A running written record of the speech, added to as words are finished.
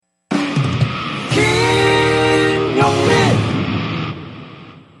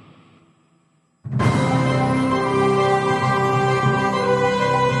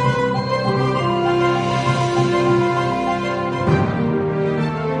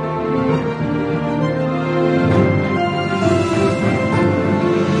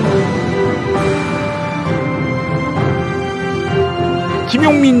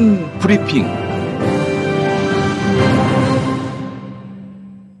김용민브리핑.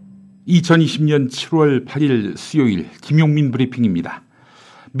 2020년 7월 8일 수요일 김용민브리핑입니다.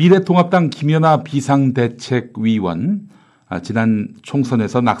 미래통합당 김연아 비상대책위원, 지난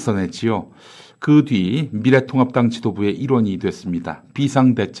총선에서 낙선했지요. 그 뒤 미래통합당 지도부의 일원이 됐습니다.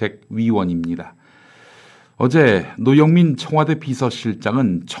 비상대책위원입니다. 어제 노영민 청와대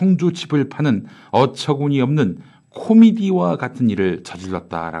비서실장은 청주 집을 파는 어처구니 없는 코미디와 같은 일을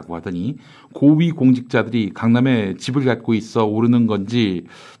저질렀다라고 하더니 고위 공직자들이 강남에 집을 갖고 있어 오르는 건지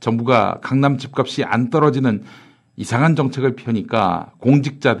정부가 강남 집값이 안 떨어지는 이상한 정책을 펴니까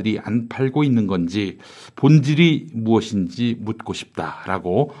공직자들이 안 팔고 있는 건지 본질이 무엇인지 묻고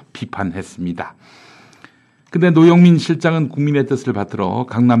싶다라고 비판했습니다. 근데 노영민 실장은 국민의 뜻을 받들어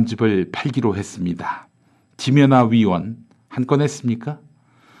강남 집을 팔기로 했습니다. 김연아 위원 한 건 했습니까?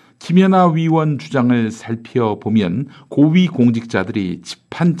 김연아 위원 주장을 살펴보면 고위 공직자들이 집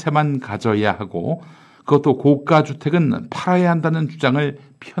한 채만 가져야 하고 그것도 고가 주택은 팔아야 한다는 주장을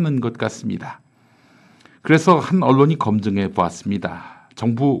펴는 것 같습니다. 그래서 한 언론이 검증해 보았습니다.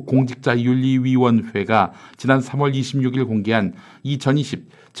 정부 공직자윤리위원회가 지난 3월 26일 공개한 2020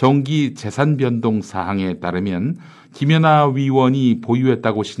 정기 재산 변동 사항에 따르면 김연아 위원이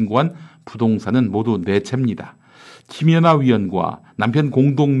보유했다고 신고한 부동산은 모두 4채입니다. 김연아 위원과 남편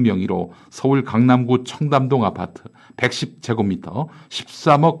공동 명의로 서울 강남구 청담동 아파트 110제곱미터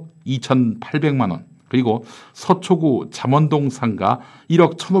 13억 2,800만 원, 그리고 서초구 잠원동 상가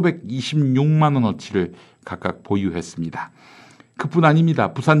 1억 1,526만 원어치를 각각 보유했습니다. 그뿐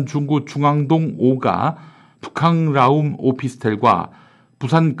아닙니다. 부산 중구 중앙동 5가 북항라움 오피스텔과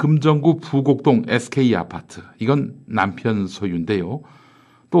부산 금정구 부곡동 SK 아파트, 이건 남편 소유인데요.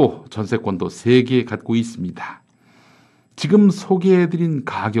 또 전세권도 3개 갖고 있습니다. 지금 소개해드린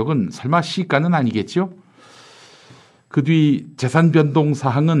가격은 설마 시가는 아니겠죠? 그 뒤 재산 변동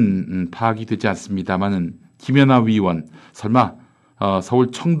사항은 파악이 되지 않습니다만은 김연아 위원 설마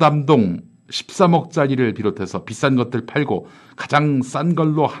서울 청담동 13억짜리를 비롯해서 비싼 것들 팔고 가장 싼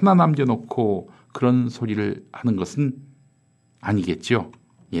걸로 하나 남겨놓고 그런 소리를 하는 것은 아니겠죠?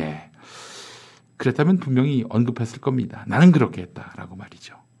 예. 그렇다면 분명히 언급했을 겁니다. 나는 그렇게 했다라고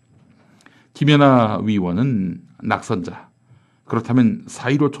말이죠. 김연아 위원은 낙선자. 그렇다면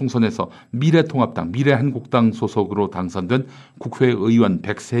 4.15 총선에서 미래통합당, 미래한국당 소속으로 당선된 국회의원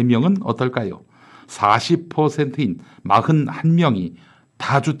 103명은 어떨까요? 40%인 41명이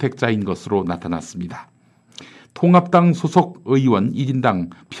다주택자인 것으로 나타났습니다. 통합당 소속 의원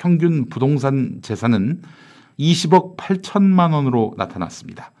 1인당 평균 부동산 재산은 20억 8천만 원으로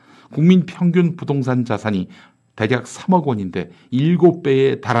나타났습니다. 국민 평균 부동산 자산이 대략 3억 원인데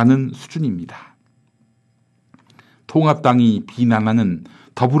 7배에 달하는 수준입니다. 통합당이 비난하는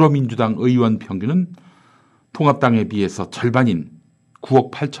더불어민주당 의원 평균은 통합당에 비해서 절반인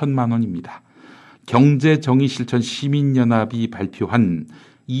 9억 8천만 원입니다. 경제정의실천시민연합이 발표한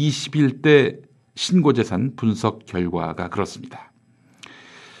 21대 신고재산 분석 결과가 그렇습니다.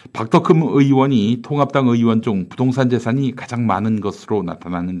 박덕흠 의원이 통합당 의원 중 부동산 재산이 가장 많은 것으로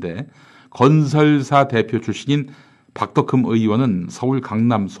나타났는데 건설사 대표 출신인 박덕흠 의원은 서울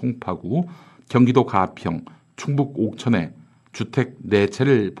강남 송파구, 경기도 가평, 충북 옥천에 주택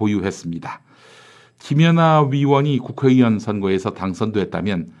 4채를 보유했습니다. 김연아 위원이 국회의원 선거에서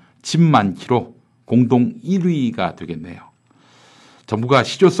당선됐다면 집 많기로 공동 1위가 되겠네요. 정부가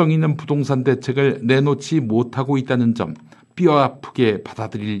실효성 있는 부동산 대책을 내놓지 못하고 있다는 점 뼈아프게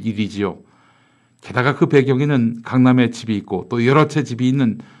받아들일 일이지요. 게다가 그 배경에는 강남에 집이 있고 또 여러 채 집이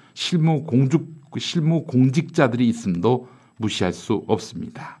있는 실무 공직자들이 있음도 무시할 수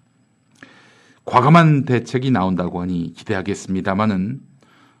없습니다. 과감한 대책이 나온다고 하니 기대하겠습니다마는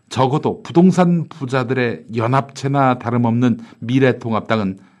적어도 부동산 부자들의 연합체나 다름없는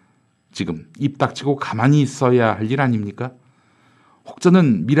미래통합당은 지금 입 닥치고 가만히 있어야 할 일 아닙니까?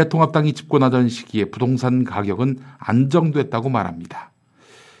 혹자는 미래통합당이 집권하던 시기에 부동산 가격은 안정됐다고 말합니다.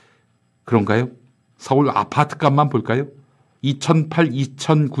 그런가요? 서울 아파트값만 볼까요? 2008,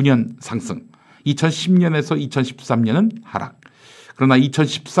 2009년 상승, 2010년에서 2013년은 하락, 그러나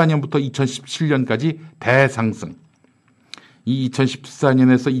 2014년부터 2017년까지 대상승, 이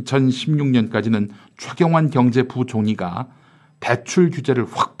 2014년에서 2016년까지는 최경환 경제부총리가 대출 규제를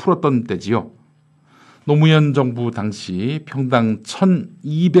확 풀었던 때지요. 노무현 정부 당시 평당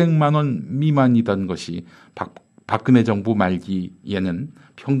 1,200만 원 미만이던 것이 박근혜 정부 말기에는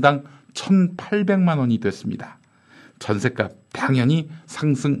평당 1,800만 원이 됐습니다. 전셋값 당연히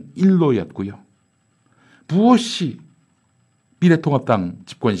상승 일로였고요. 무엇이 미래통합당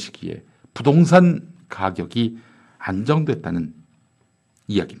집권 시기에 부동산 가격이 안정됐다는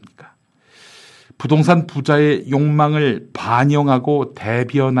이야기입니까? 부동산 부자의 욕망을 반영하고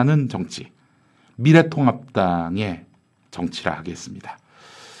대변하는 정치, 미래통합당의 정치라 하겠습니다.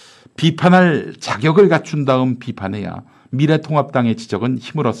 비판할 자격을 갖춘 다음 비판해야 미래통합당의 지적은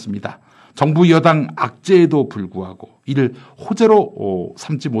힘을 얻습니다. 정부 여당 악재에도 불구하고 이를 호재로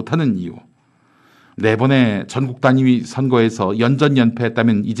삼지 못하는 이유. 네 번의 전국 단위 선거에서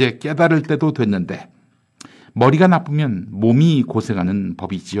연전연패했다면 이제 깨달을 때도 됐는데 머리가 나쁘면 몸이 고생하는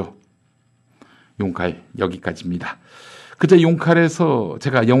법이지요. 용칼 여기까지입니다. 그제 용칼에서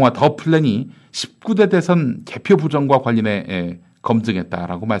제가 영화 더 플랜이 19대 대선 개표 부정과 관련해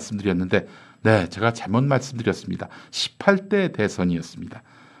검증했다라고 말씀드렸는데 네, 제가 잘못 말씀드렸습니다. 18대 대선이었습니다.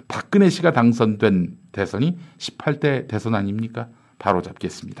 박근혜 씨가 당선된 대선이 18대 대선 아닙니까? 바로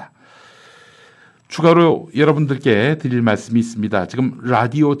잡겠습니다. 추가로 여러분들께 드릴 말씀이 있습니다. 지금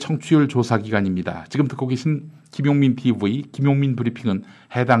라디오 청취율 조사 기간입니다. 지금 듣고 계신 김용민 TV, 김용민 브리핑은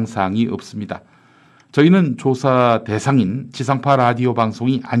해당 사항이 없습니다. 저희는 조사 대상인 지상파 라디오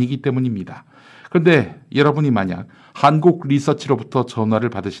방송이 아니기 때문입니다. 그런데 여러분이 만약 한국 리서치로부터 전화를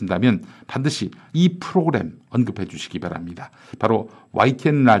받으신다면 반드시 이 프로그램 언급해 주시기 바랍니다. 바로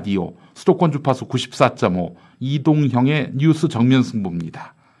YTN 라디오 수도권 주파수 94.5 이동형의 뉴스 정면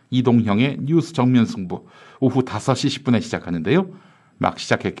승부입니다. 이동형의 뉴스 정면 승부 오후 5시 10분에 시작하는데요. 막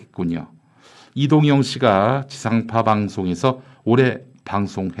시작했겠군요. 이동형 씨가 지상파 방송에서 오래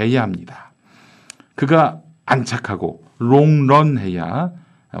방송해야 합니다. 그가 안착하고 롱런해야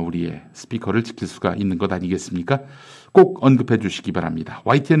우리의 스피커를 지킬 수가 있는 것 아니겠습니까? 꼭 언급해 주시기 바랍니다.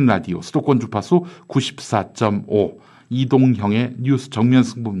 YTN 라디오 수도권 주파수 94.5 이동형의 뉴스 정면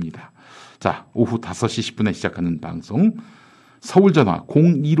승부입니다. 자, 오후 5시 10분에 시작하는 방송 서울 전화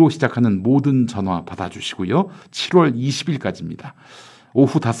 02로 시작하는 모든 전화 받아주시고요. 7월 20일까지입니다.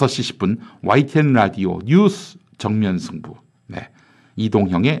 오후 5시 10분 YTN 라디오 뉴스 정면 승부 네,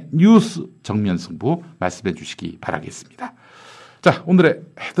 이동형의 뉴스 정면 승부 말씀해 주시기 바라겠습니다. 자, 오늘의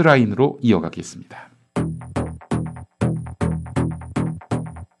헤드라인으로 이어가겠습니다.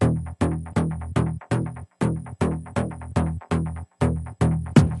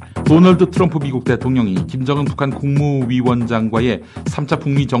 도널드 트럼프 미국 대통령이 김정은 북한 국무위원장과의 3차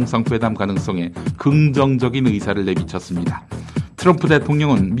북미 정상회담 가능성에 긍정적인 의사를 내비쳤습니다. 트럼프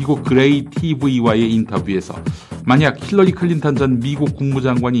대통령은 미국 그레이 TV와의 인터뷰에서 만약 힐러리 클린턴 전 미국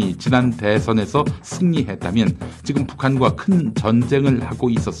국무장관이 지난 대선에서 승리했다면 지금 북한과 큰 전쟁을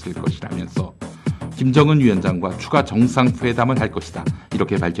하고 있었을 것이라면서 김정은 위원장과 추가 정상회담을 할 것이다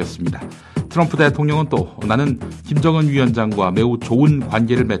이렇게 밝혔습니다. 트럼프 대통령은 또 나는 김정은 위원장과 매우 좋은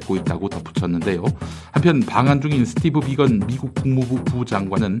관계를 맺고 있다고 덧붙였는데요. 한편 방한 중인 스티브 비건 미국 국무부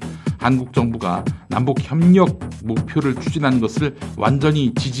부장관은 한국 정부가 남북 협력 목표를 추진하는 것을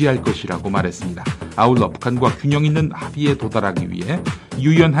완전히 지지할 것이라고 말했습니다. 아울러 북한과 균형 있는 합의에 도달하기 위해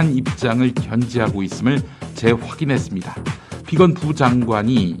유연한 입장을 견지하고 있음을 재확인했습니다. 비건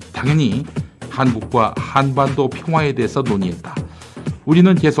부장관이 당연히 한국과 한반도 평화에 대해서 논의했다.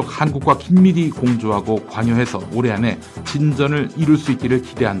 우리는 계속 한국과 긴밀히 공조하고 관여해서 올해 안에 진전을 이룰 수 있기를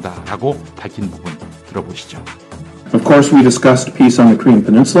기대한다라고 밝힌 부분 들어보시죠. Of course, we discussed peace on the Korean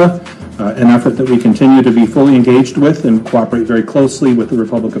Peninsula, an effort that we continue to be fully engaged with and cooperate very closely with the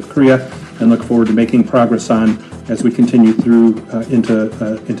Republic of Korea, and look forward to making progress on as we continue through into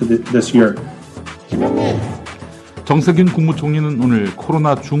this year. 정세균 국무총리는 오늘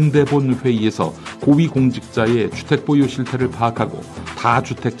코로나 중대본 회의에서 고위공직자의 주택 보유 실태를 파악하고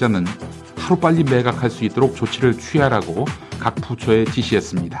다주택자는 하루빨리 매각할 수 있도록 조치를 취하라고 각 부처에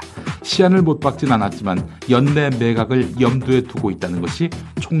지시했습니다. 시한을 못 박진 않았지만 연내 매각을 염두에 두고 있다는 것이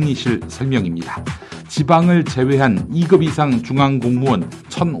총리실 설명입니다. 지방을 제외한 2급 이상 중앙공무원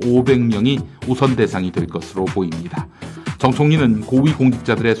 1,500명이 우선 대상이 될 것으로 보입니다. 정 총리는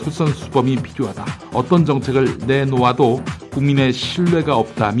고위공직자들의 솔선수범이 필요하다. 어떤 정책을 내놓아도 국민의 신뢰가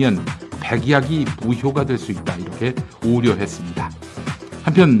없다면 백약이 무효가 될 수 있다. 이렇게 우려했습니다.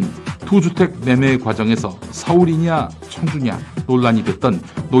 한편 투주택 매매 과정에서 서울이냐 청주냐 논란이 됐던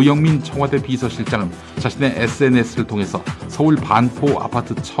노영민 청와대 비서실장은 자신의 SNS를 통해서 서울 반포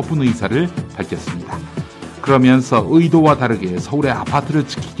아파트 처분 의사를 밝혔습니다. 그러면서 의도와 다르게 서울의 아파트를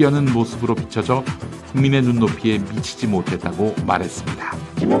지키려는 모습으로 비춰져 국민의 눈높이에 미치지 못했다고 말했습니다.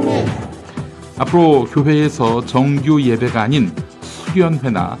 앞으로 교회에서 정규 예배가 아닌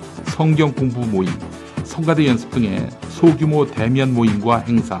수련회나 성경 공부 모임, 성가대 연습 등의 소규모 대면 모임과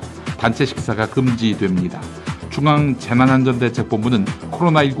행사, 단체 식사가 금지됩니다. 중앙재난안전대책본부는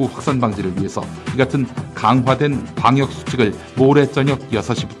코로나19 확산 방지를 위해서 이 같은 강화된 방역수칙을 모레 저녁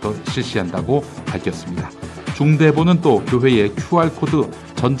 6시부터 실시한다고 밝혔습니다. 중대본은 또 교회에 QR코드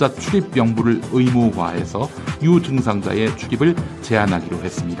전자출입 명부를 의무화해서 유증상자의 출입을 제한하기로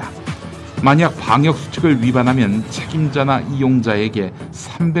했습니다. 만약 방역수칙을 위반하면 책임자나 이용자에게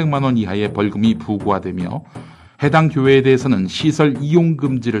 300만 원 이하의 벌금이 부과되며 해당 교회에 대해서는 시설 이용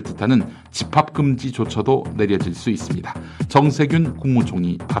금지를 뜻하는 집합금지 조처도 내려질 수 있습니다. 정세균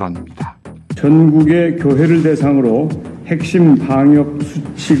국무총리 발언입니다. 전국의 교회를 대상으로 핵심 방역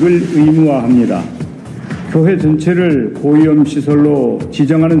수칙을 의무화합니다. 교회 전체를 고위험시설로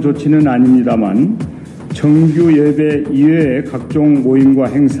지정하는 조치는 아닙니다만 정규 예배 이외의 각종 모임과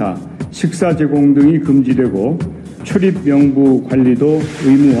행사, 식사 제공 등이 금지되고 출입 명부 관리도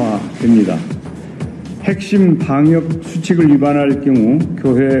의무화됩니다. 핵심 방역 수칙을 위반할 경우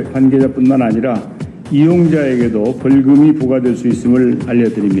교회 관계자뿐만 아니라 이용자에게도 벌금이 부과될 수 있음을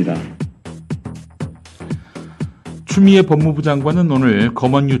알려드립니다. 추미애 법무부 장관은 오늘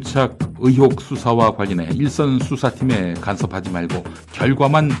검언유착 의혹 수사와 관련해 일선 수사팀에 간섭하지 말고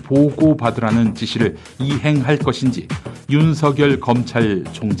결과만 보고받으라는 지시를 이행할 것인지 윤석열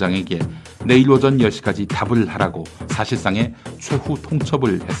검찰총장에게 내일 오전 10시까지 답을 하라고 사실상의 최후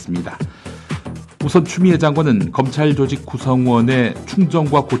통첩을 했습니다. 우선 추미애 장관은 검찰 조직 구성원의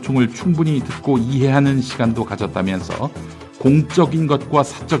충정과 고충을 충분히 듣고 이해하는 시간도 가졌다면서 공적인 것과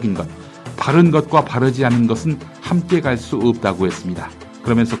사적인 것, 바른 것과 바르지 않은 것은 함께 갈 수 없다고 했습니다.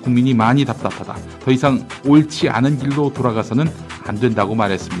 그러면서 국민이 많이 답답하다. 더 이상 옳지 않은 길로 돌아가서는 안 된다고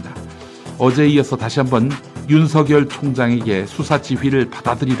말했습니다. 어제에 이어서 다시 한번 윤석열 총장에게 수사 지휘를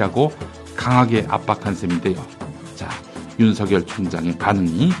받아들이라고 강하게 압박한 셈인데요. 자, 윤석열 총장의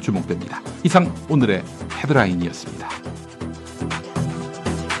반응이 주목됩니다. 이상 오늘의 헤드라인이었습니다.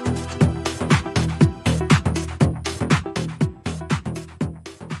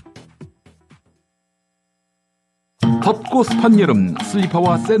 덥고 습한 여름,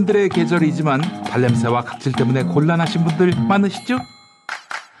 슬리퍼와 샌들의 계절이지만 발냄새와 각질 때문에 곤란하신 분들 많으시죠?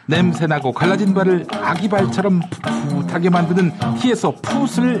 냄새나고 갈라진 발을 아기 발처럼 풋풋하게 만드는 T에서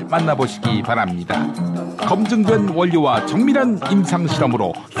풋을 만나보시기 바랍니다. 검증된 원료와 정밀한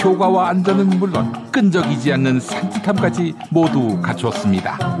임상실험으로 효과와 안전은 물론 끈적이지 않는 산뜻함까지 모두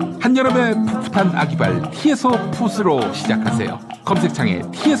갖추었습니다. 한여름의 풋풋한 아기발 T에서 풋으로 시작하세요. 검색창에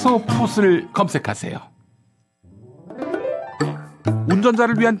T에서 풋을 검색하세요.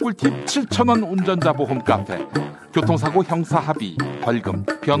 운전자를 위한 꿀팁 7,000원 운전자 보험 카페. 교통사고 형사 합의, 벌금,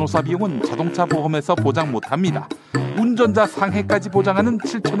 변호사 비용은 자동차 보험에서 보장 못합니다. 운전자 상해까지 보장하는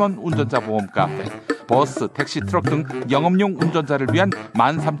 7,000원 운전자 보험 카페. 버스, 택시, 트럭 등 영업용 운전자를 위한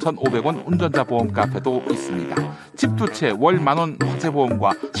 13,500원 운전자 보험 카페도 있습니다. 집 두 채 월 10,000원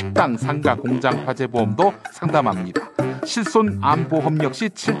화재보험과 식당, 상가, 공장 화재보험도 상담합니다. 실손 암보험 역시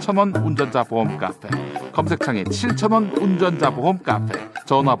 7,000원 운전자 보험 카페. 검색창에 7,000원 운전자 보험 카페.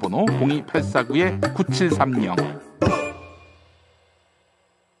 전화번호 02849-9730.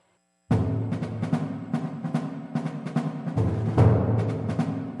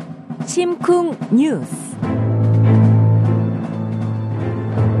 심쿵 뉴스.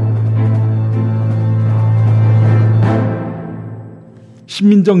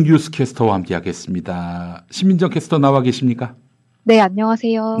 신민정 뉴스캐스터와 함께하겠습니다. 신민정 캐스터 나와 계십니까? 네,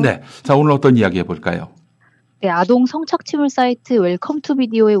 안녕하세요. 네, 자 오늘 어떤 이야기 해볼까요? 네, 아동 성착취물 사이트 웰컴 투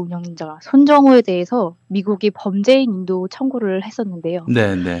비디오의 운영자 손정우에 대해서 미국이 범죄인 인도 청구를 했었는데요.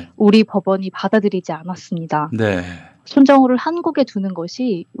 네. 우리 법원이 받아들이지 않았습니다. 네. 손정우를 한국에 두는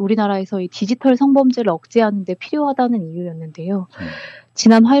것이 우리나라에서 이 디지털 성범죄를 억제하는 데 필요하다는 이유였는데요.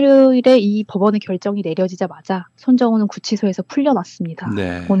 지난 화요일에 이 법원의 결정이 내려지자마자 손정우는 구치소에서 풀려났습니다.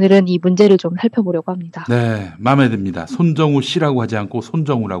 네. 오늘은 이 문제를 좀 살펴보려고 합니다. 네, 마음에 듭니다. 손정우 씨라고 하지 않고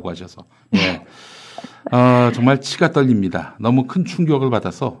손정우라고 하셔서. 네. 정말 치가 떨립니다. 너무 큰 충격을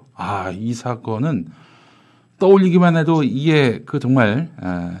받아서 이 사건은 떠올리기만 해도 이게 정말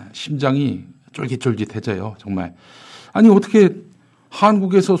심장이 쫄깃쫄깃해져요. 정말. 아니 어떻게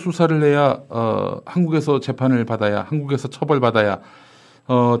한국에서 수사를 해야 한국에서 재판을 받아야 한국에서 처벌받아야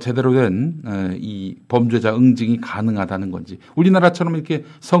제대로 된 이 범죄자 응징이 가능하다는 건지 우리나라처럼 이렇게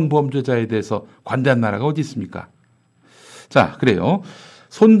성범죄자에 대해서 관대한 나라가 어디 있습니까? 자, 그래요.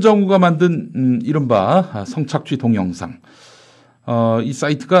 손정우가 만든 이른바 성착취 동영상. 이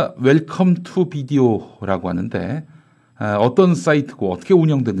사이트가 웰컴 투 비디오라고 하는데 어떤 사이트고 어떻게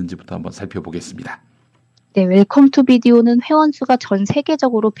운영되는지부터 한번 살펴보겠습니다. 네, 웰컴 투 비디오는 회원수가 전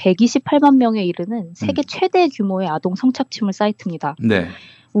세계적으로 128만 명에 이르는 세계 최대 규모의 아동 성착취물 사이트입니다. 네.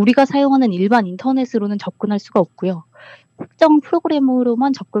 우리가 사용하는 일반 인터넷으로는 접근할 수가 없고요. 특정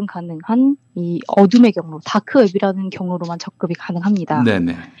프로그램으로만 접근 가능한 이 어둠의 경로, 다크웹이라는 경로로만 접근이 가능합니다.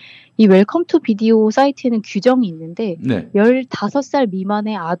 네네. 이 웰컴 투 비디오 사이트에는 규정이 있는데 네. 15살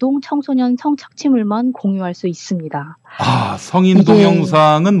미만의 아동 청소년 성착취물만 공유할 수 있습니다. 성인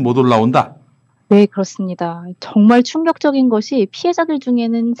동영상은 못 올라온다? 네, 그렇습니다. 정말 충격적인 것이 피해자들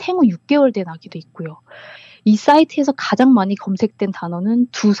중에는 생후 6개월 된 아기도 있고요. 이 사이트에서 가장 많이 검색된 단어는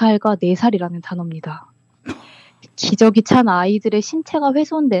 2살과 4살이라는 단어입니다. 기저귀 찬 아이들의 신체가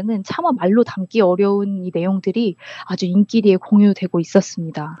훼손되는 차마 말로 담기 어려운 이 내용들이 아주 인기리에 공유되고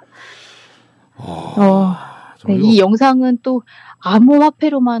있었습니다. 네, 이 영상은 또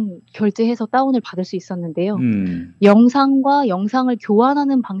암호화폐로만 결제해서 다운을 받을 수 있었는데요. 영상과 영상을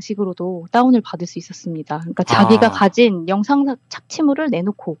교환하는 방식으로도 다운을 받을 수 있었습니다. 그러니까 자기가 가진 영상 착취물을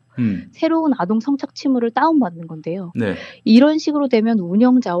내놓고 새로운 아동 성착취물을 다운받는 건데요. 네. 이런 식으로 되면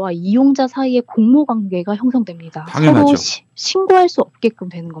운영자와 이용자 사이의 공모 관계가 형성됩니다. 당연하죠. 서로 신고할 수 없게끔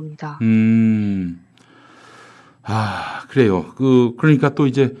되는 겁니다. 그래요. 그러니까 또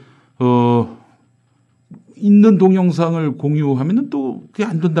이제 있는 동영상을 공유하면은 또 그게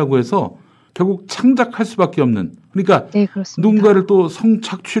안 된다고 해서 결국 창작할 수밖에 없는, 그러니까 네, 그렇습니다. 누군가를 또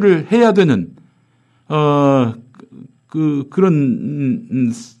성착취를 해야 되는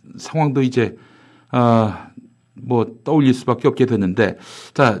그런 상황도 이제 뭐 떠올릴 수밖에 없게 되는데,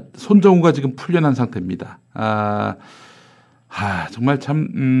 자, 손정우가 지금 풀려난 상태입니다. 정말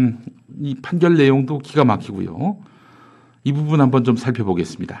참 이 판결 내용도 기가 막히고요. 이 부분 한번 좀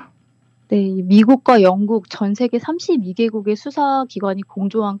살펴보겠습니다. 네, 미국과 영국 전 세계 32개국의 수사기관이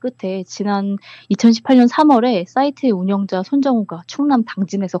공조한 끝에 지난 2018년 3월에 사이트의 운영자 손정우가 충남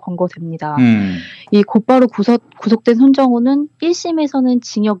당진에서 검거됩니다. 이 곧바로 구속된 손정우는 1심에서는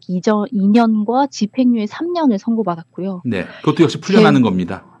징역 2년과 집행유예 3년을 선고받았고요. 네, 그것도 역시 풀려나는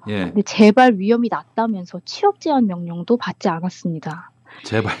겁니다. 예. 네, 재발 위험이 낮다면서 취업 제한 명령도 받지 않았습니다.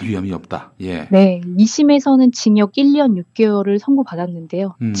 재발 위험이 없다. 예. 네, 2심에서는 징역 1년 6개월을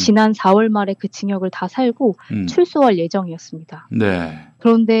선고받았는데요. 지난 4월 말에 그 징역을 다 살고 출소할 예정이었습니다. 네.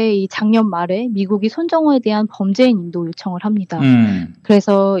 그런데 이 작년 말에 미국이 손정우에 대한 범죄인 인도 요청을 합니다.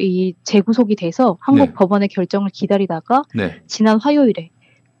 그래서 이 재구속이 돼서 한국 법원의 결정을 기다리다가 지난 화요일에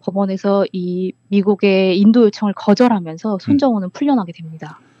법원에서 이 미국의 인도 요청을 거절하면서 손정우는 풀려나게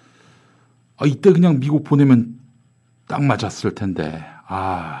됩니다. 이때 그냥 미국 보내면 딱 맞았을 텐데.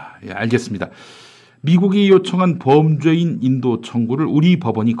 예, 알겠습니다. 미국이 요청한 범죄인 인도 청구를 우리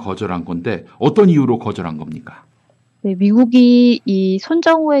법원이 거절한 건데 어떤 이유로 거절한 겁니까? 네, 미국이 이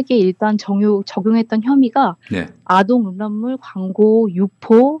손정우에게 일단 적용했던 혐의가 아동 음란물, 광고,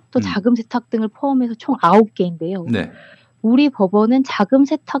 유포, 또 자금 세탁 등을 포함해서 총 9개인데요. 네. 우리 법원은 자금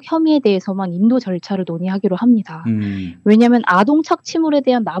세탁 혐의에 대해서만 인도 절차를 논의하기로 합니다. 왜냐하면 아동 착취물에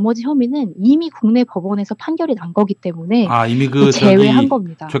대한 나머지 혐의는 이미 국내 법원에서 판결이 난 거기 때문에 이미 제외한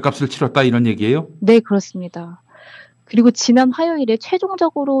겁니다. 죗값을 치렀다 이런 얘기예요? 네, 그렇습니다. 그리고 지난 화요일에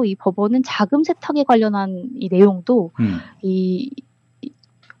최종적으로 이 법원은 자금 세탁에 관련한 이 내용도 이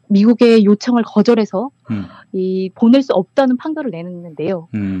미국의 요청을 거절해서 보낼 수 없다는 판결을 내놨는데요.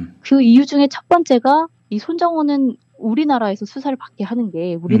 그 이유 중에 첫 번째가 이 손정우는 우리나라에서 수사를 받게 하는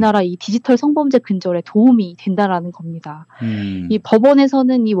게 우리나라 이 디지털 성범죄 근절에 도움이 된다라는 겁니다. 이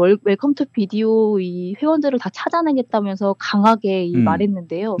법원에서는 이 웰컴 투 비디오 이 회원들을 다 찾아내겠다면서 강하게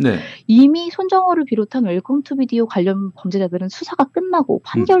말했는데요. 네. 이미 손정호를 비롯한 웰컴 투 비디오 관련 범죄자들은 수사가 끝나고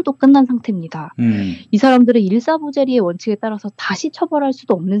판결도 끝난 상태입니다. 이 사람들은 일사부재리의 원칙에 따라서 다시 처벌할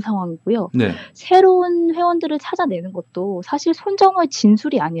수도 없는 상황이고요. 네. 새로운 회원들을 찾아내는 것도 사실 손정호의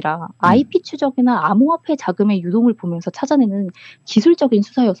진술이 아니라 IP 추적이나 암호화폐 자금의 유동을 보면서 찾아내는 기술적인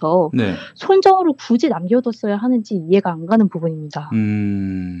수사여서 손정호를 굳이 남겨뒀어야 하는지 이해가 안 가는 부분입니다.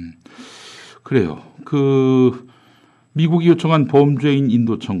 그래요. 미국이 요청한 범죄인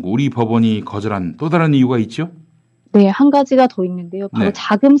인도 청구, 우리 법원이 거절한 또 다른 이유가 있죠? 네, 한 가지가 더 있는데요. 바로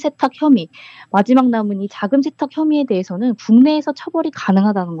자금 세탁 혐의. 마지막 남은 이 자금 세탁 혐의에 대해서는 국내에서 처벌이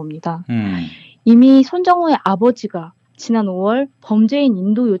가능하다는 겁니다. 이미 손정호의 아버지가 지난 5월 범죄인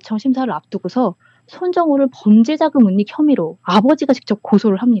인도 요청 심사를 앞두고서 손정호를 범죄자금 은닉 혐의로 아버지가 직접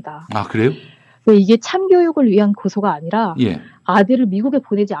고소를 합니다. 그래요? 네, 이게 참교육을 위한 고소가 아니라 아들을 미국에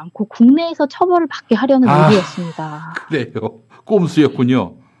보내지 않고 국내에서 처벌을 받게 하려는 의도였습니다. 그래요?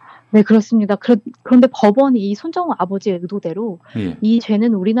 꼼수였군요. 네, 그렇습니다. 그런데 법원이 이 손정호 아버지의 의도대로 이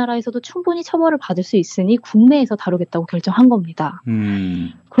죄는 우리나라에서도 충분히 처벌을 받을 수 있으니 국내에서 다루겠다고 결정한 겁니다.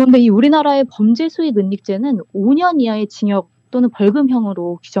 그런데 이 우리나라의 범죄 수익 은닉죄는 5년 이하의 징역 또는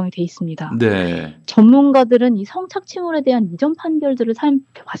벌금형으로 규정이 돼 있습니다. 네. 전문가들은 이 성착취물에 대한 이전 판결들을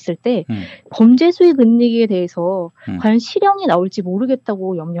살펴봤을 때 범죄 수익 은닉에 대해서 과연 실형이 나올지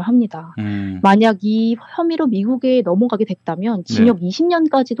모르겠다고 염려합니다. 만약 이 혐의로 미국에 넘어가게 됐다면 징역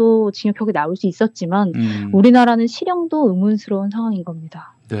 20년까지도 징역형이 나올 수 있었지만 우리나라는 실형도 의문스러운 상황인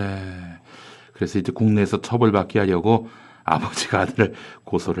겁니다. 네. 그래서 이제 국내에서 처벌받게 하려고 아버지가 아들을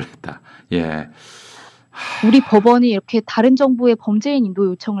고소를 했다. 예. 우리 법원이 이렇게 다른 정부의 범죄인 인도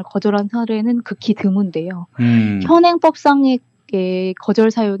요청을 거절한 사례는 극히 드문데요. 현행법상의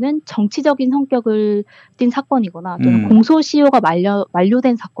거절 사유는 정치적인 성격을 띤 사건이거나 또는 공소시효가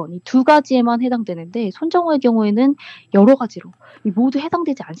만료된 사건, 이 두 가지에만 해당되는데 손정우의 경우에는 여러 가지로 모두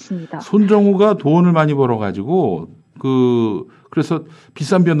해당되지 않습니다. 손정우가 돈을 많이 벌어가지고 그래서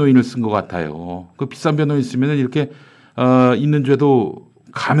비싼 변호인을 쓴 것 같아요. 그 비싼 변호인 쓰면 이렇게 있는 죄도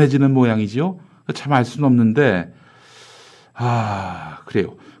감해지는 모양이지요. 참 알 수는 없는데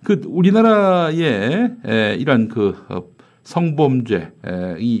그래요. 우리나라의 이런 성범죄,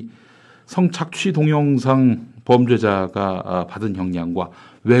 이 성착취 동영상 범죄자가 받은 형량과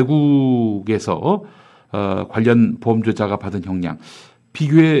외국에서 관련 범죄자가 받은 형량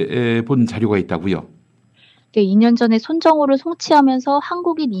비교해 본 자료가 있다고요? 네, 2년 전에 손정우를 송치하면서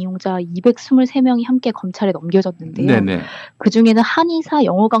한국인 이용자 223명이 함께 검찰에 넘겨졌는데요. 네네. 그중에는 한의사,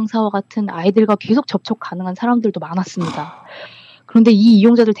 영어 강사와 같은 아이들과 계속 접촉 가능한 사람들도 많았습니다. 그런데 이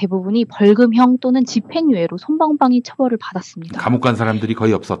이용자들 대부분이 벌금형 또는 집행유예로 솜방망이 처벌을 받았습니다. 감옥 간 사람들이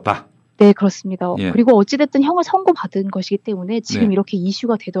거의 없었다? 네, 그렇습니다. 예. 그리고 어찌됐든 형을 선고받은 것이기 때문에 지금 네. 이렇게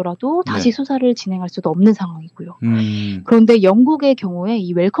이슈가 되더라도 다시 네. 수사를 진행할 수도 없는 상황이고요. 그런데 영국의 경우에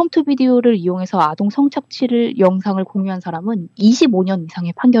이 웰컴 투 비디오를 이용해서 아동 성착취를 영상을 공유한 사람은 25년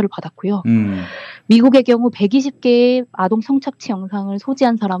이상의 판결을 받았고요. 미국의 경우 120개의 아동 성착취 영상을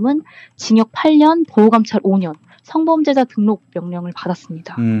소지한 사람은 징역 8년, 보호감찰 5년, 성범죄자 등록 명령을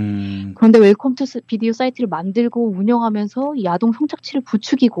받았습니다. 그런데 웰컴 투 비디오 사이트를 만들고 운영하면서 이 아동 성착취를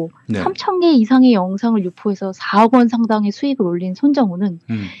부추기고 네. 3,000개 이상의 영상을 유포해서 4억 원 상당의 수익을 올린 손정우는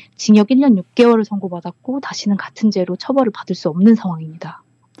징역 1년 6개월을 선고받았고 다시는 같은 죄로 처벌을 받을 수 없는 상황입니다.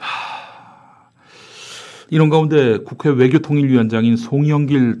 이런 가운데 국회 외교통일위원장인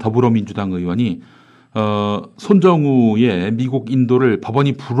송영길 더불어민주당 의원이 손정우의 미국 인도를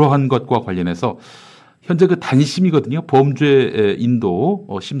법원이 불허한 것과 관련해서 현재 단심이거든요. 범죄 인도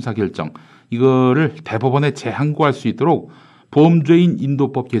심사 결정. 이거를 대법원에 재항고할 수 있도록 범죄인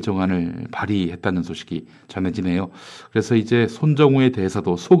인도법 개정안을 발의했다는 소식이 전해지네요. 그래서 이제 손정우에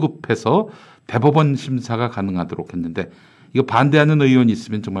대해서도 소급해서 대법원 심사가 가능하도록 했는데 이거 반대하는 의원이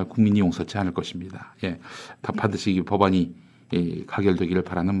있으면 정말 국민이 용서치 않을 것입니다. 예. 반드시 이 법안이 가결되기를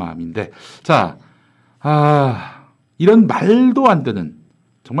바라는 마음인데 자, 이런 말도 안 되는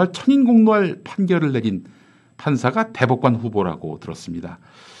정말 천인공노할 판결을 내린 판사가 대법관 후보라고 들었습니다.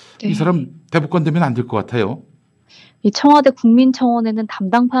 네. 이 사람 대법관 되면 안 될 것 같아요. 이 청와대 국민청원에는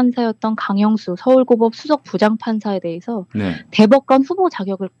담당 판사였던 강영수 서울고법 수석 부장판사에 대해서 네. 대법관 후보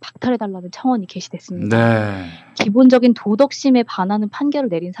자격을 박탈해달라는 청원이 게시됐습니다. 네. 기본적인 도덕심에 반하는 판결을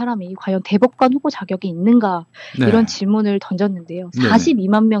내린 사람이 과연 대법관 후보 자격이 있는가 네. 이런 질문을 던졌는데요.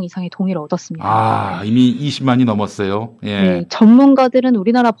 42만 명 이상의 동의를 얻었습니다. 이미 20만이 넘었어요. 예. 네, 전문가들은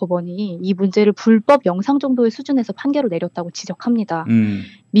우리나라 법원이 이 문제를 불법 영상 정도의 수준에서 판결을 내렸다고 지적합니다.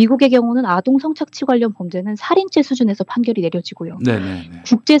 미국의 경우는 아동 성착취 관련 범죄는 살인죄 수준에서 판결이 내려지고요. 네네네.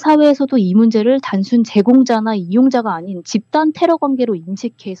 국제사회에서도 이 문제를 단순 제공자나 이용자가 아닌 집단 테러 관계로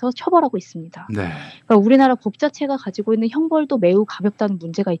인식해서 처벌하고 있습니다. 네. 그러니까 우리나라 법 자체가 가지고 있는 형벌도 매우 가볍다는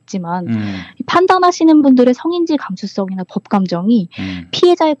문제가 있지만 판단하시는 분들의 성인지 감수성이나 법 감정이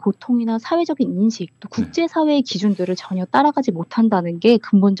피해자의 고통이나 사회적인 인식 또 국제사회의 기준들을 전혀 따라가지 못한다는 게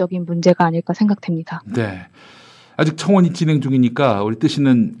근본적인 문제가 아닐까 생각됩니다. 네. 아직 청원이 진행 중이니까 우리 뜻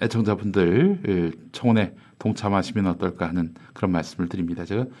있는 애청자분들 청원에 동참하시면 어떨까 하는 그런 말씀을 드립니다.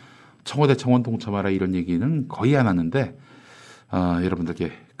 제가 청와대 청원 동참하라 이런 얘기는 거의 안 하는데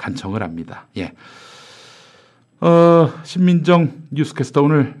여러분들께 간청을 합니다. 예. 신민정 뉴스캐스터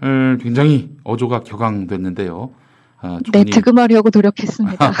오늘 굉장히 어조가 격앙됐는데요. 네, 득음하려고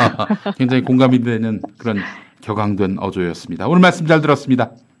노력했습니다. 굉장히 공감이 되는 그런 격앙된 어조였습니다. 오늘 말씀 잘 들었습니다.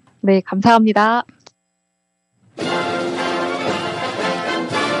 네, 감사합니다.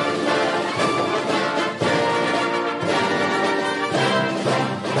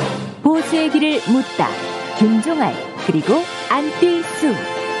 보수의 길을 묻다. 김종알 그리고 안필수.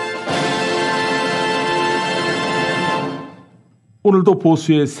 오늘도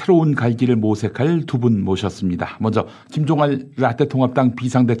보수의 새로운 갈 길을 모색할 두 분 모셨습니다. 먼저 김종알 라떼통합당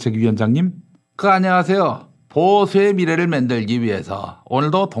비상대책위원장님. 안녕하세요. 보수의 미래를 만들기 위해서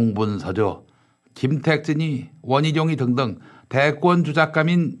오늘도 동분서주, 김택진이, 원희룡이 등등 대권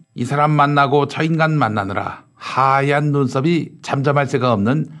주작감인 이 사람 만나고 저 인간 만나느라 하얀 눈썹이 잠잠할 새가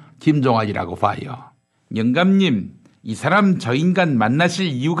없는 김종알이라고 봐요. 영감님, 이 사람 저 인간 만나실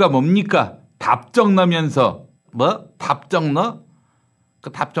이유가 뭡니까? 답정너면서. 뭐? 답정너?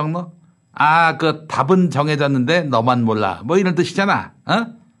 그 답정너? 그 답은 정해졌는데 너만 몰라. 뭐 이런 뜻이잖아.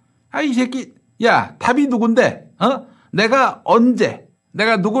 이 새끼. 야, 답이 누군데? 내가 언제?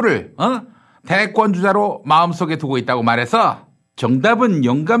 내가 누구를? 대권 주자로 마음속에 두고 있다고 말해서. 정답은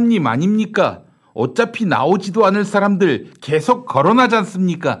영감님 아닙니까? 어차피 나오지도 않을 사람들 계속 거론하지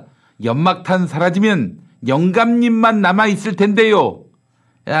않습니까? 연막탄 사라지면 영감님만 남아있을 텐데요.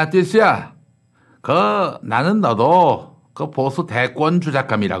 야, 띠스야, 나는 너도 보수 대권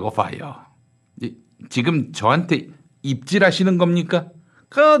주작감이라고 봐요. 지금 저한테 입질하시는 겁니까?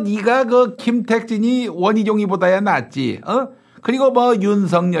 네가 김택진이 원희룡이보다야 낫지. 그리고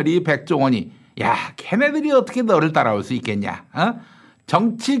윤석열이 백종원이, 야, 걔네들이 어떻게 너를 따라올 수 있겠냐?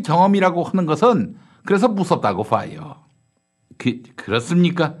 정치 경험이라고 하는 것은 그래서 무섭다고 봐요.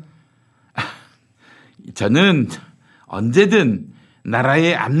 그렇습니까? 저는 언제든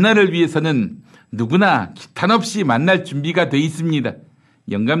나라의 앞날을 위해서는 누구나 기탄 없이 만날 준비가 돼 있습니다.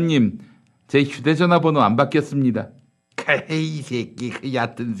 영감님, 제 휴대전화 번호 안 바뀌었습니다. 이 새끼, 그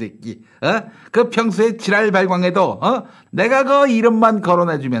얕은 새끼. 평소에 지랄 발광해도, 내가 이름만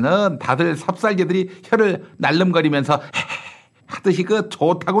거론해주면은 다들 삽살개들이 혀를 날름거리면서 하듯이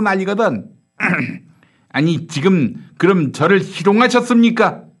좋다고 난리거든. 아니, 지금 그럼 저를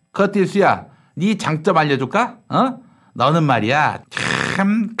희롱하셨습니까? 띠수야, 네 장점 알려줄까? 너는 말이야,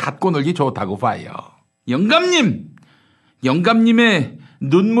 참 갖고 놀기 좋다고 봐요. 영감님의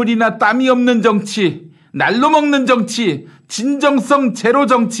눈물이나 땀이 없는 정치, 날로 먹는 정치, 진정성 제로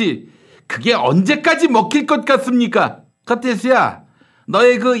정치, 그게 언제까지 먹힐 것 같습니까? 띠수야,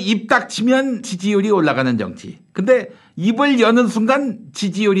 너의 입 닥치면 지지율이 올라가는 정치. 근데 입을 여는 순간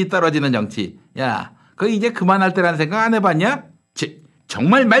지지율이 떨어지는 정치. 야, 이제 그만할 때라는 생각 안 해봤냐?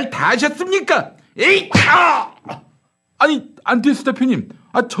 정말 말 다 하셨습니까? 에이! 아니, 안티스 대표님,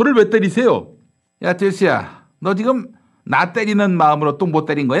 저를 왜 때리세요? 야, 띠수야, 너 지금 나 때리는 마음으로 또 못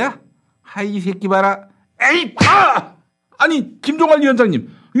때린 거야? 이 새끼 봐라. 에이! 아니, 김종환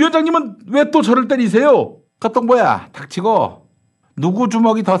위원장님은 왜 또 저를 때리세요? 뭐야, 닥치고. 누구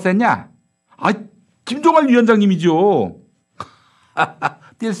주먹이 더 셌냐? 김종환 위원장님이죠.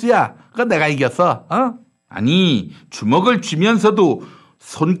 띠수야, 내가 이겼어. 아니, 주먹을 쥐면서도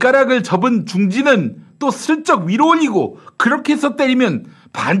손가락을 접은 중지는 또 슬쩍 위로 올리고 그렇게 해서 때리면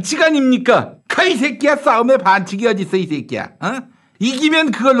반칙 아닙니까? 이 새끼야, 싸움에 반칙이 어딨어, 이 새끼야. 이기면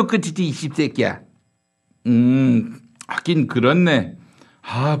그걸로 끝이지, 이 씹새끼야. 하긴 그렇네.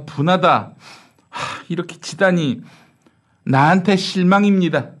 분하다. 이렇게 지다니 나한테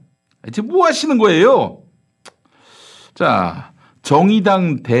실망입니다. 지금 뭐 하시는 거예요? 자,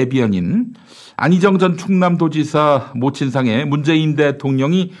 정의당 대변인 안희정 전 충남도지사 모친상에 문재인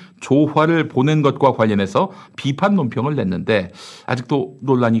대통령이 조화를 보낸 것과 관련해서 비판 논평을 냈는데 아직도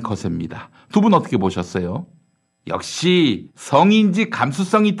논란이 거셉니다. 두 분 어떻게 보셨어요? 역시 성인지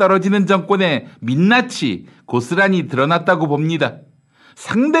감수성이 떨어지는 정권의 민낯이 고스란히 드러났다고 봅니다.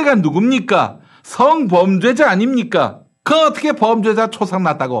 상대가 누굽니까? 성범죄자 아닙니까? 어떻게 범죄자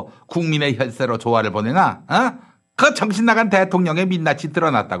초상났다고 국민의 혈세로 조화를 보내나? 정신 나간 대통령의 민낯이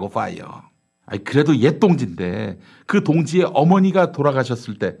드러났다고 봐요. 그래도 옛 동지인데 그 동지의 어머니가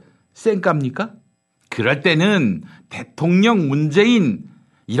돌아가셨을 때 쌩깝니까? 그럴 때는 대통령 문재인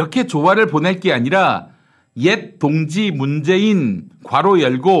이렇게 조화를 보낼 게 아니라 옛 동지 문재인 괄호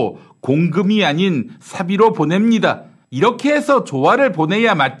열고 공금이 아닌 사비로 보냅니다. 이렇게 해서 조화를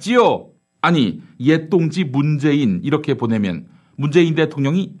보내야 맞지요. 아니, 옛 동지 문재인 이렇게 보내면 문재인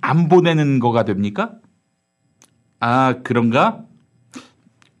대통령이 안 보내는 거가 됩니까? 그런가?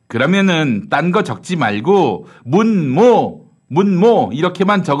 그러면은 딴 거 적지 말고 문모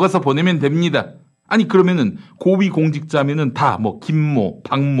이렇게만 적어서 보내면 됩니다. 아니, 그러면은 고위 공직자면은 다 김모,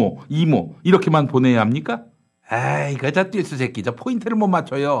 박모, 이모 이렇게만 보내야 합니까? 저 뛸수 새끼, 저 포인트를 못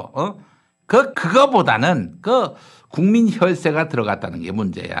맞춰요. 그거보다는 국민 혈세가 들어갔다는 게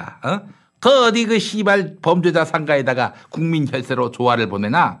문제야. 어디 씨발 범죄자 상가에다가 국민 혈세로 조화를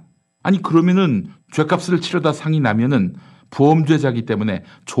보내나? 아니, 그러면은 죗값을 치르다 상이 나면은 범죄자기 때문에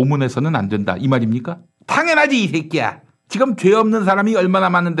조문해서는 안 된다 이 말입니까? 당연하지, 이 새끼야. 지금 죄 없는 사람이 얼마나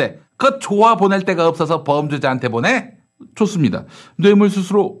많은데 조화 보낼 데가 없어서 범죄자한테 보내? 좋습니다.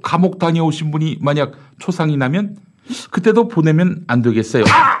 뇌물수수로 감옥 다녀오신 분이 만약 초상이 나면 그때도 보내면 안 되겠어요?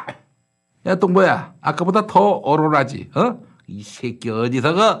 야, 똥보야, 아까보다 더 어롤하지. 이 새끼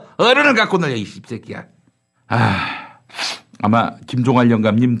어디서 어른을 갖고 놀려, 이 씹새끼야. 아마 김종환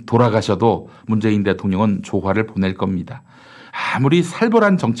영감님 돌아가셔도 문재인 대통령은 조화를 보낼 겁니다. 아무리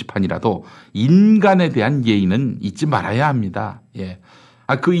살벌한 정치판이라도 인간에 대한 예의는 잊지 말아야 합니다. 예.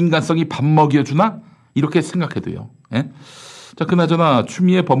 그 인간성이 밥 먹여주나? 이렇게 생각해도요. 예? 자, 그나저나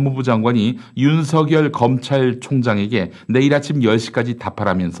추미애 법무부 장관이 윤석열 검찰총장에게 내일 아침 10시까지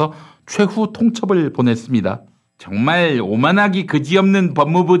답하라면서 최후 통첩을 보냈습니다. 정말 오만하기 그지없는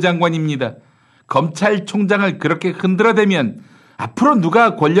법무부 장관입니다. 검찰총장을 그렇게 흔들어대면 앞으로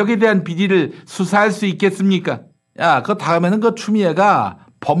누가 권력에 대한 비리를 수사할 수 있겠습니까? 야, 그 다음에는 그 추미애가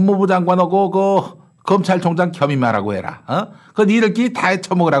법무부 장관하고 그 검찰총장 겸임하라고 해라. 그 니들끼리 다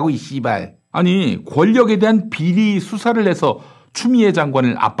해쳐먹으라고 이 씨발. 아니 권력에 대한 비리 수사를 해서 추미애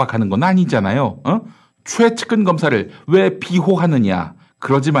장관을 압박하는 건 아니잖아요. 최측근 검사를 왜 비호하느냐.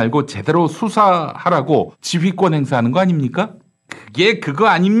 그러지 말고 제대로 수사하라고 지휘권 행사하는 거 아닙니까? 그게 그거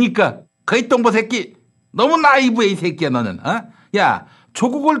아닙니까? 거의 똥보 새끼. 너무 나이브해 이 새끼야 너는. 야,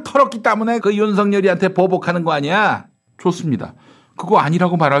 조국을 털었기 때문에 그 윤석열이한테 보복하는 거 아니야? 좋습니다. 그거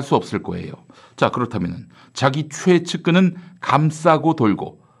아니라고 말할 수 없을 거예요. 자, 그렇다면 자기 최측근은 감싸고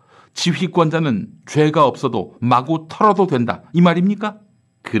돌고 지휘권자는 죄가 없어도 마구 털어도 된다. 이 말입니까?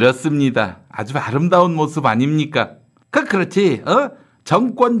 그렇습니다. 아주 아름다운 모습 아닙니까? 그렇지.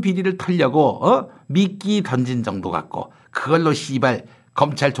 정권 비리를 털려고 미끼 던진 정도 같고 그걸로 씨발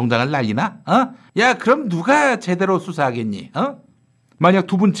검찰총장을 날리나? 야, 그럼 누가 제대로 수사하겠니? 만약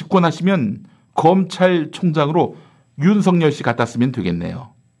두 분 집권하시면 검찰총장으로 윤석열 씨 갖다 쓰면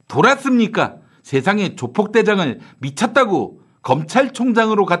되겠네요. 돌았습니까? 세상에 조폭대장을 미쳤다고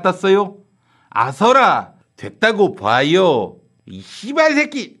검찰총장으로 갖다 써요? 아서라 됐다고 봐요. 이 씨발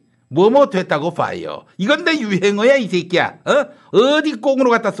새끼 뭐뭐 됐다고 봐요. 이건 내 유행어야 이 새끼야. 어디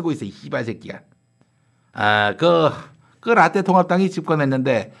꽁으로 갖다 쓰고 있어 이 씨발 새끼야. 그 라떼 통합당이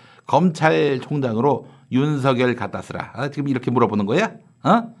집권했는데 검찰총장으로 윤석열 갖다 쓰라. 지금 이렇게 물어보는 거야?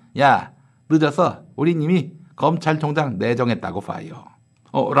 야, 늦어서 우리 님이 검찰총장 내정했다고 봐요.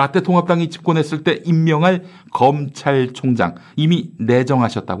 라떼 통합당이 집권했을 때 임명할 검찰총장 이미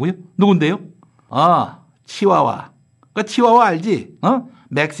내정하셨다고요? 누군데요? 치와와. 그 치와와 알지?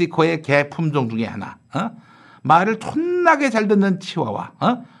 멕시코의 개 품종 중에 하나. 말을 촌나게 잘 듣는 치와와.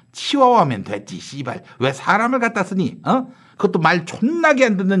 치와와면 됐지 씨발. 왜 사람을 갖다 쓰니? 그것도 말 촌나게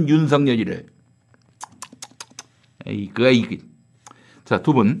안 듣는 윤석열이를. 에이그. 자,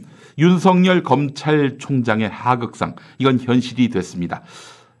 두 분 윤석열 검찰총장의 하극상 이건 현실이 됐습니다.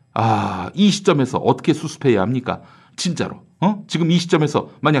 이 시점에서 어떻게 수습해야 합니까? 진짜로. 지금 이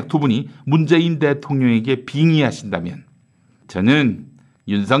시점에서 만약 두 분이 문재인 대통령에게 빙의하신다면 저는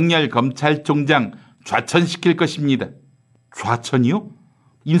윤석열 검찰총장 좌천시킬 것입니다. 좌천이요?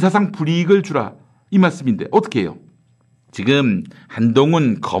 인사상 불이익을 주라 이 말씀인데 어떻게 해요? 지금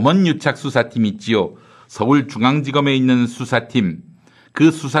한동훈 검언유착 수사팀 있지요. 서울중앙지검에 있는 수사팀.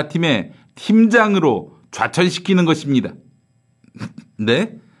 그 수사팀의 팀장으로 좌천시키는 것입니다.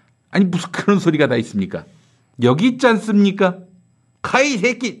 네? 아니 무슨 그런 소리가 다 있습니까? 여기 있지 않습니까? 카이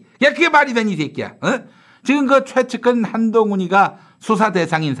새끼. 야 그게 말이 되니 이 새끼야. 지금 그 최측근 한동훈이가 수사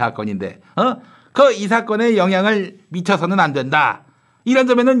대상인 사건인데 그 이 사건에 영향을 미쳐서는 안 된다. 이런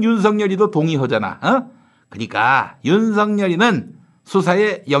점에는 윤석열이도 동의하잖아. 그러니까 윤석열이는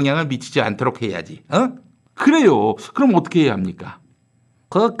수사에 영향을 미치지 않도록 해야지. 그래요. 그럼 어떻게 해야 합니까?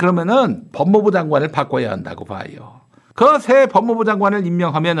 그러면은 법무부 장관을 바꿔야 한다고 봐요. 그 새 법무부 장관을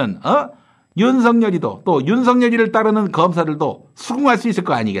임명하면은 윤석열이도 또 윤석열이를 따르는 검사들도 수긍할 수 있을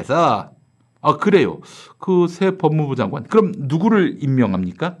거 아니겠어? 그래요. 그 새 법무부 장관. 그럼 누구를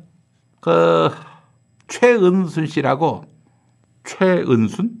임명합니까? 최은순 씨라고.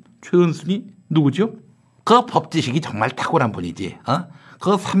 최은순이 누구죠? 그 법지식이 정말 탁월한 분이지.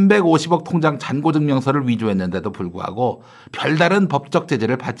 그 350억 통장 잔고증명서를 위조했는데도 불구하고 별다른 법적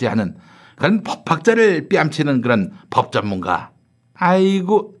제재를 받지 않은 그런 법학자를 뺨치는 그런 법 전문가.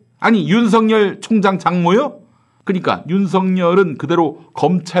 아이고, 아니 윤석열 총장 장모요? 그러니까 윤석열은 그대로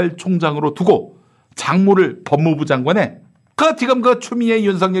검찰총장으로 두고 장모를 법무부 장관에. 지금 그 추미애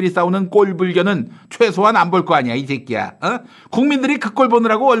윤석열이 싸우는 꼴불견은 최소한 안 볼 거 아니야 이 새끼야. 국민들이 그 꼴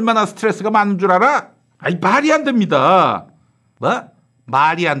보느라고 얼마나 스트레스가 많은 줄 알아? 아니 말이 안 됩니다. 뭐?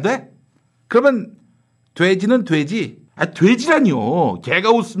 말이 안 돼? 그러면 돼지는 돼지. 돼지라니요. 개가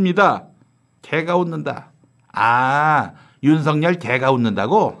웃습니다. 개가 웃는다. 윤석열 개가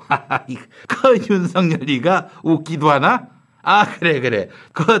웃는다고? 그 윤석열이가 웃기도 하나? 그래.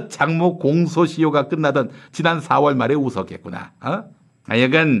 그 장모 공소시효가 끝나던 지난 4월 말에 웃었겠구나.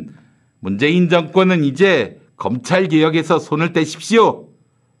 하여간 문재인 정권은 이제 검찰개혁에서 손을 떼십시오.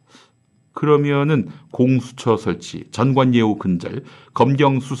 그러면은 공수처 설치, 전관예우 근절,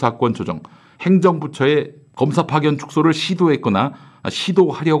 검경수사권 조정, 행정부처의 검사 파견 축소를 시도했거나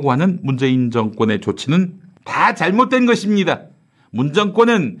시도하려고 하는 문재인 정권의 조치는 다 잘못된 것입니다. 문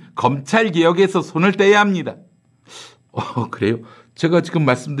정권은 검찰개혁에서 손을 떼야 합니다. 그래요? 제가 지금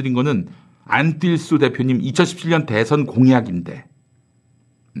말씀드린 거는 안뜰수 대표님 2017년 대선 공약인데.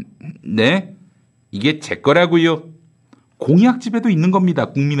 네? 이게 제 거라고요? 공약집에도 있는 겁니다.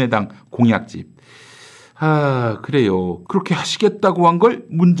 국민의당 공약집. 그래요. 그렇게 하시겠다고 한 걸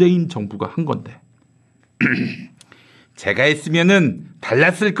문재인 정부가 한 건데. 제가 했으면은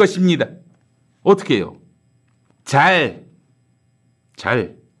달랐을 것입니다. 어떻게 해요? 잘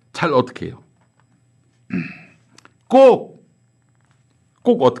어떻게 해요? 꼭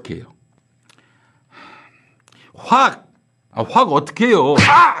어떻게 해요? 확 어떻게 해요?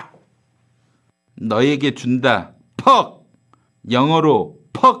 너에게 준다. 퍽. 영어로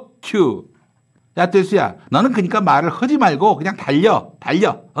퍽큐. 야, 뜰수야, 너는 그러니까 말을 하지 말고 그냥 달려.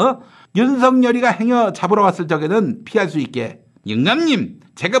 윤석열이가 행여 잡으러 왔을 적에는 피할 수 있게. 영감님,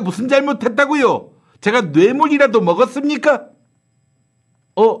 제가 무슨 잘못했다고요? 제가 뇌물이라도 먹었습니까?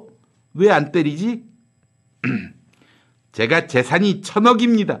 왜 안 때리지? 제가 재산이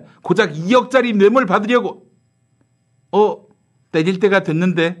 1,000억입니다. 고작 2억짜리 뇌물 받으려고. 때릴 때가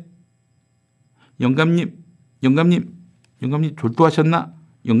됐는데. 영감님 졸도하셨나?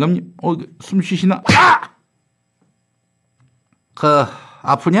 영감님, 숨 쉬시나?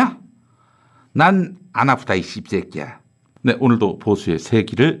 아프냐? 난 안 아프다, 이 씹새끼야. 네, 오늘도 보수의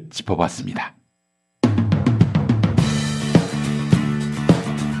세기를 짚어봤습니다.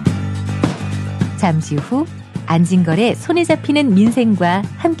 잠시 후 안진걸의 손에 잡히는 민생과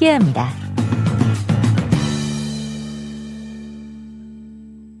함께합니다.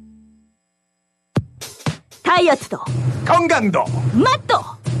 다이어트도 건강도 맛도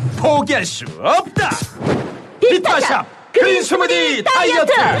포기할 수 없다. 비타샵 그린 스무디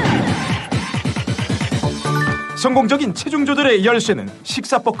다이어트. 성공적인 체중 조절의 열쇠는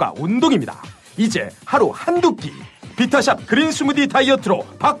식사법과 운동입니다. 이제 하루 한두 끼 비타샵 그린 스무디 다이어트로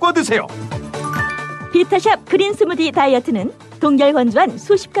바꿔 드세요. 비타샵 그린 스무디 다이어트는 동결 건조한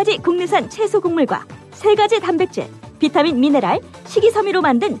수십 가지 국내산 채소 곡물과 3가지 단백질, 비타민, 미네랄, 식이섬유로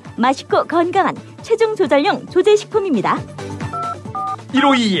만든 맛있고 건강한 체중 조절용 조제식품입니다.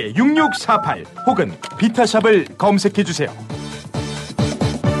 1522-6648 혹은 비타샵을 검색해주세요.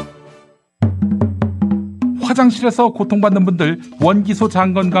 화장실에서 고통받는 분들 원기소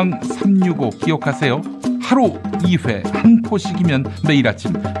장건강 365 기억하세요. 하루 2회 한 포씩이면 매일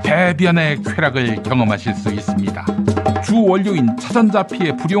아침 배변의 쾌락을 경험하실 수 있습니다. 주 원료인 차전자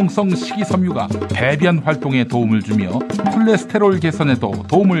피의 불용성 식이섬유가 배변 활동에 도움을 주며 콜레스테롤 개선에도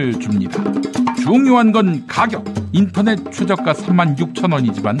도움을 줍니다. 중요한 건 가격. 인터넷 최저가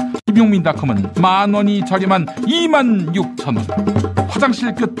 36,000원이지만 김용민닷컴은 10,000원이 저렴한 26,000원.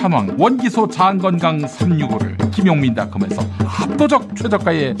 화장실 끝판왕 원기소 장건강 365를 김용민닷컴에서 압도적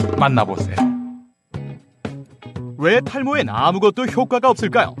최저가에 만나보세요. 왜 탈모엔 아무것도 효과가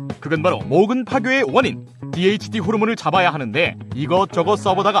없을까요? 그건 바로 모근 파괴의 원인 DHT 호르몬을 잡아야 하는데 이것저것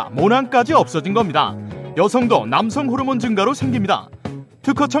써보다가 모낭까지 없어진 겁니다. 여성도 남성 호르몬 증가로 생깁니다.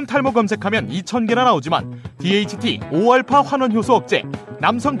 특허청 탈모 검색하면 2,000개나 나오지만 DHT 5알파 환원 효소 억제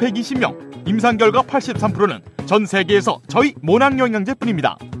남성 120명 임상 결과 83%는 전 세계에서 저희 모낭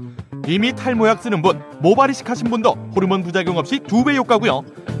영양제뿐입니다. 이미 탈모약 쓰는 분, 모발이식 하신 분도 호르몬 부작용 없이 2배 효과고요.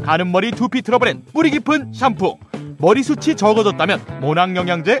 가는 머리 두피 트러블엔 뿌리 깊은 샴푸, 머리숱이 적어졌다면 모낭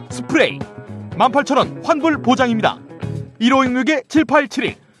영양제 스프레이 18,000원 환불 보장입니다.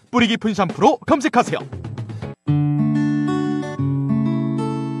 1566-7871 뿌리 깊은 샴푸로 검색하세요.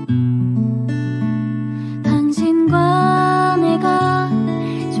 당신과 내가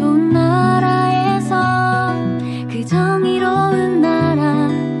좋은 나라에서 그 정의로운 나라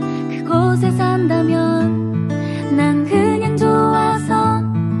그곳에 산다면 난 그냥 좋아서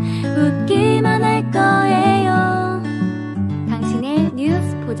웃기만 할 거예요. 당신의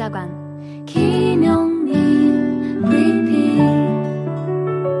뉴스 보좌관 김용민 브리핑.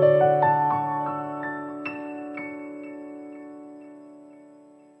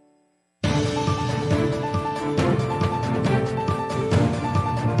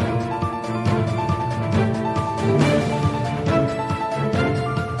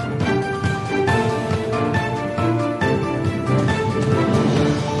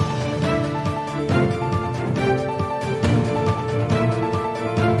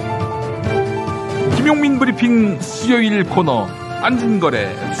 김용민브리핑 수요일 코너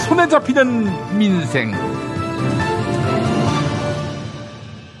안진걸의 손에 잡히는 민생.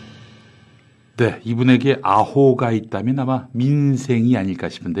 네, 이분에게 아호가 있다면 아마 민생이 아닐까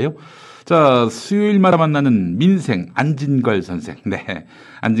싶은데요. 자, 수요일마다 만나는 민생 안진걸 선생. 네,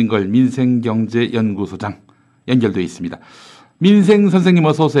 안진걸 민생경제연구소장 연결되어 있습니다. 민생 선생님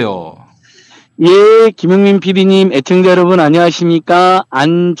어서 오세요. 예, 김용민 PD님, 애청자 여러분 안녕하십니까?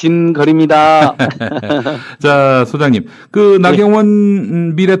 안진걸입니다. 자, 소장님, 그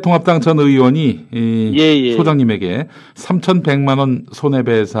나경원 미래통합당 전 의원이 소장님에게 3,100만 원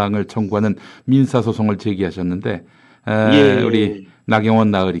손해배상을 청구하는 민사소송을 제기하셨는데 우리 나경원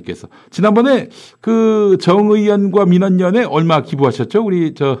나으리께서 지난번에 그 정 의원과 민원연에 얼마 기부하셨죠?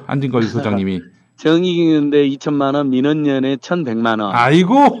 우리 저 안진걸 소장님이. 정의기는데 2천만 원, 민원연에 1,100만 원.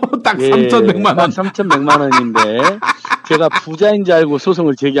 아이고, 딱 3,100만 원. 딱 3,100만 원인데 제가 부자인 줄 알고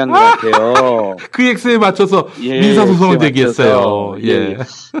소송을 제기한 것 같아요. 그 액수에 맞춰서 민사소송을 제기했어요. 예.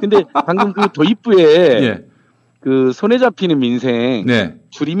 근데 방금 그 도입부에 그 손에 잡히는 민생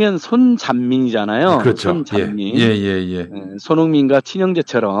줄이면 손잡민이잖아요. 그렇죠. 손잡민. 예. 손흥민과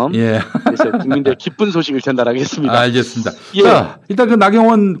친형제처럼. 그래서 국민들 기쁜 소식을 전달하겠습니다. 알겠습니다. 자, 일단 그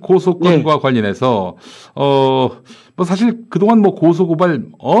나경원 고소건과 관련해서 뭐 사실 그동안 뭐 고소 고발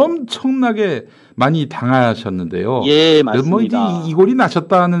엄청나게 많이 당하셨는데요. 예, 맞습니다. 뭐 이골이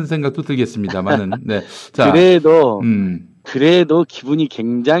나셨다는 생각도 들겠습니다만은. 네. 자, 그래도 기분이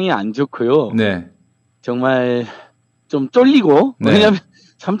굉장히 안 좋고요. 네. 정말 좀 쫄리고 왜냐하면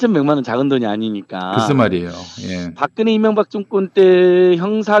 3,100만 원 작은 돈이 아니니까. 글쎄 말이에요. 예. 박근혜 이명박 정권 때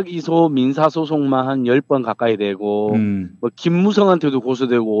형사기소 민사소송만 한 10번 가까이 되고 뭐 김무성한테도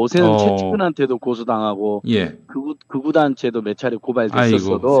고소되고 오세훈 최측근한테도 고소당하고 극우단체도 몇 차례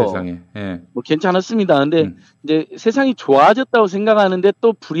고발됐었어도 세상에. 뭐 괜찮았습니다. 근데 이제 세상이 좋아졌다고 생각하는데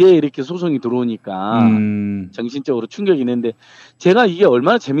또 불의에 이렇게 소송이 들어오니까 정신적으로 충격이 있는데 제가 이게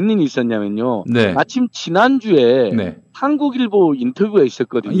얼마나 재밌는 일이 있었냐면요. 마침 지난주에 한국일보 인터뷰가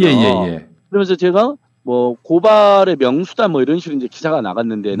있었거든요. 그러면서 제가 뭐 고발의 명수다 뭐 이런 식으로 이제 기사가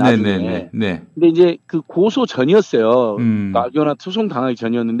나갔는데 나중에. 근데 이제 그 고소 전이었어요. 나경원 소송 당하기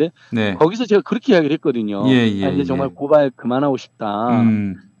전이었는데 거기서 제가 그렇게 이야기를 했거든요. 이제 정말 고발 그만하고 싶다.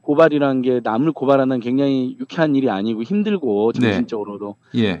 고발이라는 게 남을 고발하는 굉장히 유쾌한 일이 아니고 힘들고 정신적으로도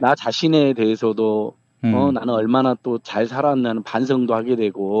나 자신에 대해서도 나는 얼마나 또 잘 살았나는 반성도 하게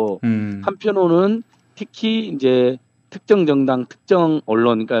되고 한편으로는 특히 이제 특정 정당, 특정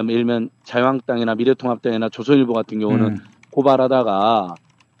언론, 그러니까 예를 들면 자유한국당이나 미래통합당이나 조선일보 같은 경우는 고발하다가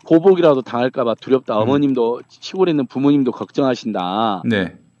보복이라도 당할까봐 두렵다. 어머님도 시골에 있는 부모님도 걱정하신다.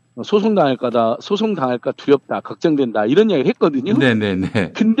 소송 당할까 두렵다. 걱정된다. 이런 이야기를 했거든요.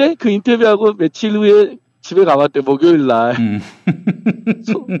 근데 그 인터뷰하고 며칠 후에 집에 가봤대 목요일 날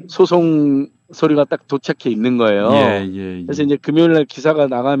소송 서류가 딱 도착해 있는 거예요. 그래서 이제 금요일 날 기사가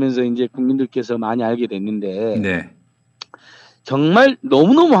나가면서 이제 국민들께서 많이 알게 됐는데 정말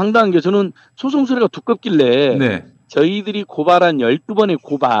너무너무 황당한 게 저는 소송 서류가 두껍길래 저희들이 고발한 12번의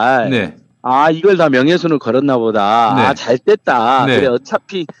고발 이걸 다 명예훼손을 걸었나 보다. 잘 뗐다. 그래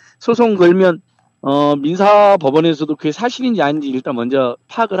어차피 소송 걸면 민사법원에서도 그게 사실인지 아닌지 일단 먼저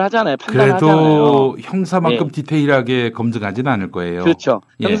파악을 하잖아요. 판단하잖아요. 그래도 형사만큼 디테일하게 검증하지는 않을 거예요. 그렇죠.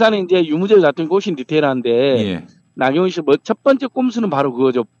 형사는 이제 유무죄를 다툰 게 훨씬 디테일한데 나경원 씨 첫 번째 꼼수는 바로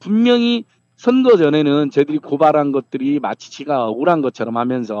그거죠. 분명히 선거 전에는 저희들이 고발한 것들이 마치 지가 억울한 것처럼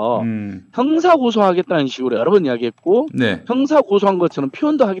하면서 형사 고소하겠다는 식으로 여러 번 이야기했고 형사 고소한 것처럼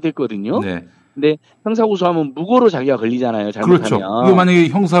표현도 하게 됐거든요. 근데 형사 고소하면 무고로 자기가 걸리잖아요. 잘못하면. 그렇죠. 이거 만약에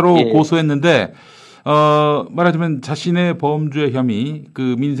형사로 고소했는데 말하자면 자신의 범죄 혐의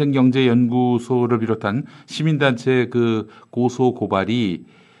그 민생경제연구소를 비롯한 시민단체 그 고소 고발이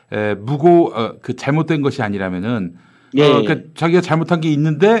무고 그 잘못된 것이 아니라면은 그러니까 자기가 잘못한 게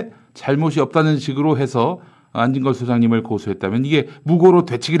있는데 잘못이 없다는 식으로 해서 안진걸 소장님을 고소했다면 이게 무고로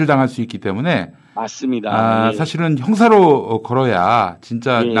되치기를 당할 수 있기 때문에 맞습니다. 사실은 형사로 걸어야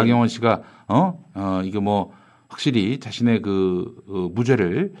진짜 나경원 씨가 이게 뭐 확실히 자신의 그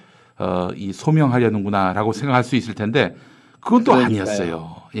무죄를 이 소명하려는구나라고 생각할 수 있을 텐데 그건 또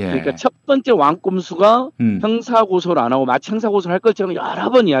아니었어요. 그러니까 첫 번째 왕꼼수가 형사 고소를 안 하고 마치 형사 고소를 할 것처럼 여러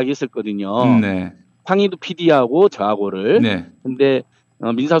번 이야기했었거든요. 황희도 PD하고 저하고를. 근데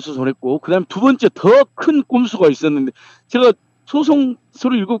민사소송을 했고 그다음 두 번째 더 큰 꼼수가 있었는데 제가 소송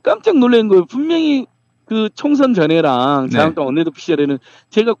서류 읽고 깜짝 놀란 거예요. 분명히 그 총선 전에랑 자유한국당 원내대표 시절에는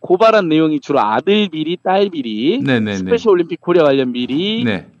제가 고발한 내용이 주로 아들 비리, 딸 비리, 스페셜 올림픽 코리아 관련 비리,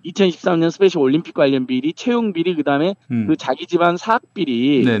 2013년 스페셜 올림픽 관련 비리, 채용 비리, 그다음에 그 자기 집안 사학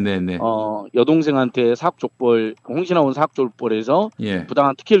비리, 여동생한테 사학 족벌, 홍신아원 사학 족벌에서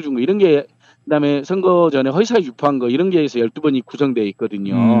부당한 특혜를 준 거 이런 게 그다음에 선거 전에 허위사실 유포한 거 이런 게 해서 12번이 구성되어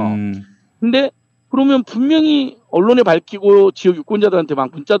있거든요. 근데 그러면 분명히 언론에 밝히고 지역 유권자들한테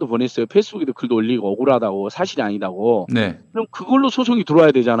막 문자도 보냈어요. 페이스북에도 글도 올리고 억울하다고 사실이 아니다고. 그럼 그걸로 소송이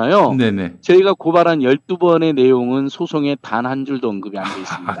들어와야 되잖아요. 저희가 고발한 12번의 내용은 소송에 단 한 줄도 언급이 안 돼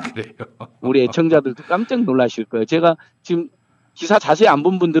있습니다. 그래요? 우리 애청자들도 깜짝 놀라실 거예요. 제가 지금 기사 자세히 안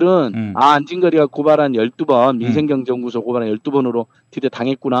본 분들은 안진걸이가 고발한 12번 민생경제연구소 고발한 12번으로 드디어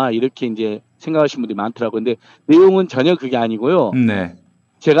당했구나 이렇게 이제 생각하시는 분들이 많더라고요. 근데 내용은 전혀 그게 아니고요.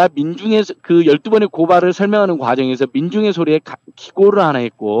 제가 민중의 그 12번의 고발을 설명하는 과정에서 민중의 소리에 기고를 하나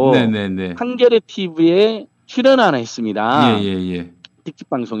했고 한겨레 TV에 출연 하나 했습니다. 특집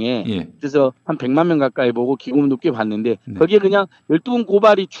방송에. 예. 그래서 한 100만 명 가까이 보고 기고문도 꽤 봤는데 네. 거기에 그냥 12분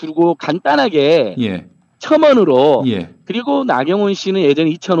고발이 줄고 간단하게 예. 첨언으로 예. 그리고 나경원 씨는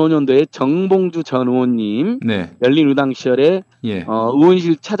예전에 2005년도에 정봉주 전 의원님 네. 열린우당 시절에 예.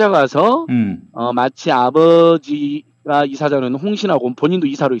 의원실 찾아가서 마치 아버지가 이사장은 홍신하고 본인도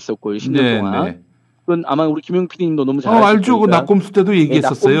이사로 있었고요. 10년 네, 동안. 네. 그건 아마 우리 김용민 PD님도 너무 잘 아실 알죠. 그 낙검수 때도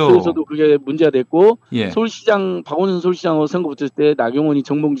얘기했었어요. 낙검수에서도 그게 문제가 됐고 예. 서울시장 박원순 서울시장으로 선거 붙을 때 나경원이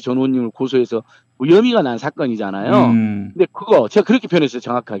정봉주 전 의원님을 고소해서 무혐의가 난 사건이잖아요. 근데 그거 제가 그렇게 표현했어요.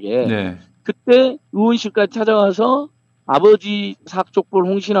 정확하게. 네. 그때 의원실까지 찾아가서 아버지 사학족벌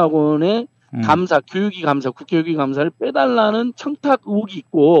홍신학원의 감사, 교육위 감사, 국교육위 감사를 빼달라는 청탁 의혹이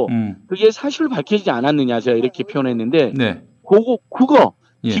있고 그게 사실로 밝혀지지 않았느냐 제가 이렇게 표현했는데 네. 그거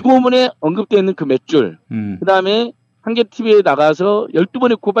예. 기고문에 언급되어 있는 그 몇 줄 그다음에 한겨TV에 나가서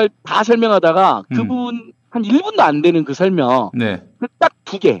 12번의 고발 다 설명하다가 그 부분 한 1분도 안 되는 그 설명 네. 그 딱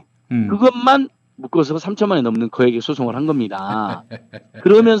 2개 그것만 묶어서 3천만 원 넘는 거액의 소송을 한 겁니다.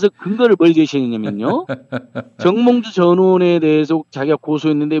 그러면서 근거를 뭘 제시했냐면요. 정몽주 전 의원에 대해서 자기가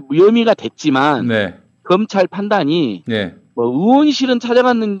고소했는데 무혐의가 됐지만 네. 검찰 판단이 네. 뭐 의원실은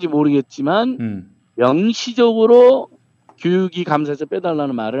찾아갔는지 모르겠지만 명시적으로 교육위 감사에서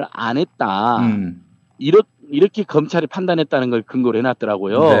빼달라는 말을 안 했다. 이렇게 검찰이 판단했다는 걸 근거로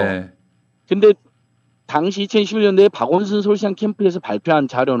해놨더라고요. 네. 근데 당시 2011년도에 박원순 서울시장 캠프에서 발표한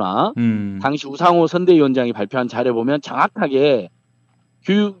자료나 당시 우상호 선대위원장이 발표한 자료 보면 정확하게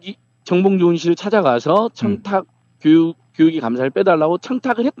정봉주 의원실을 찾아가서 청탁 교육위 감사를 빼달라고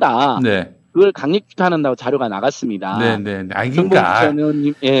청탁을 했다. 네. 그걸 강력 규탄한다고 자료가 나갔습니다. 네네. 그러니까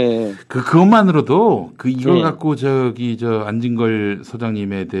예. 그것만으로도 이걸 네. 갖고 안진걸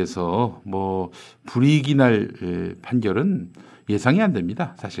소장님에 대해서 뭐 불이익이 날 판결은 예상이 안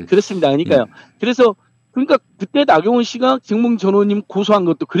됩니다. 사실. 그렇습니다. 그러니까요. 예. 그러니까 그때 나경원 씨가 정몽 전 의원님 고소한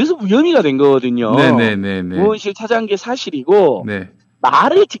것도 그래서 무혐의가 된 거거든요. 네네네. 의원실 찾아간 게 사실이고 네.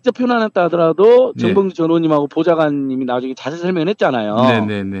 말을 직접 표현했다 하더라도 네. 정봉주 전 의원님하고 보좌관님이 나중에 자세히 설명했잖아요.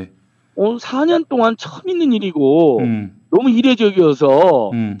 네네네. 4년 동안 처음 있는 일이고 너무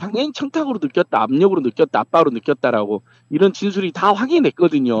이례적이어서 당연히 청탁으로 느꼈다, 압력으로 느꼈다, 압박으로 느꼈다라고 이런 진술이 다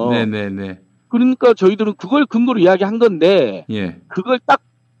확인됐거든요. 네네네. 그러니까 저희들은 그걸 근거로 이야기한 건데 예. 그걸 딱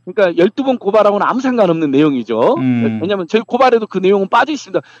그러니까 12번 고발하고는 아무 상관없는 내용이죠. 왜냐하면 저희 고발에도 그 내용은 빠져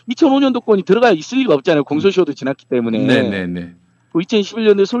있습니다. 2005년도 건이 들어가 있을 리가 없잖아요. 공소시효도 지났기 때문에. 네네네.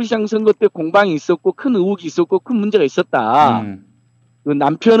 2011년도에 서울시장 선거 때 공방이 있었고 큰 의혹이 있었고 큰 문제가 있었다. 그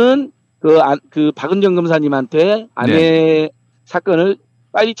남편은 그 박은정 검사님한테 아내 네. 사건을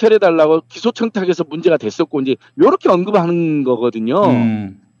빨리 처리해달라고 기소청탁에서 문제가 됐었고 이제 이렇게 언급하는 거거든요.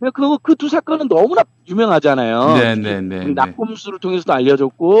 그 두 사건은 너무나 유명하잖아요. 네네네. 낙검수를 통해서도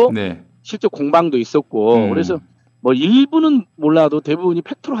알려졌고 네. 실제 공방도 있었고 그래서 뭐 일부는 몰라도 대부분이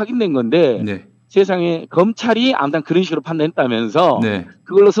팩트로 확인된 건데 네. 세상에 검찰이 아무튼 그런 식으로 판단했다면서 네.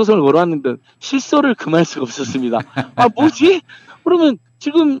 그걸로 소송을 걸어왔는데 실소를 금할 수가 없었습니다. 아 뭐지? 그러면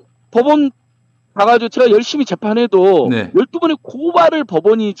지금 법원 가가지고 제가 열심히 재판해도 네. 12번의 고발을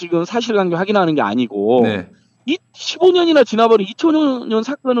법원이 지금 사실관계 확인하는 게 아니고 네. 15년이나 지나버린 2005년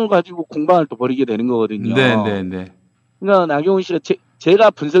사건을 가지고 공방을 또 벌이게 되는 거거든요. 네네네. 그러니까 나경원 씨가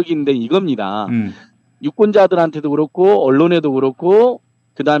제가 분석인데 이겁니다. 유권자들한테도 그렇고 언론에도 그렇고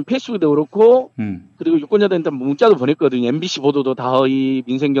그다음 페이스북에도 그렇고 그리고 유권자들한테 문자도 보냈거든요. MBC 보도도 다 허위,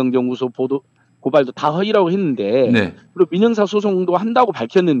 민생경제연구소 보도 고발도 다 허위라고 했는데 네. 그리고 민형사 소송도 한다고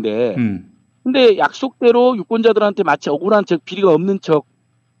밝혔는데 근데 약속대로 유권자들한테 마치 억울한 척 비리가 없는 척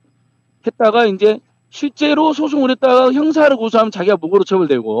했다가 이제 실제로 소송을 했다가 형사를 고소하면 자기가 무고로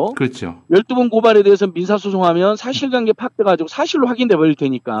처벌되고 그렇죠. 12번 고발에 대해서 민사소송하면 사실관계 파악돼가지고 사실로 확인돼 버릴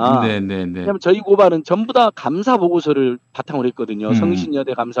테니까. 네네네. 왜냐면 저희 고발은 전부 다 감사 보고서를 바탕으로 했거든요.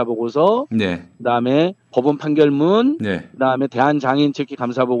 성신여대 감사 보고서, 네. 그다음에 법원 판결문, 네. 그다음에 대한장애인체육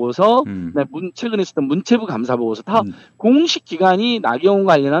감사 보고서, 그다음에 최근에 썼던 문체부 감사 보고서 다 공식 기관이 나경원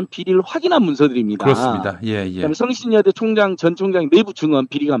관련한 비리를 확인한 문서들입니다. 그렇습니다. 예, 예. 그다음에 성신여대 총장 전 총장 내부 증언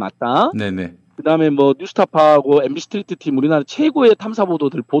비리가 맞다. 네네. 그다음에 뭐 뉴스타파하고 MB 스트리트 팀 우리나라 최고의 탐사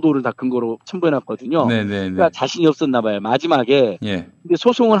보도를 다 근거로 첨부해놨거든요. 네네네. 그러니까 자신이 없었나 봐요. 마지막에. 예. 근데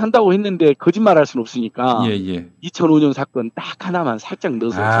소송을 한다고 했는데 거짓말할 수는 없으니까. 예. 2005년 사건 딱 하나만 살짝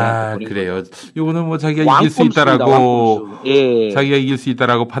넣어서. 그래요. 이거는 뭐 자기가 이길 수 있다라고 예. 자기가 이길 수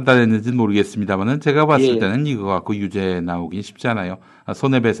있다라고 판단했는지는 모르겠습니다만은 제가 봤을 때는 이거 갖고 유죄 나오긴 쉽지 않아요.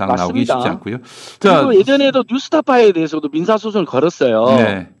 손해배상 나오기 쉽지 않고요. 그리고 예전에도 뉴스타파에 대해서도 민사소송을 걸었어요.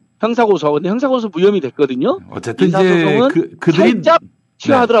 네. 형사고소. 근데 형사고소 무혐의 됐거든요. 어쨌든 이제 그들이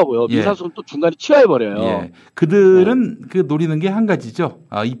취하하더라고요. 예. 민사소송 또 중간에 취하해버려요. 예. 그들은 그 노리는 게 한 가지죠.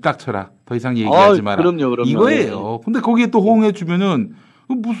 입 닥쳐라. 더 이상 얘기하지 마라. 그럼요. 이거예요. 근데 거기에 또 호응해주면은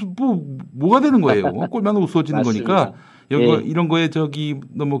무슨 뭐가 되는 거예요? 꼴만 웃어지는 거니까. 이런 거에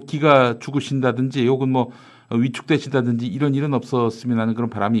뭐 기가 죽으신다든지 혹은 뭐 위축되신다든지 이런 일은 없었으면 하는 그런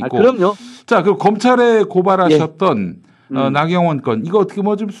바람이 있고. 그럼요. 자, 그럼 검찰에 고발하셨던 나경원 건 이거 어떻게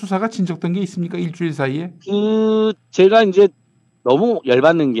뭐 좀 수사가 진척된 게 있습니까? 일주일 사이에? 제가 이제 너무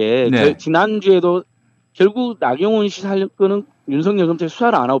열받는 게 지난주에도 결국 나경원 씨 사건은 윤석열 검찰이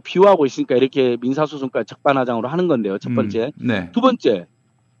수사를 안 하고 비호하고 있으니까 이렇게 민사소송까지 적반하장으로 하는 건데요. 첫 번째. 두 번째.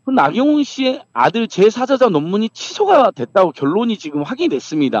 나경원 씨의 아들 제4자자 논문이 취소가 됐다고 결론이 지금 확인이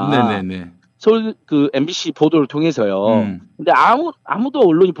됐습니다. 네네네. 서울 MBC 보도를 통해서요. 근데 아무도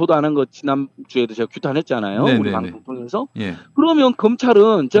언론이 보도 안 한 거 지난주에도 제가 규탄했잖아요. 네네네. 우리 방송 통해서. 예. 그러면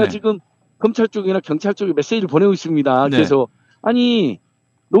검찰은 제가 지금 검찰 쪽이나 경찰 쪽에 메시지를 보내고 있습니다. 그래서 아니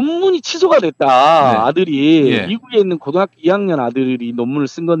논문이 취소가 됐다. 아들이 미국에 있는 고등학교 2학년 아들이 논문을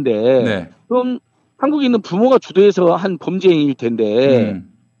쓴 건데 그럼 한국에 있는 부모가 주도해서 한 범죄 행위일 텐데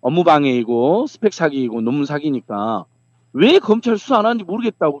업무방해이고 스펙 사기이고 논문 사기니까 왜 검찰 수사 안 하는지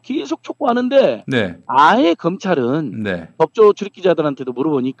모르겠다고 계속 촉구하는데 아예 검찰은 법조 출입기자들한테도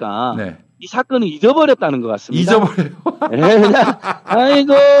물어보니까 이 사건을 잊어버렸다는 것 같습니다. 잊어버려요? 그냥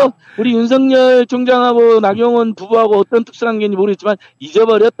아이고 우리 윤석열 총장하고 나경원 부부하고 어떤 특수한 게 있는지 모르겠지만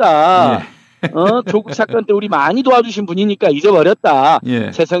잊어버렸다. 조국 사건 때 우리 많이 도와주신 분이니까 잊어버렸다.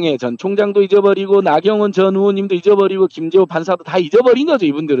 최성해 전 총장도 잊어버리고 나경원 전 의원님도 잊어버리고 김재호 판사도 다 잊어버린 거죠.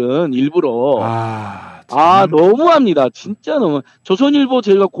 이분들은 일부러. 너무합니다. 진짜 너무. 조선일보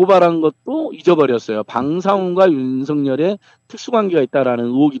제가 고발한 것도 잊어버렸어요. 방상훈과 윤석열의 특수관계가 있다라는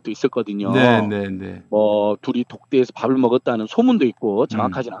의혹이 또 있었거든요. 둘이 독대에서 밥을 먹었다는 소문도 있고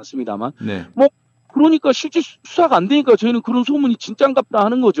정확하지는 않습니다만. 그러니까 실제 수사가 안 되니까 저희는 그런 소문이 진짠갑다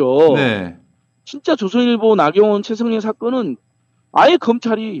하는 거죠. 진짜 조선일보 나경원 최성해 사건은 아예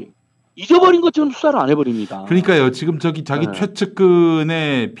검찰이 잊어버린 것처럼 수사를 안 해버립니다. 그러니까요. 지금 자기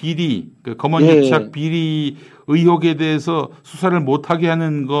최측근의 비리, 검언 유착 비리 의혹에 대해서 수사를 못하게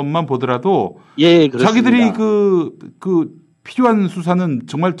하는 것만 보더라도 자기들이 그 필요한 수사는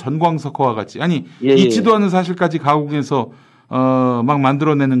정말 전광석화와 같이 있지도 않은 사실까지 가공해서 막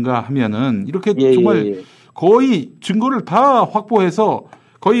만들어내는가 하면은 이렇게 정말 거의 증거를 다 확보해서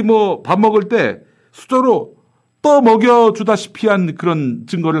거의 뭐 밥 먹을 때 수저로 떠 먹여주다시피 한 그런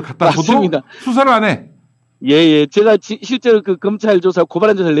증거를 갖다 줘도 수사를 안 해. 제가 실제로 그 검찰 조사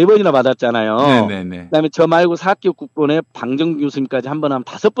고발한 조사를 4번이나 받았잖아요. 그다음에 저 말고 사학교 국본에 방정 교수님까지 한 번 하면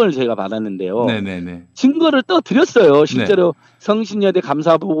 5번을 제가 받았는데요. 증거를 떠드렸어요. 실제로 성신여대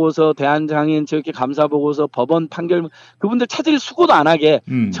감사 보고서, 대한장애인 체육회 감사 보고서, 법원 판결 그분들 찾을 수고도 안 하게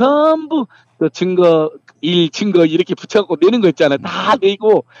전부 그 증거 이렇게 붙여갖고 내는 거 있잖아요. 다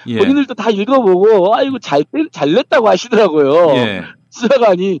내고 본인들도 다 읽어보고 아이고 잘 냈다고 하시더라고요.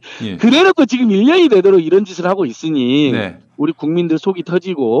 수사관이 그래놓고 지금 1년이 되도록 이런 짓을 하고 있으니 우리 국민들 속이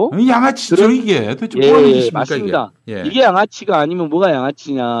터지고 양아치죠 이게 도대체 뭐하는 짓입니까? 맞습니다. 이게 양아치가 아니면 뭐가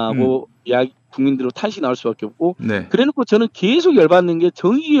양아치냐고 국민들로 탄식이 나올 수밖에 없고 그래놓고 저는 계속 열받는 게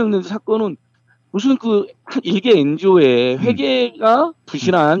정의기억연 사건은 무슨 그 일개 NGO의 회계가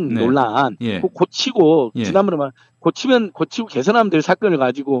부실한 논란 고치고 지난번에 말 고치고 개선하면 될 사건을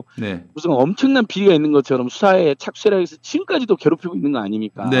가지고 무슨 엄청난 비리가 있는 것처럼 수사에 착수하기 위해서 지금까지도 괴롭히고 있는 거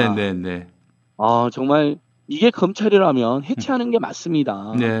아닙니까? 정말 이게 검찰이라면 해체하는 게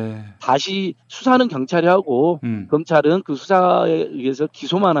맞습니다. 다시 수사는 경찰이 하고 검찰은 그 수사에 의해서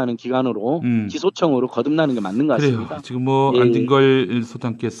기소만 하는 기관으로 기소청으로 거듭나는 게 맞는 것 같습니다. 그래요. 지금 뭐 안진걸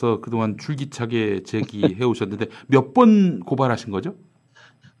소장께서 그동안 줄기차게 제기해 오셨는데 몇 번 고발하신 거죠?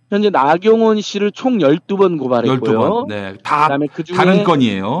 현재 나경원 씨를 총 12번 고발했고요. 12번. 다 그중에 다른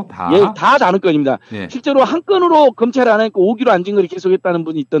건이에요. 다 다른 건입니다. 실제로 한 건으로 검찰이 안 하니까 5기로 안진걸이 계속했다는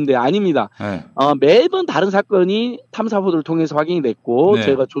분이 있던데 아닙니다. 매번 다른 사건이 탐사보도를 통해서 확인이 됐고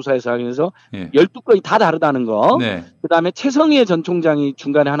제가 조사해서 확인해서 12건이 다 다르다는 거. 그다음에 최성해 전 총장이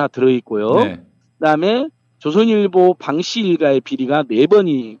중간에 하나 들어있고요. 그다음에 조선일보 방씨 일가의 비리가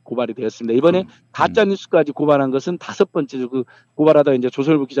 4번이 고발이 되었습니다. 이번에 가짜뉴스까지 고발한 것은 5번째, 고발하다가 이제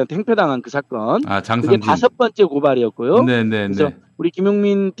조선일보 기자한테 행패당한 그 사건. 그게 5번째 고발이었고요. 그래서 우리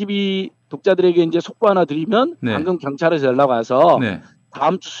김용민 TV 독자들에게 이제 속보 하나 드리면 방금 경찰에서 연락 와서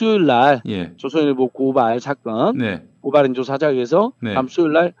다음 주 수요일 날 조선일보 고발 사건 고발인 조사하자고 해서 다음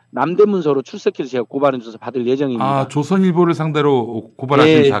수요일 날 남대문서로 출석해서 제가 고발인 조사 받을 예정입니다. 조선일보를 상대로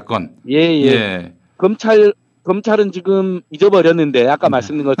고발하신 사건. 검찰은 지금 잊어버렸는데 아까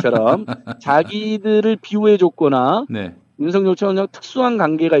말씀드린 것처럼 자기들을 비호해줬거나 윤석열 총장 특수한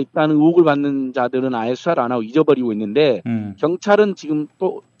관계가 있다는 의혹을 받는 자들은 아예 수사를 안 하고 잊어버리고 있는데 경찰은 지금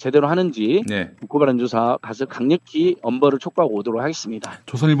또 제대로 하는지 네. 고발한 조사 가서 강력히 엄벌을 촉구하고 오도록 하겠습니다.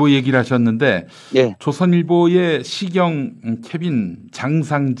 조선일보 얘기를 하셨는데 예. 조선일보의 시경 캐빈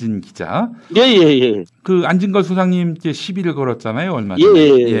장상진 기자 예예예. 그 안진걸 소장님께 시비를 걸었잖아요. 얼마 전에.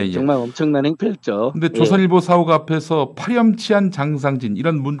 예. 정말 엄청난 행패였죠. 근데 조선일보 사옥 앞에서 파렴치한 장상진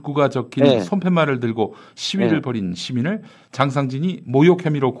이런 문구가 적힌 손팻말을 들고 시위를 벌인 시민을 장상진이 모욕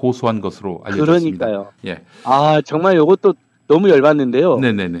혐의로 고소한 것으로 알려졌습니다. 그러니까요. 예. 아 정말 이것도 너무 열받는데요.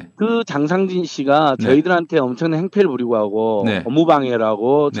 네네네. 그 장상진 씨가 저희들한테 엄청난 행패를 부리고 하고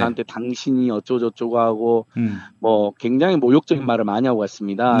업무방해라고 저한테 당신이 어쩌고저쩌고 하고 뭐 굉장히 모욕적인 말을 많이 하고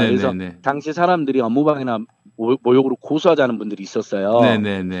갔습니다. 그래서 당시 사람들이 업무방해나 모욕으로 고소하자는 분들이 있었어요.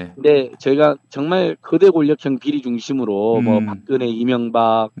 네네네. 근데 저희가 정말 거대 권력형 비리 중심으로 뭐 박근혜,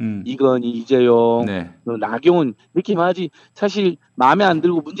 이명박, 이건희, 이재용, 나경원 이렇게 말하지 사실 마음에 안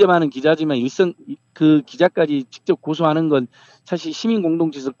들고 문제 많은 기자지만 일선 그 기자까지 직접 고소하는 건 사실 시민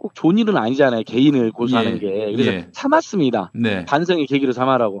공동체에서 꼭 좋은 일은 아니잖아요. 개인을 고소하는 게. 그래서 참았습니다. 반성의 계기로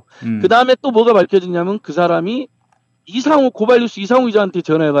삼아라고. 그 다음에 또 뭐가 밝혀지냐면 그 사람이 고발뉴스 이상호 기자한테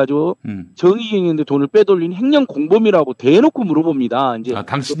전화해가지고 정의경인데 돈을 빼돌린 횡령 공범이라고 대놓고 물어봅니다. 이제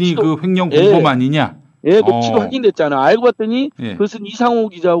당신이 그 횡령 공범 아니냐? 예, 녹취도 확인됐잖아요. 알고 봤더니 그것은 이상호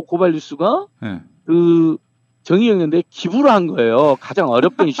기자하고 고발뉴스가 그 정의경인데 기부를 한 거예요. 가장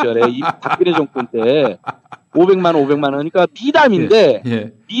어렵던 시절에 이 박근혜 정권 때 500만 원 그러니까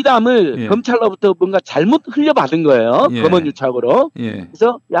미담인데 미담을 검찰로부터 뭔가 잘못 흘려받은 거예요. 검언 유착으로.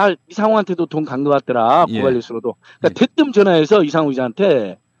 그래서 야 이상호한테도 돈 간 것 같더라. 고발뉴스로도. 그러니까 대뜸 전화해서 이상호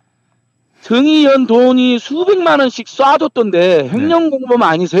기자한테 정의연 돈이 수백만 원씩 쏴줬던데 횡령 공범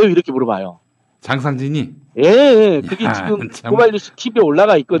아니세요? 이렇게 물어봐요. 장상진이? 예, 그게 지금 고발뉴스 TV에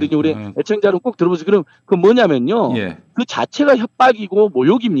올라가 있거든요. 우리 애청자는 꼭 들어보세요. 그럼 그 뭐냐면요. 그 자체가 협박이고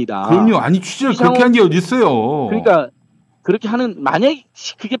모욕입니다. 그럼요. 아니 취재를 그렇게 한 게 어디 있어요. 그러니까 그렇게 하는 만약에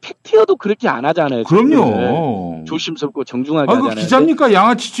그게 팩트여도 그렇게 안 하잖아요. 그럼요. 조심스럽고 정중하게 하잖아요. 기자입니까?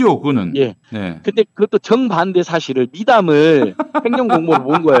 양아치지요. 그거는. 예. 근데 그것도 정반대 사실을 미담을 횡령 공모로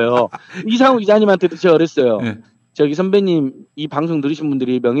본 거예요. 이상호 기자님한테도 제가 그랬어요. 저기 선배님 이 방송 들으신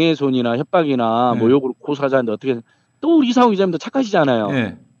분들이 명예훼손이나 협박이나 모욕으로 고소하자는데 어떻게 또 우리 이상호 기자님도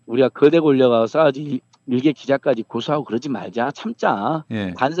착하시잖아요. 우리가 거대 권력하고 싸우지 일개 기자까지 고소하고 그러지 말자 참자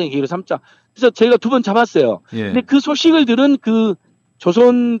반성의 계기로 삼자. 그래서 저희가 2번 잡았어요. 근데 그 소식을 들은 그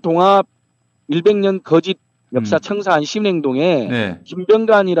조선동합 100년 거짓 역사 청사한 신행동에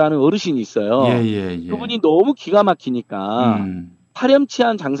김병관이라는 어르신이 있어요. 그분이 너무 기가 막히니까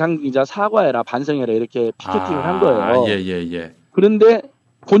파렴치한 장상진 기자 사과해라 반성해라 이렇게 피켓팅을 한 거예요. 그런데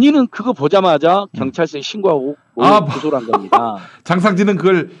본인은 그거 보자마자 경찰서에 신고하고 고소를 한 겁니다. 장상진은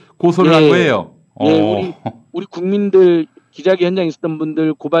그걸 고소를 한 거예요. 우리 국민들 기자기 현장에 있었던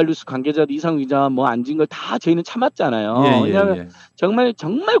분들 고발뉴스 관계자들 이상호 기자 뭐 안진걸 다 저희는 참았잖아요. 왜냐하면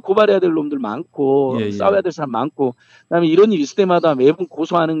정말 고발해야 될 놈들 많고 싸워야 될 사람 많고 그다음에 이런 일 있을 때마다 매번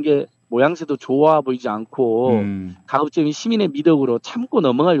고소하는 게 모양새도 좋아 보이지 않고 가급적이면 시민의 미덕으로 참고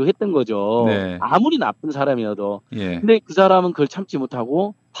넘어가려고 했던 거죠. 아무리 나쁜 사람이어도. 근데 그 사람은 그걸 참지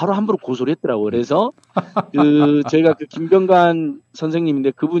못하고 바로 함부로 고소를 했더라고요. 그래서 저희가 그 김병관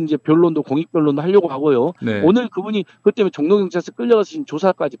선생님인데 그분 이제 변론도 공익 변론도 하려고 하고요. 오늘 그분이 그것 때문에 종로경찰서 끌려가서 지금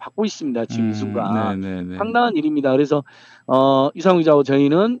조사까지 받고 있습니다. 지금 이 순간. 상당한 일입니다. 그래서 이상호 기자하고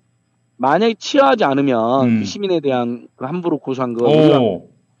저희는 만약에 치하하지 않으면 그 시민에 대한 그 함부로 고소한 거 우리가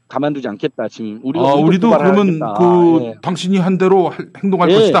가만두지 않겠다. 지금 우리도 그러면 당신이 한 대로 행동할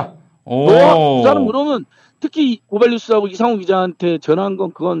것이다. 그 사람 그러면 특히 고발뉴스하고 이상호 기자한테 전화한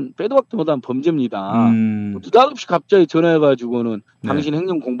건 그건 빼도 박도 못한 범죄입니다. 느닷없이 갑자기 전화해가지고는 당신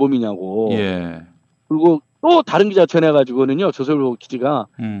행정 공범이냐고. 그리고 또 다른 기자 전화해가지고는요. 조선일보 기자가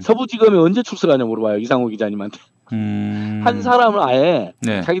서부지검에 언제 출석하냐고 물어봐요. 이상호 기자님한테. 한 사람을 아예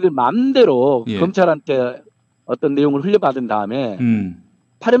자기들 마음대로 검찰한테 어떤 내용을 흘려받은 다음에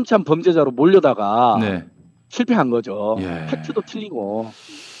파렴치한 범죄자로 몰려다가 실패한 거죠. 팩트도 틀리고.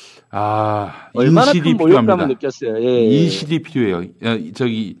 얼마나 큰 모욕감을 느꼈어요. 인실이 필요해요.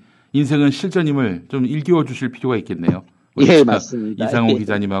 저기 인생은 실전임을 좀 일깨워 주실 필요가 있겠네요. 맞습니다. 이상호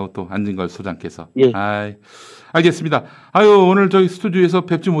기자님하고 또 안진걸 소장께서. 알겠습니다. 오늘 저희 스튜디오에서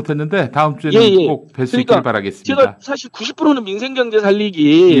뵙지 못했는데 다음 주에는 꼭 뵐 수 있기를 바라겠습니다. 제가 사실 90%는 민생경제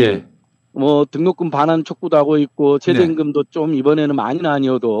살리기 뭐 등록금 반환 촉구도 하고 있고 재대임금도 좀 이번에는 많이는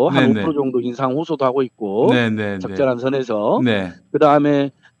아니어도 한 5% 정도 인상 호소도 하고 있고 적절한 선에서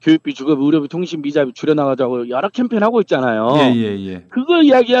그다음에 교육비, 주거비, 의료비, 통신비, 자비 줄여나가자고 여러 캠페인 하고 있잖아요. 예. 그걸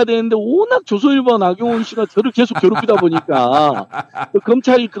이야기해야 되는데 워낙 조선일보 나경원 씨가 저를 계속 괴롭히다 보니까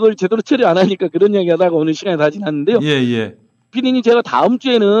검찰이 그걸 제대로 처리 안 하니까 그런 이야기 하다가 오늘 시간이 다 지났는데요. 예. 피디님 제가 다음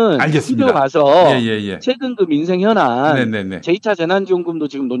주에는 알겠습니다. 스튜디오 가서 예. 최근 그 민생 현안 네네네. 제2차 재난지원금도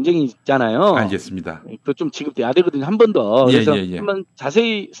지금 논쟁이 있잖아요. 알겠습니다. 그거 좀 지급돼야 되거든요. 한 번 더. 그래서 한번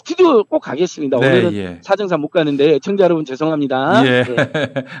자세히 스튜디오 꼭 가겠습니다. 네, 오늘은 사정상 못 가는데 청자 여러분 죄송합니다. 예.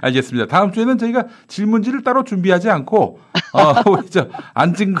 알겠습니다. 다음 주에는 저희가 질문지를 따로 준비하지 않고 우리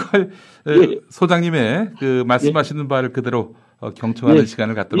안진걸 소장님의 그 말씀하시는 바를 그대로 경청하는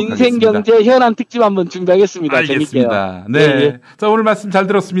시간을 갖도록 하겠습니다. 민생경제 현안 특집 한번 준비하겠습니다. 알겠습니다. 네. 자, 오늘 말씀 잘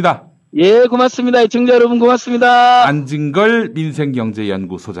들었습니다. 예, 고맙습니다. 청자 여러분 고맙습니다. 안진걸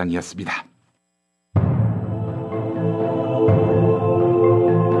민생경제연구소장이었습니다.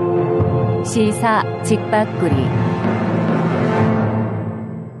 시사 직박구리.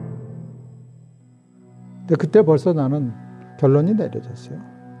 근데 그때 벌써 나는 결론이 내려졌어요.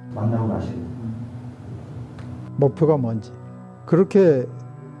 만나고 나시고 목표가 뭔지. 그렇게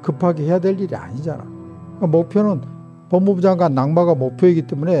급하게 해야 될 일이 아니잖아. 그러니까 목표는 법무부 장관 낙마가 목표이기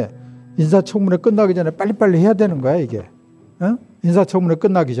때문에 인사청문회 끝나기 전에 빨리빨리 해야 되는 거야, 이게. 인사청문회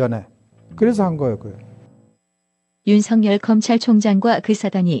끝나기 전에. 그래서 한 거예요, 그게. 윤석열 검찰총장과 그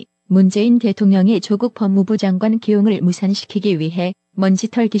사단이 문재인 대통령의 조국 법무부 장관 기용을 무산시키기 위해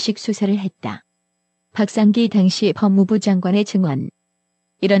먼지털기식 수사를 했다. 박상기 당시 법무부 장관의 증언.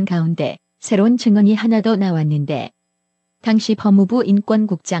 이런 가운데 새로운 증언이 하나 더 나왔는데 당시 법무부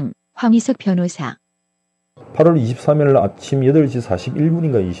인권국장 황희석 변호사. 8월 23일 아침 8시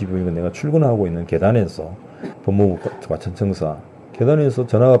 41분인가 25분인가 내가 출근하고 있는 계단에서 법무부 과천청사 계단에서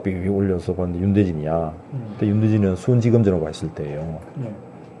전화가 삐 올려서 봤는데 윤대진이야. 그때 윤대진은 수원지검장으로 가 있을 때예요.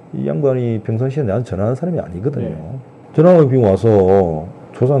 이 양반이 평상시에 나한테 전화하는 사람이 아니거든요. 전화가 삐 와서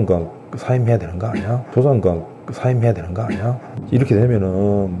조장관 사임해야 되는 거 아니야? 조장관 사임해야 되는 거 아니야? 이렇게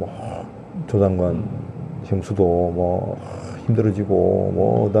되면은 뭐 조장관 형수도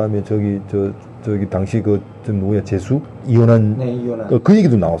힘들어지고 그다음에 저기 당시 누구야 재수 이혼한 그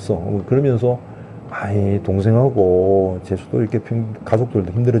얘기도 나왔어. 그러면서 동생하고 재수도 이렇게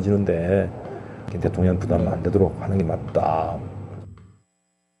가족들도 힘들어지는데 대통령 부담 안 되도록 하는 게 맞다.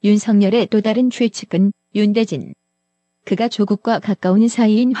 윤석열의 또 다른 최측은 윤대진. 그가 조국과 가까운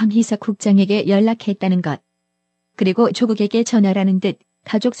사이인 황희석 국장에게 연락했다는 것. 그리고 조국에게 전화라는 듯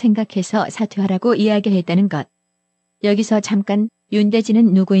가족 생각해서 사퇴하라고 이야기했다는 것. 여기서 잠깐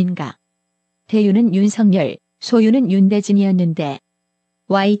윤대진은 누구인가? 대유는 윤석열, 소유는 윤대진이었는데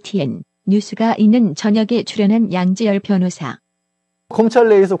YTN 뉴스가 있는 저녁에 출연한 양지열 변호사. 검찰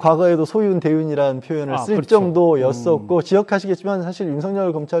내에서 과거에도 소윤, 대윤이라는 표현을 쓸 정도였었고 기억하시겠지만 사실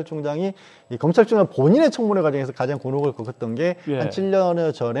윤석열 검찰총장이 이 검찰총장 본인의 청문회 과정에서 가장 곤혹을 겪었던 게 한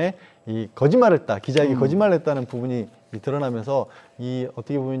 7년여 전에 이 거짓말했다, 기자에게 거짓말했다는 부분이 드러나면서 이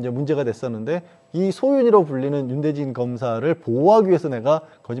어떻게 보면 이제 문제가 됐었는데 이 소윤이라고 불리는 윤대진 검사를 보호하기 위해서 내가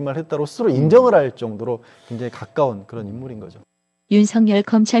거짓말했다로 스스로 인정을 할 정도로 굉장히 가까운 그런 인물인 거죠. 윤석열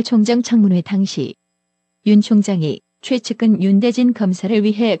검찰총장 청문회 당시 윤 총장이 최측근 윤대진 검사를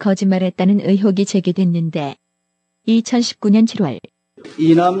위해 거짓말했다는 의혹이 제기됐는데 2019년 7월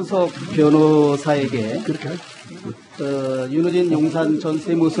이남석 변호사에게 윤호진 용산 전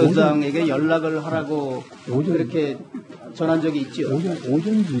세무서장에게 연락을 하라고 그렇게 전한 적이 있죠.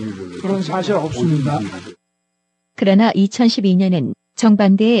 그런 사실 없습니다. 그러나 2012년엔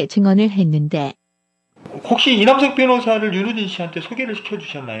정반대의 증언을 했는데 혹시 이남석 변호사를 윤호진 씨한테 소개를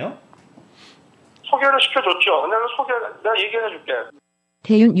시켜주셨나요? 소개를 시켜줬죠. 내가 얘기해줄게.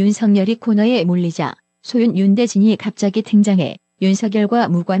 대윤 윤석열이 코너에 몰리자 소윤 윤대진이 갑자기 등장해 윤석열과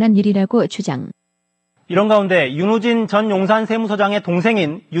무관한 일이라고 주장. 이런 가운데 윤호진 전 용산 세무서장의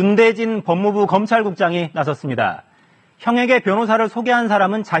동생인 윤대진 법무부 검찰국장이 나섰습니다. 형에게 변호사를 소개한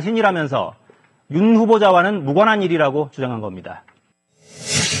사람은 자신이라면서 윤 후보자와는 무관한 일이라고 주장한 겁니다.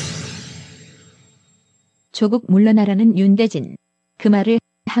 조국 물러나라는 윤대진. 그 말을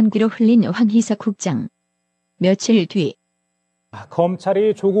한 귀로 흘린 황희석 국장. 며칠 뒤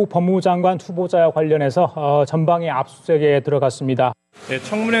검찰이 조국 법무부 장관 후보자와 관련해서 전방위 압수수색에 들어갔습니다. 네,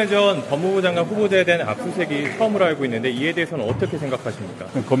 청문회 전 법무부 장관 후보자에 대한 압수수색이 처음으로 알고 있는데 이에 대해서는 어떻게 생각하십니까?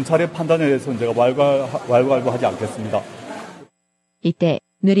 검찰의 판단에 대해서는 제가 왈가왈부하지 않겠습니다. 이때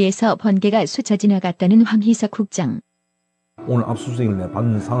뇌리에서 번개가 스쳐 지나갔다는 황희석 국장. 오늘 압수수색을 내가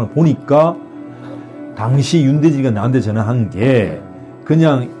받는 상황을 보니까 당시 윤대진이가 나한테 전화한 게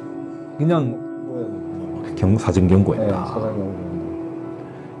그냥 사전 경고했다.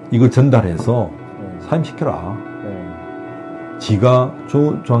 이걸 전달해서 사임시켜라. 지가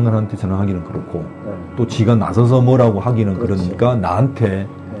조 장관한테 전화하기는 그렇고 또 지가 나서서 뭐라고 하기는 그러니까 나한테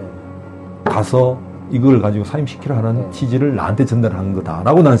가서 이걸 가지고 사임시키라 하는 취지를 나한테 전달한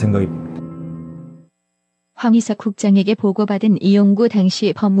거다라고 나는 생각이 듭니다. 황희석 국장에게 보고받은 이용구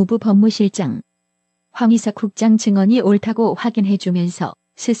당시 법무부 법무실장. 황희석 국장 증언이 옳다고 확인해주면서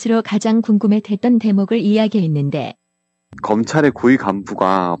스스로 가장 궁금했던 대목을 이야기했는데, 검찰의 고위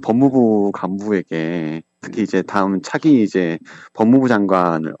간부가 법무부 간부에게 특히 이제 다음 차기 이제 법무부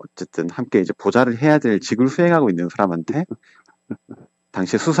장관을 어쨌든 함께 이제 보좌를 해야 될 직을 수행하고 있는 사람한테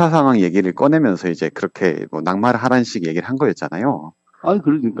당시 수사 상황 얘기를 꺼내면서 이제 그렇게 뭐 낙마를 하라는 식 얘기를 한 거였잖아요. 아니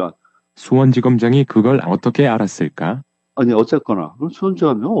그러니까 수원지검장이 그걸 어떻게 알았을까? 아니 어쨌거나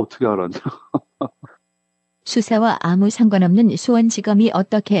수원지검이 어떻게 알았냐? 수사와 아무 상관없는 수원지검이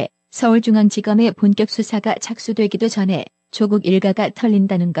어떻게 서울중앙지검의 본격 수사가 착수되기도 전에 조국 일가가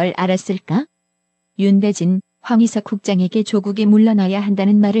털린다는 걸 알았을까? 윤대진, 황희석 국장에게 조국이 물러나야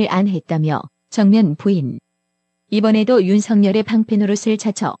한다는 말을 안 했다며 정면 부인. 이번에도 윤석열의 방패 노릇을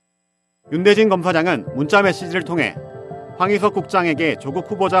자처. 윤대진 검사장은 문자 메시지를 통해 황희석 국장에게 조국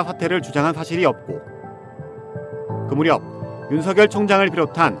후보자 사퇴를 주장한 사실이 없고 그 무렵 윤석열 총장을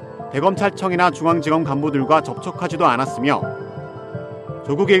비롯한 대검찰청이나 중앙지검 간부들과 접촉하지도 않았으며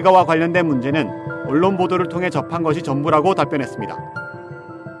조국 일가와 관련된 문제는 언론 보도를 통해 접한 것이 전부라고 답변했습니다.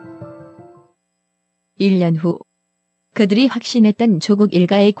 1년 후 그들이 확신했던 조국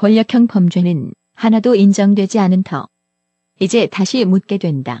일가의 권력형 범죄는 하나도 인정되지 않은 터. 이제 다시 묻게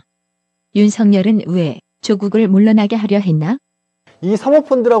된다. 윤석열은 왜 조국을 물러나게 하려 했나? 이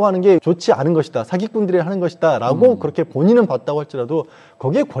사모펀드라고 하는 게 좋지 않은 것이다. 사기꾼들이 하는 것이다. 라고 그렇게 본인은 봤다고 할지라도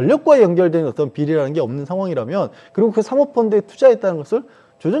거기에 권력과 연결된 어떤 비리라는 게 없는 상황이라면 그리고 그 사모펀드에 투자했다는 것을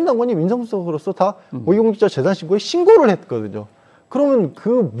조 전 장관이 민정수석으로서 다 고위공직자 재산 신고에 신고를 했거든요. 그러면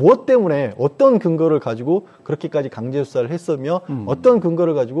그 무엇 때문에 어떤 근거를 가지고 그렇게까지 강제 수사를 했으며 어떤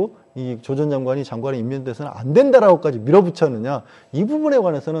근거를 가지고 이 조 전 장관이 장관에 임명돼서는 안 된다라고까지 밀어붙였느냐. 이 부분에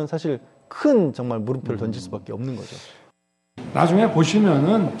관해서는 사실 큰 정말 물음표를 던질 수밖에 없는 거죠. 나중에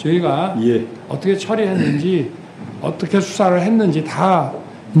보시면은 저희가 어떻게 처리했는지 어떻게 수사를 했는지 다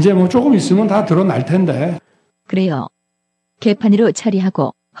이제 뭐 조금 있으면 다 드러날 텐데. 그래요. 개판으로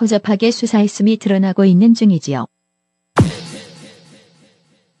처리하고 허접하게 수사했음이 드러나고 있는 중이지요.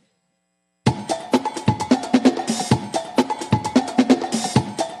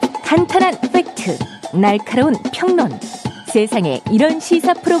 탄탄한 팩트, 날카로운 평론. 세상에 이런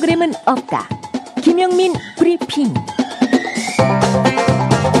시사 프로그램은 없다. 김용민 브리핑.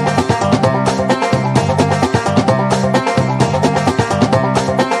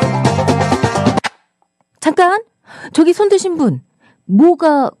 잠깐, 저기 손 드신 분,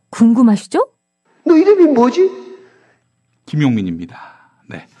 뭐가 궁금하시죠? 너 이름이 뭐지? 김용민입니다.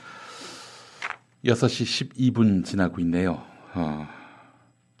 네. 6시 12분 지나고 있네요.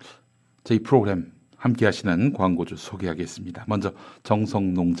 저희 프로그램 함께 하시는 광고주 소개하겠습니다. 먼저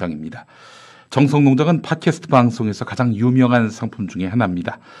정성농장입니다. 정성농장은 팟캐스트 방송에서 가장 유명한 상품 중에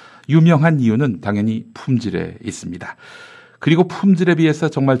하나입니다. 유명한 이유는 당연히 품질에 있습니다. 그리고 품질에 비해서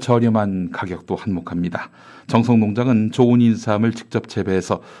정말 저렴한 가격도 한몫합니다. 정성농장은 좋은 인삼을 직접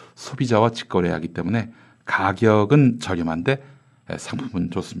재배해서 소비자와 직거래하기 때문에 가격은 저렴한데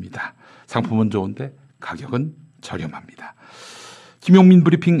상품은 좋습니다. 상품은 좋은데 가격은 저렴합니다.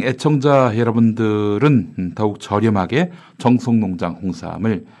 김용민브리핑 애청자 여러분들은 더욱 저렴하게 정성농장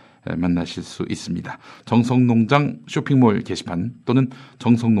홍삼을 만나실 수 있습니다. 정성농장 쇼핑몰 게시판 또는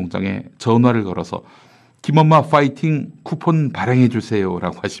정성농장에 전화를 걸어서 김엄마 파이팅 쿠폰 발행해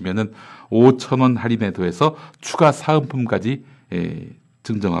주세요라고 하시면은 5,000원 할인에 더해서 추가 사은품까지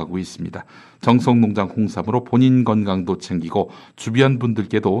증정하고 있습니다. 정성농장 홍삼으로 본인 건강도 챙기고 주변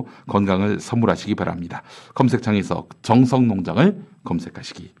분들께도 건강을 선물하시기 바랍니다. 검색창에서 정성농장을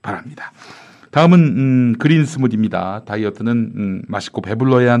검색하시기 바랍니다. 다음은 그린 스무디입니다. 다이어트는 맛있고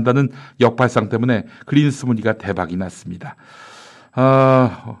배불러야 한다는 역발상 때문에 그린 스무디가 대박이 났습니다.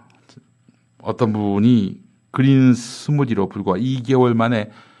 어떤 분이 그린 스무디로 불과 2개월 만에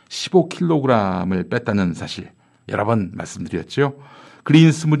 15kg을 뺐다는 사실 여러 번 말씀드렸죠.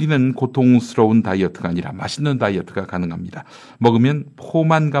 그린 스무디는 고통스러운 다이어트가 아니라 맛있는 다이어트가 가능합니다. 먹으면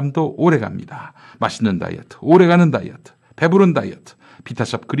포만감도 오래갑니다. 맛있는 다이어트, 오래가는 다이어트, 배부른 다이어트.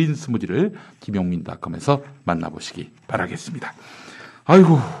 비타샵 그린 스무디를 김용민.com에서 만나보시기 바라겠습니다.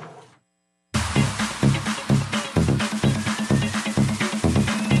 아이고.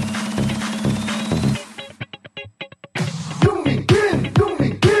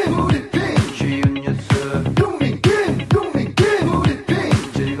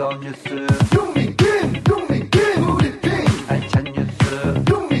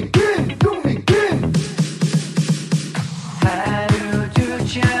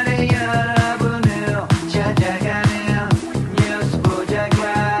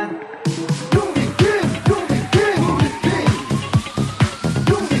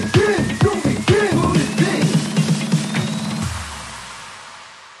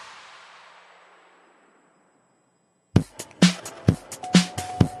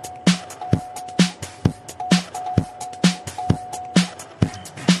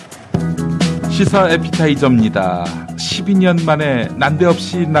 시사 에피타이저입니다. 12년 만에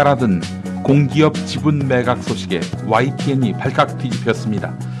난데없이 날아든 공기업 지분 매각 소식에 YTN이 발칵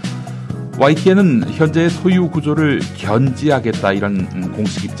뒤집혔습니다. YTN은 현재의 소유 구조를 견지하겠다 이런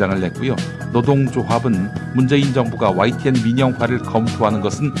공식 입장을 냈고요. 노동조합은 문재인 정부가 YTN 민영화를 검토하는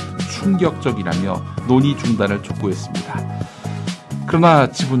것은 충격적이라며 논의 중단을 촉구했습니다.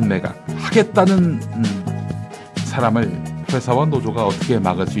 그러나 지분 매각 하겠다는 사람을 회사와 노조가 어떻게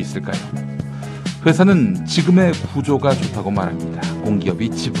막을 수 있을까요? 회사는 지금의 구조가 좋다고 말합니다. 공기업이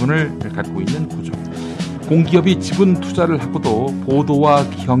지분을 갖고 있는 구조. 공기업이 지분 투자를 하고도 보도와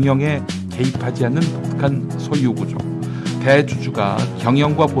경영에 개입하지 않는 독특한 소유 구조. 대주주가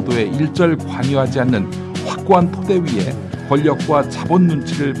경영과 보도에 일절 관여하지 않는 확고한 토대 위에 권력과 자본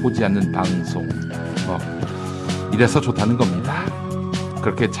눈치를 보지 않는 방송. 이래서 좋다는 겁니다.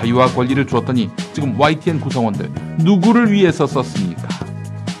 그렇게 자유와 권리를 주었더니 지금 YTN 구성원들 누구를 위해서 썼습니까?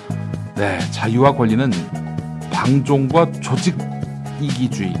 네, 자유와 권리는 방종과 조직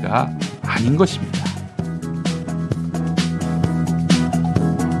이기주의가 아닌 것입니다.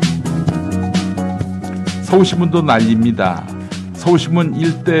 서울신문도 난립니다. 서울신문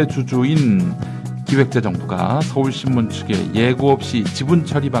일대 주주인 기획재정부가 서울신문 측에 예고 없이 지분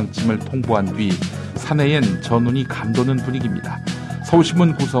처리 방침을 통보한 뒤 사내엔 전운이 감도는 분위기입니다.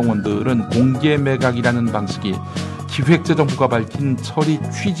 서울신문 구성원들은 공개 매각이라는 방식이 기획재정부가 밝힌 처리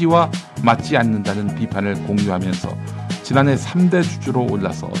취지와 맞지 않는다는 비판을 공유하면서 지난해 3대 주주로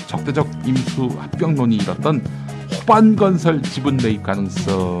올라서 적대적 임수 합병론이 일었던 호반건설 지분 매입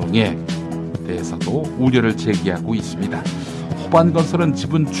가능성에 대해서도 우려를 제기하고 있습니다. 호반건설은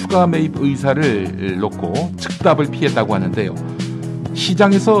지분 추가 매입 의사를 놓고 즉답을 피했다고 하는데요.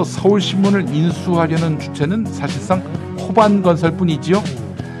 시장에서 서울신문을 인수하려는 주체는 사실상 호반건설뿐이지요.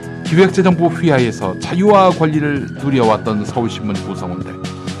 기획재정부 휘하에서 자유와 권리를 누려왔던 서울신문 구성원들.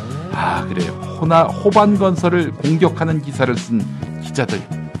 그래요. 호반건설을 공격하는 기사를 쓴 기자들.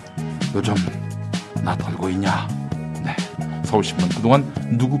 요즘 나 덜고 있냐? 네, 서울신문 그동안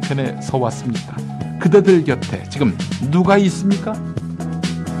누구 편에 서왔습니까? 그대들 곁에 지금 누가 있습니까?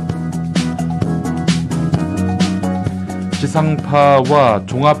 지상파와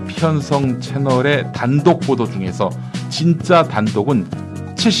종합편성 채널의 단독 보도 중에서 진짜 단독은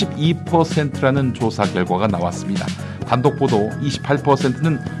 72%라는 조사 결과가 나왔습니다. 단독 보도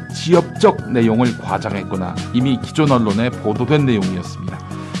 28%는 지역적 내용을 과장했거나 이미 기존 언론에 보도된 내용이었습니다.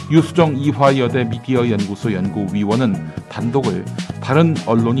 유수정 이화여대 미디어 연구소 연구위원은 단독을 다른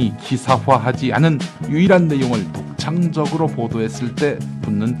언론이 기사화하지 않은 유일한 내용을 독창적으로 보도했을 때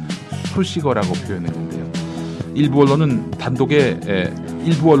붙는 수식어라고 표현했는데요. 일부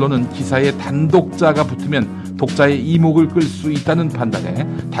언론은 기사에 단독자가 붙으면 독자의 이목을 끌 수 있다는 판단에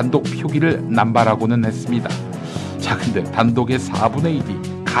단독 표기를 남발하고는 했습니다. 자, 근데 단독의 4분의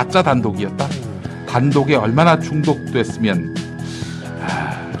 1이 가짜 단독이었다? 단독에 얼마나 중독됐으면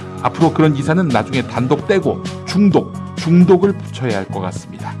앞으로 그런 기사는 나중에 단독 떼고 중독을 붙여야 할 것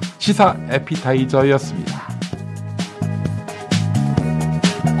같습니다. 시사 에피타이저였습니다.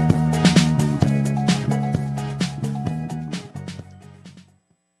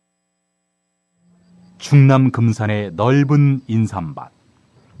 충남 금산의 넓은 인삼밭,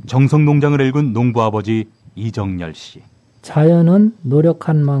 정성농장을 일군 농부아버지 이정열 씨. 자연은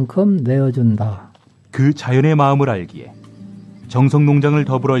노력한 만큼 내어준다. 그 자연의 마음을 알기에 정성농장을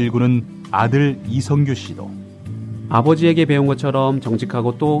더불어 일구는 아들 이성규 씨도 아버지에게 배운 것처럼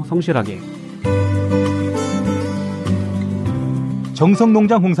정직하고 또 성실하게.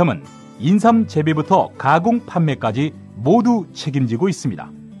 정성농장 홍삼은 인삼 재배부터 가공 판매까지 모두 책임지고 있습니다.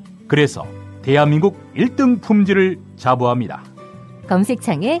 그래서 대한민국 1등 품질을 자부합니다.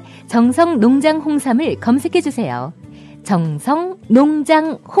 검색창에 정성농장 홍삼을 검색해주세요.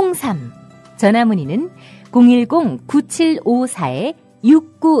 정성농장 홍삼. 전화문의는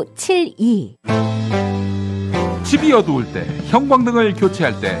 010-9754-6972. 집이 어두울 때, 형광등을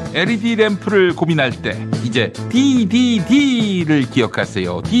교체할 때, LED 램프를 고민할 때 이제 DDD를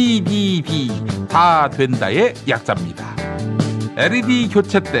기억하세요. DDD, 다 된다의 약자입니다. LED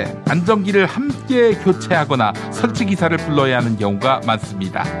교체 때 안전기를 함께 교체하거나 설치기사를 불러야 하는 경우가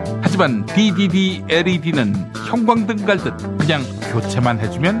많습니다. 하지만 DDD LED는 형광등 갈듯 그냥 교체만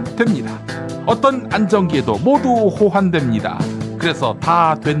해주면 됩니다. 어떤 안전기에도 모두 호환됩니다. 그래서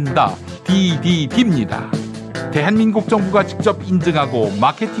다 된다 DDD입니다. 대한민국 정부가 직접 인증하고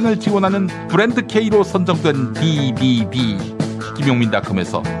마케팅을 지원하는 브랜드 K로 선정된 DDD.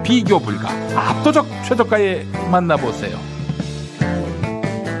 김용민닷컴에서 비교 불가 압도적 최저가에 만나보세요.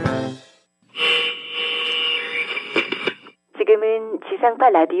 지금은 지상파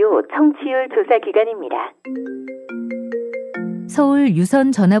라디오 청취율 조사 기간입니다. 서울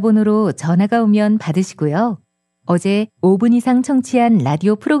유선 전화번호로 전화가 오면 받으시고요. 어제 5분 이상 청취한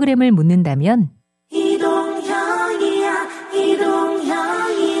라디오 프로그램을 묻는다면 이동형이야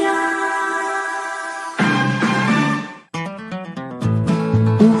이동형이야.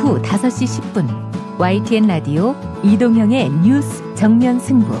 오후 5시 10분 YTN 라디오 이동형의 뉴스 정면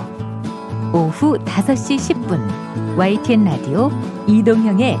승부. 오후 5시 10분 YTN 라디오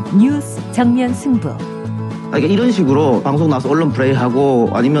이동형의 뉴스 정면 승부. 그러니까 이런 식으로 방송 나와서 언론 플레이하고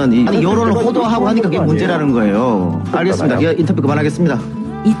아니면 여론을 호도하고 하니까 그게 문제라는 거예요. 알겠습니다. 인터뷰 그만하겠습니다.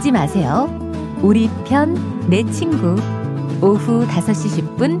 잊지 마세요. 우리 편, 내 친구. 오후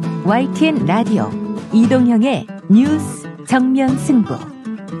 5시 10분 YTN 라디오 이동형의 뉴스 정면 승부.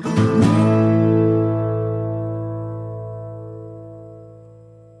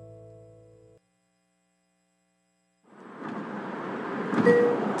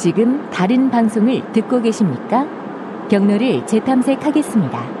 지금 다른 방송을 듣고 계십니까? 경로를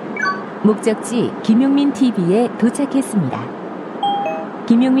재탐색하겠습니다. 목적지 김용민 TV에 도착했습니다.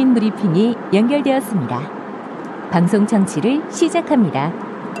 김용민 브리핑이 연결되었습니다. 방송 청취를 시작합니다.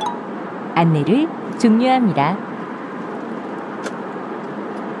 안내를 종료합니다.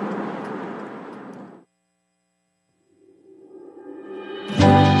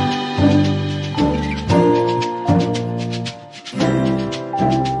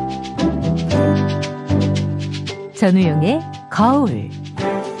 전우용의 거울.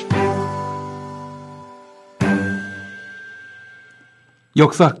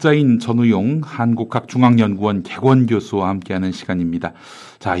 역사학자인 전우용 한국학중앙연구원 객원교수와 함께하는 시간입니다.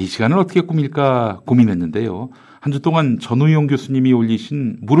 자, 이 시간을 어떻게 꾸밀까 고민했는데요. 한 주 동안 전우용 교수님이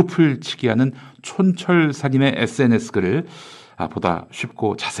올리신 무릎을 치게 하는 촌철살인의 SNS 글을 보다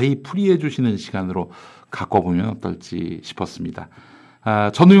쉽고 자세히 풀이해 주시는 시간으로 갖고 보면 어떨지 싶었습니다.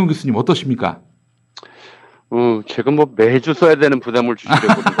 전우용 교수님 어떠십니까? 제가 뭐 매주 써야 되는 부담을 주시려고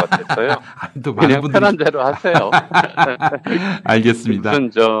그런 것 같았어요. 그냥 편한 대로 하세요. 알겠습니다.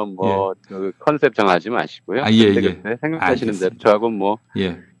 무슨 그 컨셉 정하지 마시고요. 그때 생각하시는 대로 저하고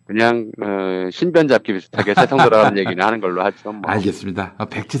그냥 신변 잡기 비슷하게 세상 돌아가는 얘기는 하는 걸로 하죠. 뭐. 알겠습니다.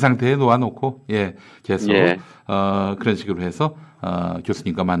 백지 상태에 놓아놓고 계속 그런 식으로 해서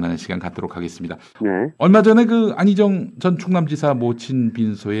교수님과 만나는 시간 갖도록 하겠습니다. 네. 얼마 전에 그 안희정 전 충남지사 모친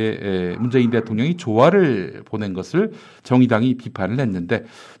빈소에 문재인 대통령이 조화를 보낸 것을 정의당이 비판을 했는데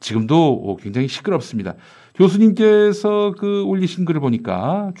지금도 굉장히 시끄럽습니다. 교수님께서 그 올리신 글을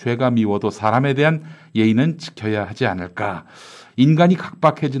보니까 죄가 미워도 사람에 대한 예의는 지켜야 하지 않을까. 인간이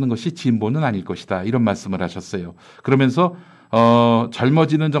각박해지는 것이 진보는 아닐 것이다. 이런 말씀을 하셨어요. 그러면서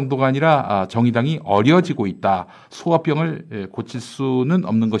젊어지는 정도가 아니라 정의당이 어려지고 있다. 소화병을 고칠 수는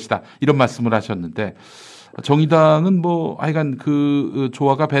없는 것이다. 이런 말씀을 하셨는데 정의당은 하여간 그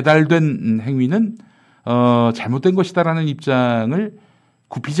조화가 배달된 행위는 잘못된 것이다라는 입장을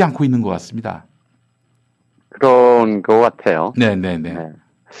굽히지 않고 있는 것 같습니다. 그런 것 같아요. 네네네.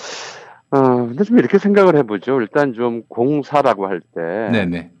 근데 좀 이렇게 생각을 해보죠. 일단 좀 공사라고 할 때.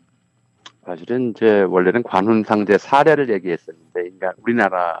 네네. 사실은 이제 원래는 관훈상제 사례를 얘기했었는데, 그러니까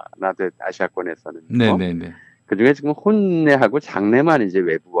우리나라나 아시아권에서는. 네네네. 그 중에 지금 혼례하고 장례만 이제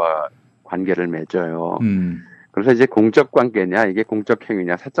외부와 관계를 맺어요. 그래서 이제 공적 관계냐, 이게 공적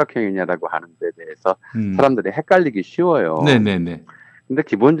행위냐, 사적 행위냐라고 하는 데 대해서 사람들이 헷갈리기 쉬워요. 네네네. 근데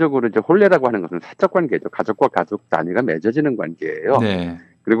기본적으로 이제 혼례라고 하는 것은 사적 관계죠. 가족과 가족 단위가 맺어지는 관계예요. 네.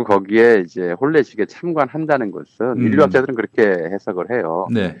 그리고 거기에 이제 혼례식에 참관한다는 것은 인류학자들은 그렇게 해석을 해요.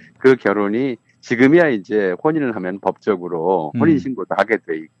 네. 그 결혼이 지금이야 이제 혼인을 하면 법적으로 혼인 신고도 하게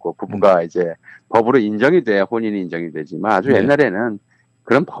돼 있고 부부가 이제 법으로 인정이 돼야 혼인이 인정이 되지만 아주 옛날에는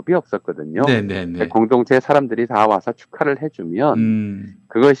그런 법이 없었거든요. 네네네. 공동체 사람들이 다 와서 축하를 해주면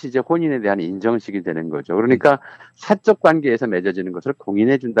그것이 이제 혼인에 대한 인정식이 되는 거죠. 그러니까 사적 관계에서 맺어지는 것을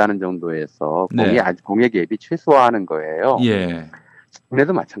공인해준다는 정도에서 공의 개입이 최소화하는 거예요. 예.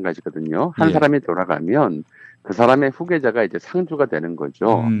 국내도 마찬가지거든요. 한 사람이 돌아가면 그 사람의 후계자가 이제 상주가 되는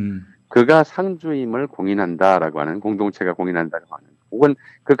거죠. 그가 상주임을 공인한다라고 하는, 공동체가 공인한다고 하는, 혹은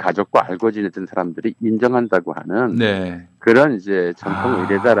그 가족과 알고 지냈던 사람들이 인정한다고 하는 그런 이제 전통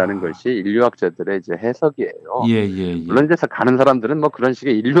의례다라는 것이 인류학자들의 이제 해석이에요. 물론 이제 가는 사람들은 뭐 그런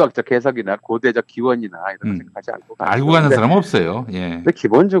식의 인류학적 해석이나 고대적 기원이나 이런 거 생각하지 않고 알고 가는 사람은 없어요. 근데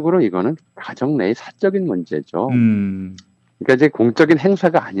기본적으로 이거는 가정 내의 사적인 문제죠. 그러니까 이제 공적인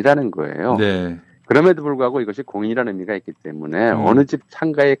행사가 아니라는 거예요. 그럼에도 불구하고 이것이 공인이라는 의미가 있기 때문에 어느 집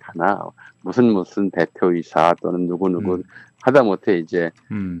상가에 가나 무슨 대표이사 또는 누구누구 하다못해 이제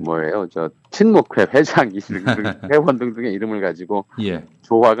친목회 회장 회원 등등의 이름을 가지고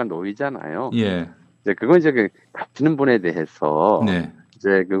조화가 놓이잖아요. 이제 그건 이제 그 갚히는 분에 대해서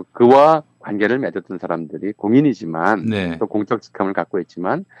이제 그와 관계를 맺었던 사람들이 공인이지만 네. 또 공적 직함을 갖고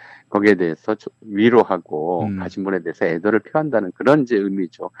있지만 거기에 대해서 위로하고 가신 분에 대해서 애도를 표한다는 그런 이제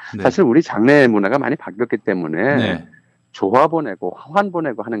의미죠. 네. 사실 우리 장례 문화가 많이 바뀌었기 때문에 네. 조화 보내고 화환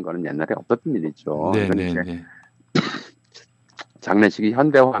보내고 하는 거는 옛날에 없었던 일이죠. 네, 이건 네, 이제 네. 장례식이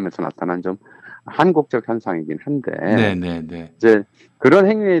현대화하면서 나타난 좀 한국적 현상이긴 한데 네, 네, 네. 이제 그런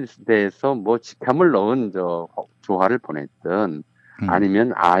행위에 대해서 뭐 직함을 넣은 조화를 보냈든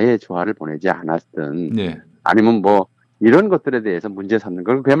아니면 아예 조화를 보내지 않았든 네. 아니면 뭐 이런 것들에 대해서 문제 삼는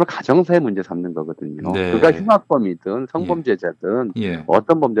걸 그야말로 가정사의 문제 삼는 거거든요. 네. 그가 흉악범이든 성범죄자든 예.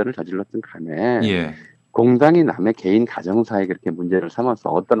 어떤 범죄를 저질렀든 간에 예. 공당이 남의 개인 가정사에 그렇게 문제를 삼아서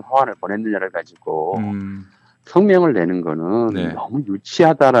어떤 화환을 보냈느냐를 가지고 성명을 내는 거는 네. 너무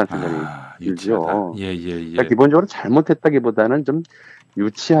유치하다라는 생각이 들죠. 예, 예, 예. 그러니까 기본적으로 잘못했다기보다는 좀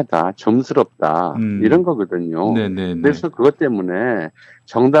유치하다, 점스럽다 이런 거거든요. 네, 네, 네. 그래서 그것 때문에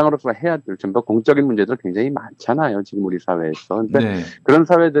정당으로서 해야 될 전부 공적인 문제들 굉장히 많잖아요. 지금 우리 사회에서. 근데 네.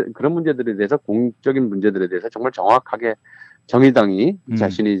 그런 문제들에 대해서 공적인 문제들에 대해서 정말 정확하게 정의당이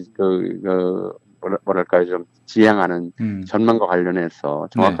자신이 뭐랄까요, 좀 지향하는 전망과 관련해서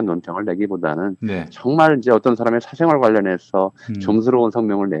정확한 논평을 내기보다는 네. 정말 이제 어떤 사람의 사생활 관련해서 좀스러운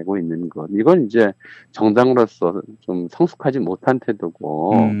성명을 내고 있는 것. 이건 이제 정당으로서 좀 성숙하지 못한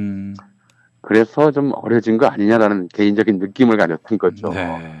태도고, 그래서 좀 어려진 거 아니냐라는 개인적인 느낌을 가졌던 거죠.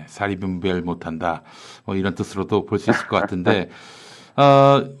 네. 사리분별 못한다. 뭐 이런 뜻으로도 볼 수 있을 것 같은데,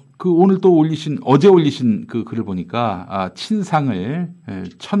 오늘 또 어제 올리신 그 글을 보니까, 친상을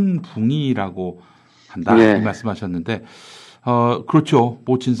천붕이라고 한다. 예. 이 말씀하셨는데, 그렇죠.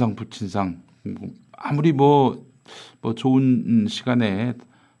 모친상, 부친상. 아무리 뭐 좋은 시간에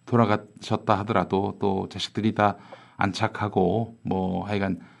돌아가셨다 하더라도 또 자식들이 다 안착하고 뭐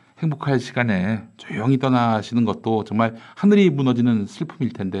하여간 행복할 시간에 조용히 떠나시는 것도 정말 하늘이 무너지는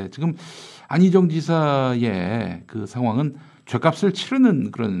슬픔일 텐데 지금 안희정 지사의 그 상황은 죗값을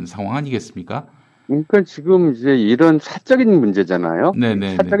치르는 그런 상황 아니겠습니까? 그러니까 지금 이제 이런 사적인 문제잖아요.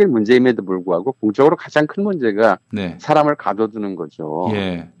 네네. 사적인 문제임에도 불구하고 공적으로 가장 큰 문제가 네. 사람을 가둬두는 거죠.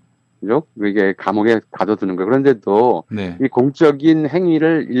 예. 그죠? 이게 감옥에 가둬두는 거. 그런데도 네. 이 공적인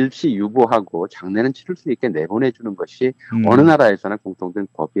행위를 일시 유보하고 장례는 치를 수 있게 내보내주는 것이 어느 나라에서나 공통된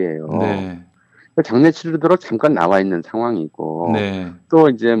법이에요. 네. 장례 치르도록 잠깐 나와 있는 상황이고 네. 또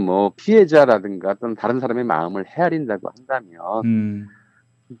이제 뭐 피해자라든가 또는 다른 사람의 마음을 헤아린다고 한다면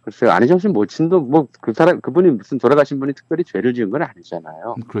글쎄요, 안희정 씨 모친도 뭐 그분이 무슨 돌아가신 분이 특별히 죄를 지은 건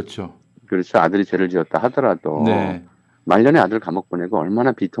아니잖아요. 그렇죠. 그렇죠. 아들이 죄를 지었다 하더라도 네. 말년에 아들 감옥 보내고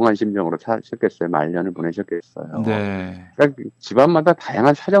얼마나 비통한 심정으로 사셨겠어요. 말년을 보내셨겠어요. 네. 그러니까 집안마다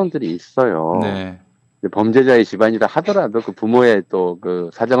다양한 사정들이 있어요. 네. 범죄자의 집안이라 하더라도 그 부모의 또 그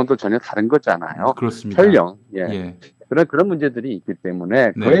사정은 또 전혀 다른 거잖아요. 그렇습니다. 혈령. 예. 그런 문제들이 있기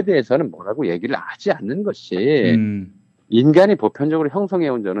때문에 네. 그에 대해서는 뭐라고 얘기를 하지 않는 것이 인간이 보편적으로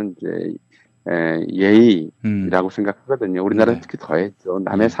형성해온 저는 이제 예의라고 생각하거든요. 우리나라는 네. 특히 더했죠.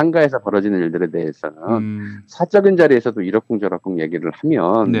 남의 상가에서 벌어지는 일들에 대해서는 사적인 자리에서도 이러쿵저러쿵 얘기를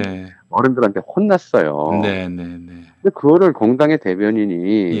하면 네. 어른들한테 혼났어요. 네, 네, 네. 근데 그거를 공당의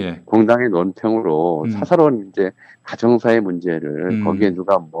대변인이 공당의 논평으로 사사로운 이제 가정사의 문제를 거기에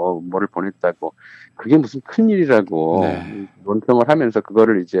누가 뭐를 보냈다고 그게 무슨 큰일이라고 논평을 하면서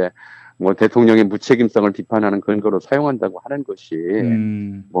그거를 이제 뭐 대통령의 무책임성을 비판하는 근거로 사용한다고 하는 것이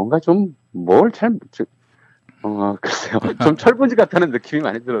뭔가 좀 글쎄요. 좀 철분지 같다는 느낌이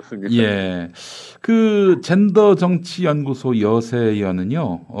많이 들었습니다. 예. 그 젠더 정치 연구소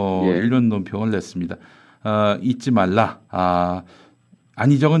여세연은요. 이런 논평을 냈습니다. 잊지 말라.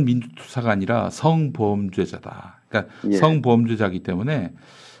 안희정은 민주투사가 아니라 성범죄자다. 그러니까 성범죄자이기 때문에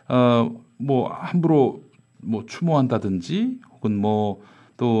뭐 함부로 뭐 추모한다든지 혹은 뭐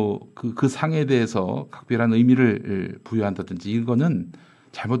또 그 상에 대해서 각별한 의미를 부여한다든지 이거는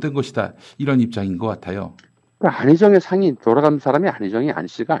잘못된 것이다. 이런 입장인 것 같아요. 그러니까 안희정의 상이 돌아간 사람이 안희정이 안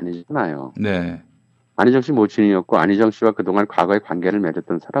씨가 아니잖아요. 네. 안희정 씨 모친이었고 안희정 씨와 그동안 과거에 관계를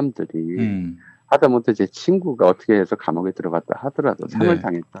맺었던 사람들이 하다못해 제 친구가 어떻게 해서 감옥에 들어갔다 하더라도 상을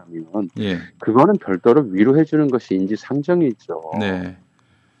당했다면 그거는 별도로 위로해 주는 것이 인지상정이죠. 네.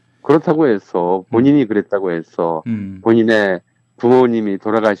 그렇다고 해서 본인이 그랬다고 해서 본인의 부모님이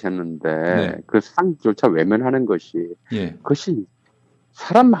돌아가셨는데 그 상조차 외면하는 것이 그것이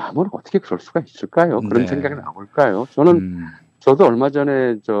사람 마음으로 어떻게 그럴 수가 있을까요? 그런 생각이 나올까요? 저도 얼마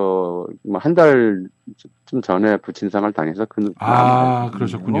전에 한 달쯤 전에 부친상을 당해서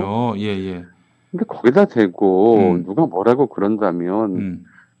그러셨군요. 예. 근데 거기다 대고 누가 뭐라고 그런다면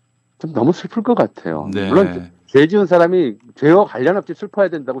좀 너무 슬플 것 같아요. 네. 물론 죄 지은 사람이 죄와 관련 없이 슬퍼야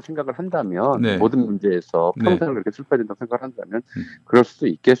된다고 생각을 한다면 네. 모든 문제에서 평생을 그렇게 슬퍼야 된다고 생각을 한다면 그럴 수도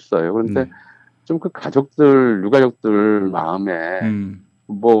있겠어요. 그런데 좀 그 가족들, 유가족들 마음에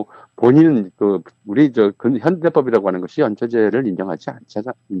뭐 본인은 그 우리 현대법이라고 하는 것이 연처죄를 인정하지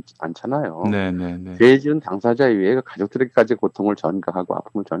않잖아요. 네네네. 죄 지은 당사자 이외에 그 가족들에게까지 고통을 전가하고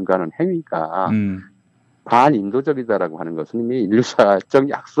아픔을 전가하는 행위가 반인도적이다라고 하는 것은 이미 인류사적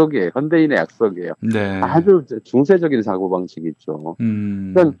약속이에요. 현대인의 약속이에요. 네. 아주 중세적인 사고방식이죠.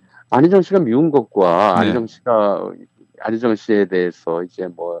 그러니까 안희정 씨가 미운 것과 네. 안희정 씨에 대해서 이제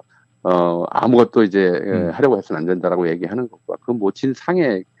뭐 아무것도 이제 하려고 해서는 안 된다라고 얘기하는 것과 그 모친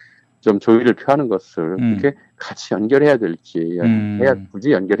상에 좀 조의를 표하는 것을 이렇게 같이 연결해야 될지,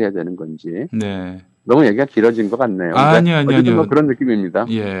 굳이 연결해야 되는 건지. 네. 너무 얘기가 길어진 것 같네요. 아니요. 뭐 그런 느낌입니다.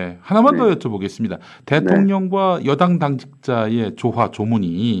 예. 하나만 더 네. 여쭤보겠습니다. 대통령과 여당 당직자의 조화,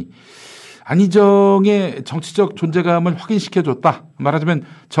 조문이 안희정의 정치적 존재감을 확인시켜줬다. 말하자면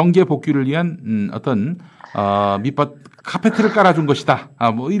정계 복귀를 위한 어떤 밑밭 카페트를 깔아준 것이다.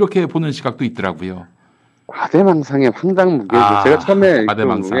 뭐 이렇게 보는 시각도 있더라고요. 과대망상의 황당무계죠. 제가 처음에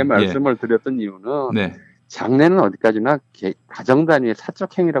과대망상. 그 말씀을 드렸던 이유는 네. 장래는 어디까지나 가정 단위의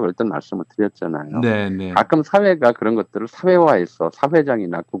사적 행위라고 일단 말씀을 드렸잖아요. 네. 가끔 사회가 그런 것들을 사회화해서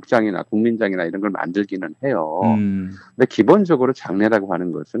사회장이나 국장이나 국민장이나 이런 걸 만들기는 해요. 근데 기본적으로 장래라고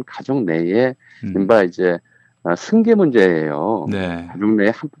하는 것은 가족 내에 이른바 이제 승계 문제예요. 네. 가족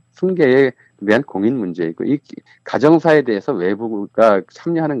내의 승계에 대한 공인 문제이고 이 가정사에 대해서 외부가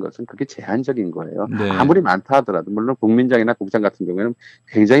참여하는 것은 그게 제한적인 거예요. 네. 아무리 많다 하더라도 물론 국민장이나 국장 같은 경우에는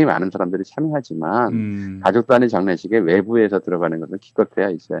굉장히 많은 사람들이 참여하지만 가족 단위 장례식에 외부에서 들어가는 것은 기껏해야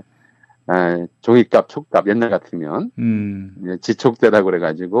이제 종이값, 촉값 옛날 같으면 지촉대라고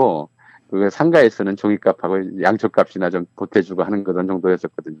그래가지고 그 상가에서는 종이값하고 양초값이나 좀 보태주고 하는 그런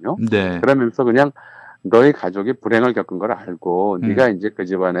정도였었거든요. 네. 그러면서 그냥 너희 가족이 불행을 겪은 걸 알고 네가 이제 그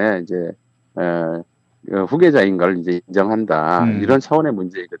집안에 이제 후계자인 걸 이제 인정한다. 이런 차원의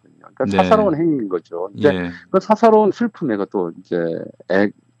문제이거든요. 그러니까 네. 사사로운 행위인 거죠. 이제 예. 그 사사로운 슬픔에 그것도 이제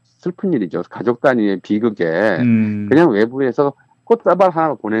슬픈 일이죠. 가족 단위의 비극에 그냥 외부에서 꽃다발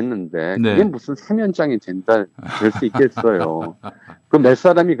하나 보냈는데 네. 그게 무슨 사면장이 될 수 있겠어요. 그 몇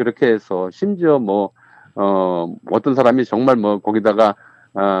사람이 그렇게 해서 심지어 뭐 어떤 사람이 정말 뭐 거기다가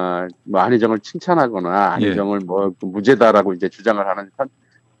뭐 안희정을 칭찬하거나 안희정을 뭐 무죄다라고 이제 주장을 하는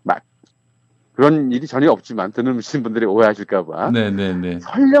그런 일이 전혀 없지만 들으신 분들이 오해하실까봐. 네네네.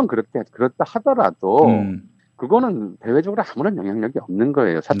 설령 그렇다 하더라도 그거는 대외적으로 아무런 영향력이 없는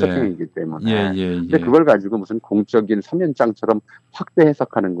거예요. 사적 네. 행위이기 때문에. 예. 근데 그걸 가지고 무슨 공적인 사면장처럼 확대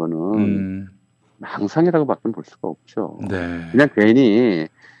해석하는 거는 망상이라고 밖에 볼 수가 없죠. 네. 그냥 괜히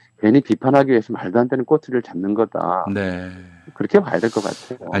비판하기 위해서 말도 안 되는 꼬투리를 잡는 거다. 네. 그렇게 봐야 될 것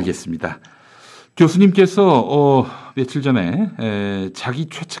같아요. 알겠습니다. 교수님께서 며칠 전에 자기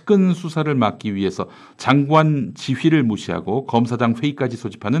최측근 수사를 막기 위해서 장관 지휘를 무시하고 검사장 회의까지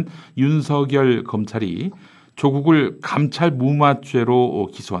소집하는 윤석열 검찰이 조국을 감찰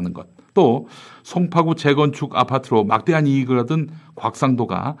무마죄로 기소하는 것, 또 송파구 재건축 아파트로 막대한 이익을 얻은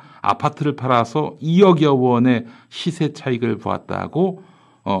곽상도가 아파트를 팔아서 2억여 원의 시세 차익을 보았다고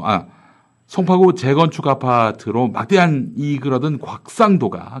송파구 재건축 아파트로 막대한 이익을 얻은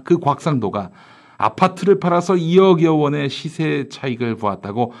곽상도가 아파트를 팔아서 2억여 원의 시세 차익을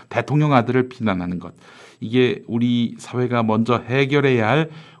보았다고 대통령 아들을 비난하는 것. 이게 우리 사회가 먼저 해결해야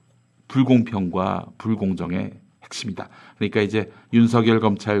할 불공평과 불공정의 핵심이다. 그러니까 이제 윤석열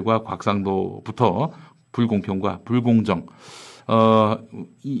검찰과 곽상도부터 불공평과 불공정,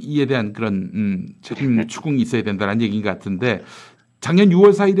 이에 대한 그런 책임 추궁이 있어야 된다는 얘기인 것 같은데, 작년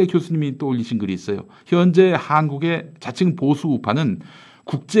 6월 4일에 교수님이 또 올리신 글이 있어요. 현재 한국의 자칭 보수 우파는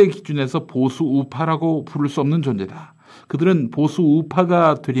국제 기준에서 보수 우파라고 부를 수 없는 존재다. 그들은 보수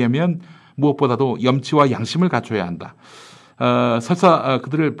우파가 되려면 무엇보다도 염치와 양심을 갖춰야 한다. 설사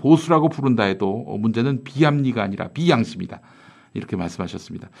그들을 보수라고 부른다 해도 문제는 비합리가 아니라 비양심이다. 이렇게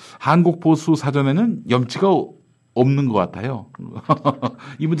말씀하셨습니다. 한국 보수 사전에는 염치가 없는 것 같아요.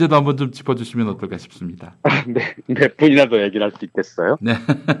 이 문제도 한번 좀 짚어주시면 어떨까 싶습니다. 네, 몇 분이나 더 얘기를 할 수 있겠어요? 네.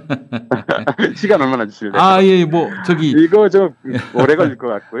 시간 얼마나 주실래요? 예, 이거 좀 오래 걸릴 것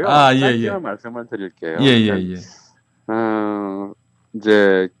같고요. 예. 말씀만 드릴게요. 예.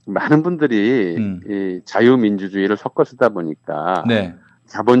 이제 많은 분들이 이 자유민주주의를 섞어 쓰다 보니까 네.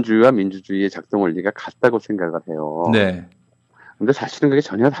 자본주의와 민주주의의 작동 원리가 같다고 생각을 해요. 네. 근데 사실은 그게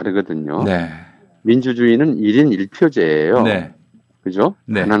전혀 다르거든요. 네. 민주주의는 1인 1표제예요. 네. 그죠?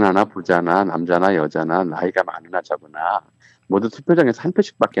 네. 가난하나 부자나 남자나 여자나 나이가 많으나 적으나 모두 투표장에서 한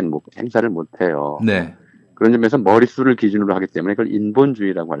표씩밖에 행사를 못해요. 네. 그런 점에서 머릿수를 기준으로 하기 때문에 그걸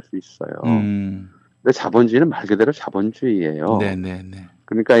인본주의라고 할 수 있어요. 근데 자본주의는 말 그대로 자본주의예요. 네네네.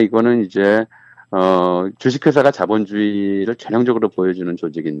 그러니까 이거는 이제 주식회사가 자본주의를 전형적으로 보여주는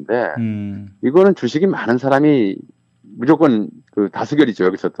조직인데 이거는 주식이 많은 사람이 무조건 그 다수결이죠,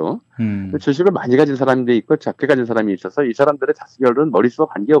 여기서도. 주식을 많이 가진 사람들이 있고 작게 가진 사람이 있어서 이 사람들의 다수결은 머릿수와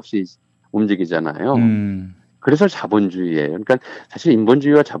관계없이 움직이잖아요. 그래서 자본주의예요. 그러니까 사실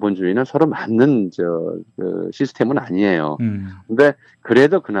인본주의와 자본주의는 서로 맞는 그 시스템은 아니에요. 근데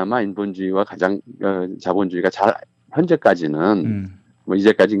그래도 그나마 인본주의와 자본주의가 현재까지는 뭐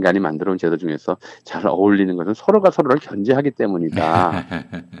이제까지 인간이 만들어온 제도 중에서 잘 어울리는 것은 서로가 서로를 견제하기 때문이다.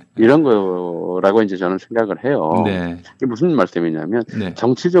 이런 거라고 이제 저는 생각을 해요. 네. 이게 무슨 말씀이냐면 네.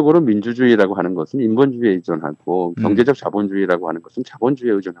 정치적으로 민주주의라고 하는 것은 인본주의에 의존하고 경제적 자본주의라고 하는 것은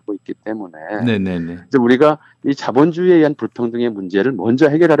자본주의에 의존하고 있기 때문에 네네네. 이제 우리가 이 자본주의에 의한 불평등의 문제를 먼저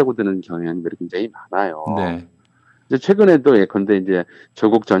해결하려고 드는 경향들이 굉장히 많아요. 네. 이제 최근에도 예컨대 이제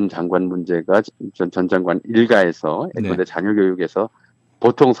조국 전 장관 문제가 전 장관 일가에서 예컨대 자녀 교육에서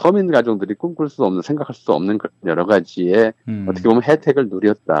보통 서민 가정들이 꿈꿀 수 없는, 생각할 수 없는 여러 가지의 어떻게 보면 혜택을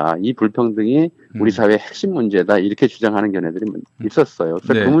누렸다. 이 불평등이 우리 사회의 핵심 문제다. 이렇게 주장하는 견해들이 있었어요.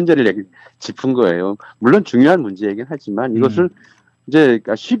 그래서 그 문제를 짚은 거예요. 물론 중요한 문제이긴 하지만 이것을 이제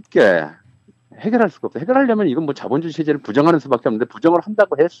쉽게 해결할 수가 없다. 해결하려면 이건 뭐 자본주의 체제를 부정하는 수밖에 없는데 부정을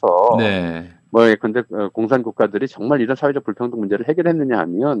한다고 해서 뭐 예컨대 공산 국가들이 정말 이런 사회적 불평등 문제를 해결했느냐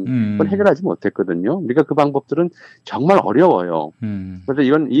하면 그건 해결하지 못했거든요. 우리가 그 방법들은 정말 어려워요.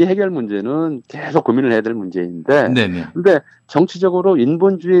 그래서 이 해결 문제는 계속 고민을 해야 될 문제인데 근데 정치적으로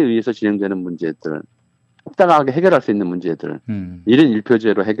인본주의에 의해서 진행되는 문제들 합당하게 해결할 수 있는 문제들, 1인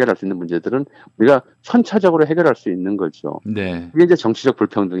 1표제로 해결할 수 있는 문제들은 우리가 선차적으로 해결할 수 있는 거죠. 네. 그게 이제 정치적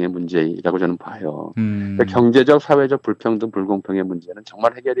불평등의 문제라고 저는 봐요. 그러니까 경제적, 사회적 불평등, 불공평의 문제는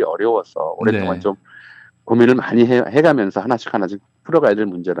정말 해결이 어려워서 오랫동안 좀 고민을 많이 해가면서 하나씩 풀어가야 될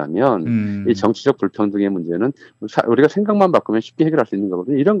문제라면 이 정치적 불평등의 문제는 우리가 생각만 바꾸면 쉽게 해결할 수 있는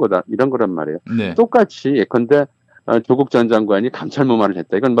거거든요. 이런 거란 말이에요. 똑같이 예컨대 조국 전 장관이 감찰 무마를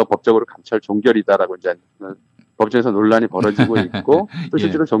했다. 이건 뭐 법적으로 감찰 종결이다라고 이제 법정에서 논란이 벌어지고 있고 또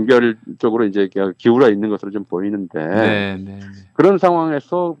실제로 종결 쪽으로 이제 기울어 있는 것으로 좀 보이는데 그런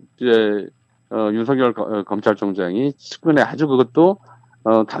상황에서 이제 윤석열 검찰총장이 측근에 아주 그것도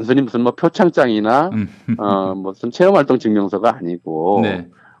단순히 무슨 뭐 표창장이나 무슨 체험활동 증명서가 아니고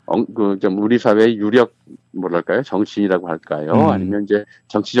좀 우리 사회의 유력 뭐랄까요 정치인이라고 할까요 아니면 이제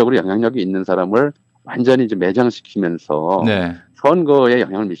정치적으로 영향력이 있는 사람을 완전히 이제 매장시키면서 선거에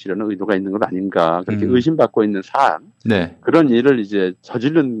영향을 미치려는 의도가 있는 것 아닌가 그렇게 의심받고 있는 사안 그런 일을 이제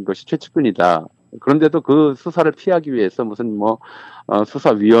저지른 것이 최측근이다. 그런데도 그 수사를 피하기 위해서 무슨 뭐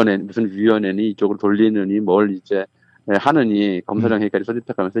수사위원회 무슨 위원회니 이쪽으로 돌리느니 뭘 이제 하느니 검사장 회의까지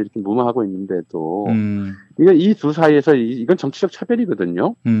소집해가면서 이렇게 무마하고 있는데도 이거 이 두 사이에서 이건 정치적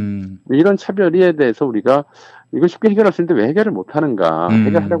차별이거든요. 이런 차별에 대해서 우리가 이거 쉽게 해결할 수 있는데 왜 해결을 못하는가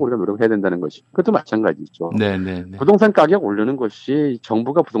해결하려고 우리가 노력해야 된다는 것이 그것도 마찬가지죠. 부동산 가격 오르는 것이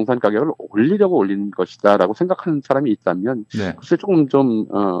정부가 부동산 가격을 올리려고 올리는 것이다라고 생각하는 사람이 있다면 글쎄 조금 좀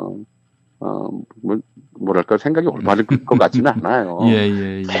뭐랄까 생각이 올바를 것 같지는 않아요.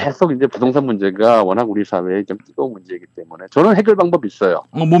 계속 이제 부동산 문제가 워낙 우리 사회에 좀 뜨거운 문제이기 때문에 저는 해결 방법이 있어요.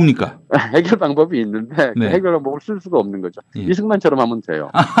 뭡니까? 해결 방법이 있는데 그 해결 방법을 쓸 수가 없는 거죠. 이승만처럼 하면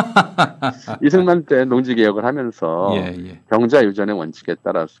돼요. 이승만 때 농지개혁을 하면서 경자 유전의 원칙에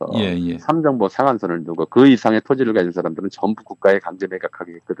따라서 삼정보 상한선을 두고 그 이상의 토지를 가진 사람들은 전부 국가에 강제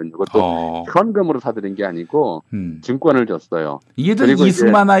매각하게 했거든요. 그것도 현금으로 사들인 게 아니고 증권을 줬어요. 이게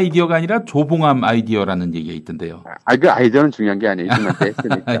이승만 아이디어가 아니라 조봉암 아이디어라는 얘기가 있던데요. 그 아이디어는 중요한 게 아니에요. 이승만 때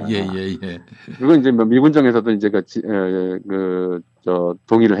했으니까. 그리고 이제 뭐 미군정에서도 이제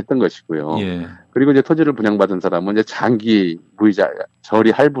동의를 했던 것이고요. 그리고 이제 토지를 분양받은 사람은 이제 장기 무이자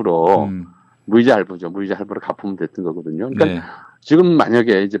저리 할부로 무이자 할부로 갚으면 됐던 거거든요. 그러니까 지금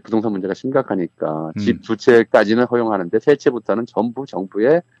만약에 이제 부동산 문제가 심각하니까 집 두 채까지는 허용하는데 세 채부터는 전부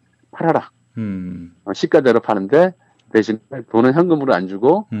정부에 팔아라. 시가대로 파는데 대신 돈은 현금으로 안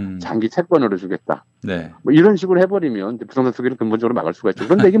주고 장기 채권으로 주겠다. 뭐 이런 식으로 해버리면 부동산 투기를 근본적으로 막을 수가 있죠.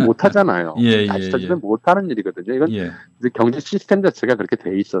 그런데 이게 못하잖아요. 자칫하면 못하는 일이거든요. 이건 경제 시스템 자체가 그렇게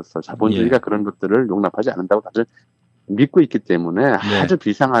돼 있어서 자본주의가 그런 것들을 용납하지 않는다고 다들 믿고 있기 때문에 아주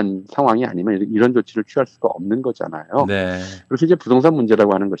비상한 상황이 아니면 이런 조치를 취할 수가 없는 거잖아요. 그래서 이제 부동산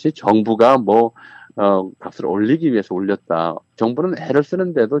문제라고 하는 것이 정부가 뭐 값을 올리기 위해서 올렸다. 정부는 애를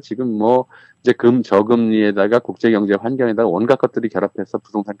쓰는데도 지금 뭐 이제 저금리에다가 국제경제 환경에다가 온갖 것들이 결합해서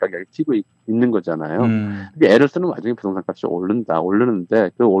부동산 가격이 튀고 있는 거잖아요. 애를 쓰는 와중에 부동산 값이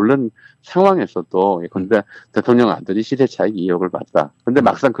오르는데 그 오른 상황에서도 근데 대통령 아들이 시세 차익 2억을 받다. 근데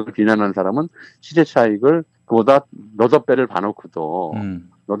막상 그걸 비난하는 사람은 시세 차익을 그보다 너댓 배를 봐놓고도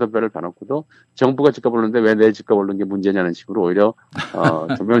노동배를 봐놓고도 정부가 집값 오르는데 왜 내 집값 오르는 게 문제냐는 식으로 오히려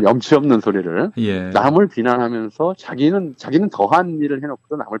정말 염치 없는 소리를 예. 남을 비난하면서 자기는 더한 일을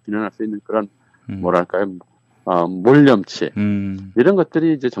해놓고도 남을 비난할 수 있는 그런 뭐랄까요 몰염치 이런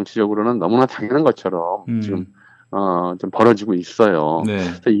것들이 이제 정치적으로는 너무나 당연한 것처럼 지금 좀 벌어지고 있어요. 네.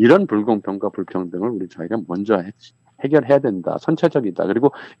 그래서 이런 불공평과 불평등을 저희가 먼저 해결해야 된다. 선체적이다.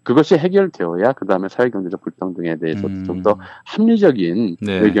 그리고 그것이 해결되어야 그 다음에 사회경제적 불평등에 대해서 좀 더 합리적인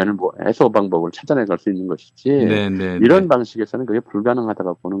네. 의견을 해소 방법을 찾아내갈 수 있는 것이지 네, 네, 이런 네. 방식에서는 그게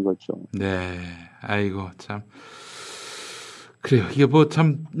불가능하다고 보는 거죠. 네. 아이고 참. 그래요. 이게 뭐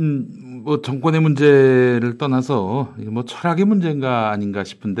참 뭐 정권의 문제를 떠나서 이게 뭐 철학의 문제인가 아닌가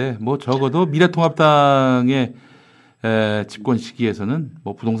싶은데 뭐 적어도 미래통합당의 집권 시기에서는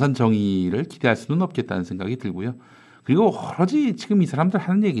뭐 부동산 정의를 기대할 수는 없겠다는 생각이 들고요. 그리고 오로지 지금 이 사람들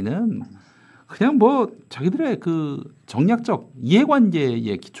하는 얘기는 그냥 뭐 자기들의 그 정략적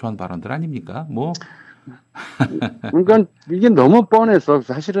이해관계에 기초한 발언들 아닙니까? 뭐 그러니까 이게 너무 뻔해서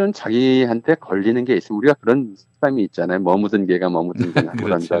사실은 자기한테 걸리는 게 있으면 우리가 그런 사람이 있잖아요. 머무든 개가 머무든 개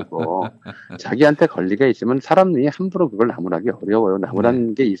나무란다고. 자기한테 걸리게 있으면 사람이 함부로 그걸 나무라기 어려워요.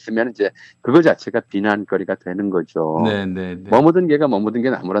 나무라는 게 있으면 이제 그거 자체가 비난거리가 되는 거죠. 네, 네, 네. 머무든 개가 머무든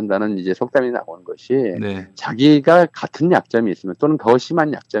게 나무란다는 이제 속담이 나오는 것이 네. 자기가 같은 약점이 있으면 또는 더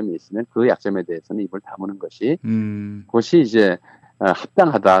심한 약점이 있으면 그 약점에 대해서는 입을 다무는 것이 그것이 이제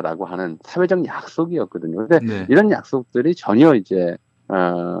합당하다라고 하는 사회적 약속이었거든요. 근데 네. 이런 약속들이 전혀 이제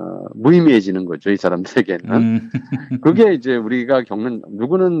무의미해지는 거죠, 이 사람들에게는. 그게 이제 우리가 겪는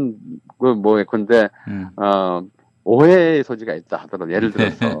누구는 근데 오해의 소지가 있다 하더라도 예를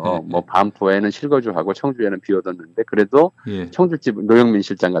들어서 뭐 반포에는 실거주하고 청주에는 비워뒀는데 그래도 예. 청주집 노영민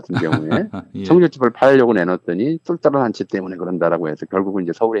실장 같은 경우에 예. 청주집을 팔려고 내놨더니 똘똘한 한 집 때문에 그런다라고 해서 결국은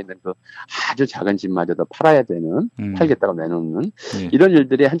이제 서울에 있는 그 아주 작은 집마저도 팔아야 되는 팔겠다고 내놓는 예. 이런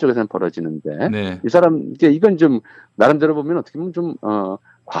일들이 한쪽에서는 벌어지는데 네. 이 사람 이건 좀 나름대로 보면 어떻게 보면 좀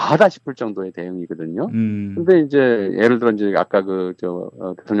과하다 싶을 정도의 대응이거든요. 근데 이제 예를 들어 이제 아까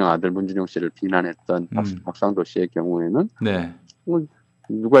대통령 아들 문준용 씨를 비난했던 박상도 씨의 경우에는 네.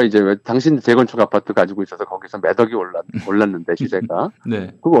 누가 이제 왜 당신 재건축 아파트 가지고 있어서 거기서 몇 억이 올랐는데 시세가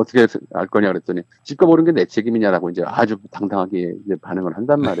네. 그거 어떻게 알 거냐 그랬더니 집값 오른 게 내 책임이냐라고 이제 아주 당당하게 이제 반응을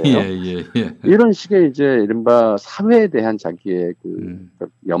한단 말이에요. 예. 이런 식의 이제 이른바 사회에 대한 자기의 그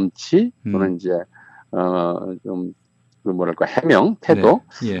염치 또는 이제 좀 뭐랄까 해명 태도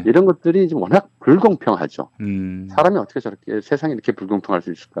네. 예. 이런 것들이 좀 워낙 불공평하죠. 사람이 어떻게 저렇게 세상에 이렇게 불공평할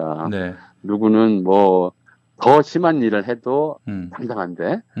수 있을까? 네. 누구는 뭐 더 심한 일을 해도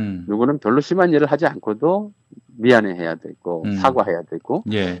당당한데 누구는 별로 심한 일을 하지 않고도 미안해해야 되고 사과해야 되고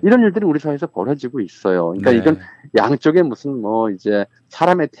예. 이런 일들이 우리 사회에서 벌어지고 있어요. 그러니까 네. 이건 양쪽에 무슨 뭐 이제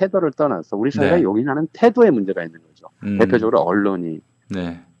사람의 태도를 떠나서 우리 사회가 네. 용인하는 태도에 문제가 있는 거죠. 대표적으로 언론이.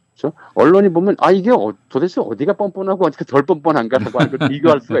 네. 그렇죠? 언론이 보면 이게 도대체 어디가 뻔뻔하고 어떻게 덜 뻔뻔한가라고 하는 걸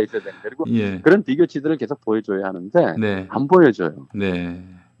비교할 수가 있어야 되는데 그리고 예. 그런 비교치들을 계속 보여줘야 하는데 네. 안 보여줘요. 네.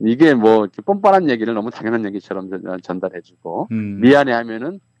 이게 뭐 뻔뻔한 얘기를 너무 당연한 얘기처럼 전달해주고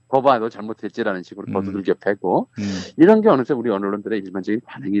미안해하면은 거봐 너 잘못했지라는 식으로 더 두들겨 패고 이런 게 어느새 우리 언론들의 일반적인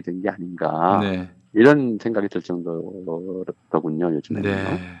반응이 된 게 아닌가 네. 이런 생각이 들 정도더군요 요즘에는.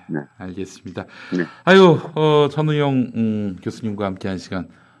 네. 네. 알겠습니다. 네. 아유 전우영 교수님과 함께한 시간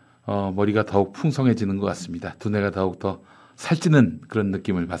머리가 더욱 풍성해지는 것 같습니다. 두뇌가 더욱 더 살찌는 그런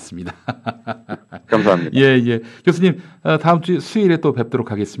느낌을 받습니다. 감사합니다. 예. 교수님, 다음 주 수요일에 또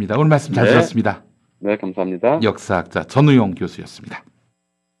뵙도록 하겠습니다. 오늘 말씀 잘 들었습니다. 네, 감사합니다. 역사학자 전우용 교수였습니다.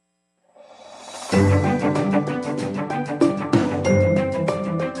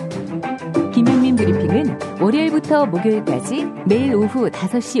 김용민 브리핑은 월요일부터 목요일까지 매일 오후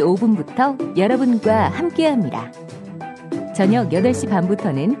 5시 5분부터 여러분과 함께합니다. 저녁 8시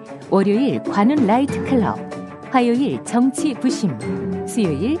반부터는 월요일 관훈 라이트 클럽, 화요일 정치 부심,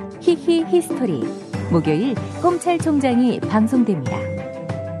 수요일 히히 히스토리, 목요일 꼼찰총장이 방송됩니다.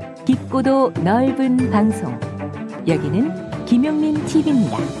 깊고도 넓은 방송, 여기는 김용민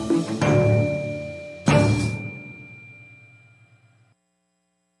TV입니다.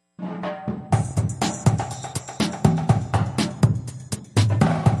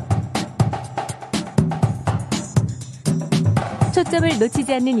 초점을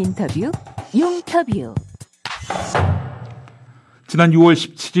놓치지 않는 인터뷰, 용터뷰. 지난 6월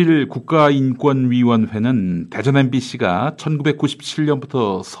 17일 국가인권위원회는 대전 MBC가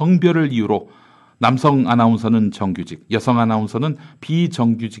 1997년부터 성별을 이유로 남성 아나운서는 정규직, 여성 아나운서는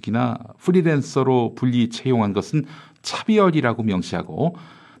비정규직이나 프리랜서로 분리 채용한 것은 차별이라고 명시하고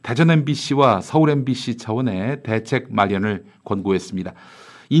대전 MBC와 서울 MBC 차원의 대책 마련을 권고했습니다.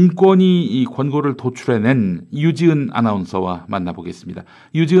 인권위 이 권고를 도출해낸 유지은 아나운서와 만나보겠습니다.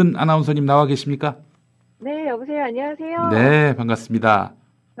 유지은 아나운서님 나와 계십니까? 네, 여보세요. 안녕하세요. 네, 반갑습니다.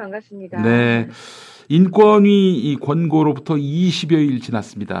 반갑습니다. 네, 인권위 이 권고로부터 20여일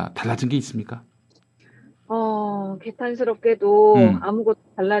지났습니다. 달라진 게 있습니까? 개탄스럽게도 아무것도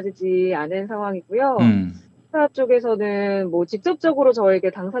달라지지 않은 상황이고요. 회사 쪽에서는 뭐 직접적으로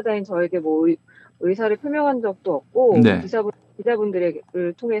당사자인 저에게 뭐 의사를 표명한 적도 없고, 네. 기자분들을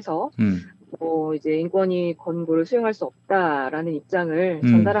통해서 이제 인권위 권고를 수행할 수 없다라는 입장을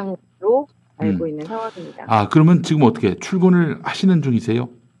전달한 걸로 알고 있는 상황입니다. 아, 그러면 지금 어떻게 출근을 하시는 중이세요?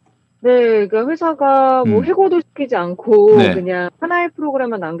 네, 그러니까 회사가 뭐 해고도 시키지 않고 네. 그냥 하나의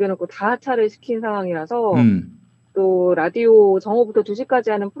프로그램만 남겨놓고 다 하차를 시킨 상황이라서 또 라디오 정오부터 2시까지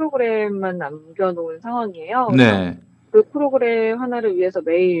하는 프로그램만 남겨놓은 상황이에요. 네. 그 프로그램 하나를 위해서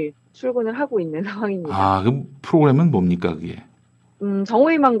매일 출근을 하고 있는 상황입니다. 아, 그 프로그램은 뭡니까, 그게?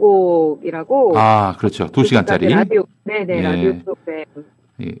 정오의 만곡이라고. 아, 그렇죠. 2시간짜리. 라디오, 네네, 예. 라디오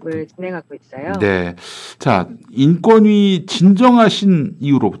프로그램을 진행하고 있어요. 네. 자, 인권위 진정하신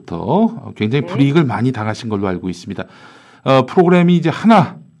이후로부터 굉장히 불이익을 많이 당하신 걸로 알고 있습니다. 프로그램이 이제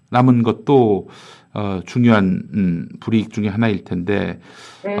하나 남은 것도 중요한 불이익 중에 하나일 텐데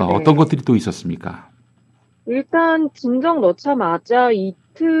어떤 것들이 또 있었습니까? 일단 진정 넣자마자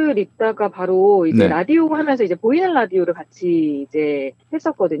이틀 있다가 바로 이제 네. 라디오 하면서 이제 보이는 라디오를 같이 이제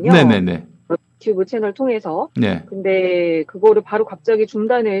했었거든요. 네네네. 유튜브 채널 통해서. 네. 근데 그거를 바로 갑자기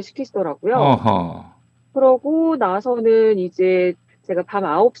중단을 시키시더라고요. 어허. 그러고 나서는 이제 제가 밤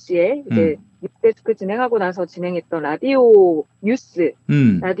 9시에 이제 뉴스데스크 진행하고 나서 진행했던 라디오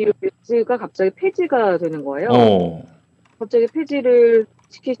뉴스가 갑자기 폐지가 되는 거예요. 갑자기 폐지를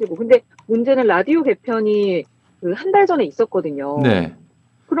시키시고. 근데 문제는 라디오 개편이 한 달 전에 있었거든요. 네.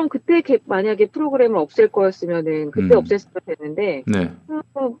 그럼 그때 만약에 프로그램을 없앨 거였으면은 그때 없앴으면 됐는데 네.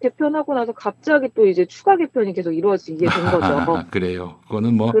 개편하고 나서 갑자기 또 이제 추가 개편이 계속 이루어지게 된 거죠. 그래요.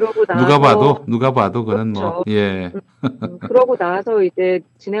 그거는 뭐 그러고 누가 봐도 그거는 그렇죠. 뭐 예. 그러고 나서 이제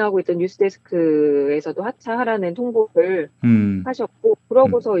진행하고 있던 뉴스데스크에서도 하차하라는 통보를 하셨고,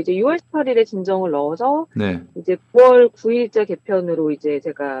 그러고서 이제 6월 18일에 진정을 넣어서 네. 이제 9월 9일자 개편으로 이제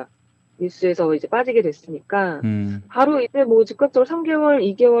제가 뉴스에서 이제 빠지게 됐으니까 바로 이제 뭐 즉각적으로 3개월,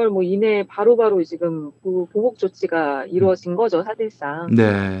 2개월 뭐 이내에 바로바로 지금 보복 조치가 이루어진 거죠, 사실상.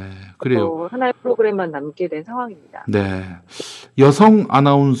 네. 그래요. 하나의 프로그램만 남게 된 상황입니다. 네. 여성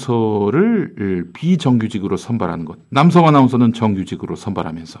아나운서를 비정규직으로 선발하는 것. 남성 아나운서는 정규직으로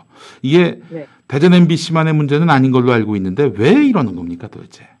선발하면서. 이게 네. 대전 대전 MBC만의 문제는 아닌 걸로 알고 있는데 왜 이러는 겁니까,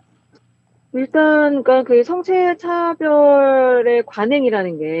 도대체? 일단, 그러니까 그 성체 차별의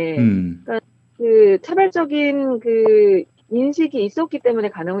관행이라는 게, 그러니까 그 차별적인 그 인식이 있었기 때문에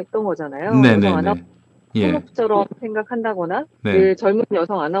가능했던 거잖아요. 여성 아나운서 성업처럼 생각한다거나, 그 젊은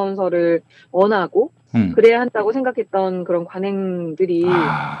여성 아나운서를 원하고, 그래야 한다고 생각했던 그런 관행들이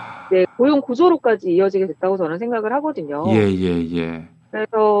이제 고용 구조로까지 이어지게 됐다고 저는 생각을 하거든요. 예.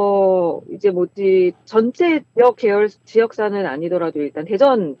 그래서 이제 전체 지역사는 아니더라도 일단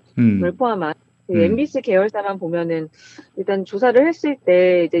대전을 포함한 그 MBC 계열사만 보면은 일단 조사를 했을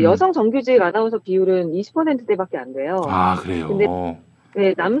때 이제 여성 정규직 아나운서 비율은 20%대밖에 안 돼요. 아, 그래요. 근데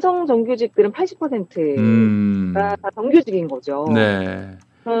네, 남성 정규직들은 80%가 다 정규직인 거죠. 네.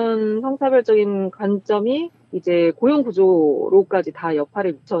 그런 성차별적인 관점이 이제 고용 구조로까지 다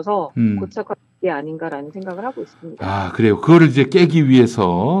여파를 미쳐서 고착화된 게 아닌가라는 생각을 하고 있습니다. 아, 그래요. 그거를 이제 깨기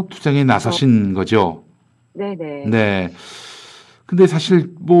위해서 투쟁에 나서신 거죠? 네네. 네. 근데 사실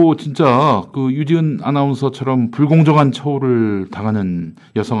뭐 진짜 그 유지은 아나운서처럼 불공정한 처우를 당하는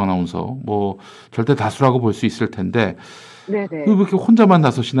여성 아나운서 뭐 절대 다수라고 볼 수 있을 텐데 네네. 왜 이렇게 혼자만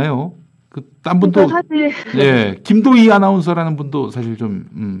나서시나요? 딴 분도 사실 예, 김도희 아나운서라는 분도 사실 좀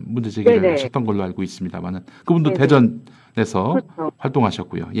문제 제기를 네네. 하셨던 걸로 알고 있습니다만은 그분도 네네. 대전에서 그렇죠.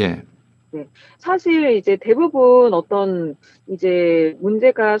 활동하셨고요. 예. 네. 사실 이제 대부분 어떤 이제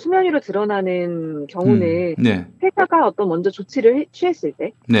문제가 수면 위로 드러나는 경우는 네. 회사가 어떤 먼저 조치를 취했을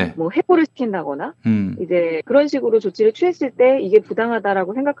때, 네. 뭐 해고를 시킨다거나, 이제 그런 식으로 조치를 취했을 때 이게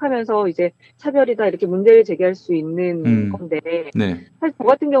부당하다라고 생각하면서 이제 차별이다 이렇게 문제를 제기할 수 있는 건데, 네. 사실 저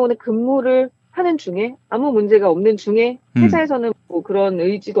같은 경우는 근무를 하는 중에 아무 문제가 없는 중에 회사에서는 뭐 그런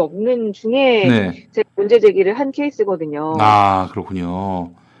의지도 없는 중에 네. 제가 문제 제기를 한 케이스거든요. 아,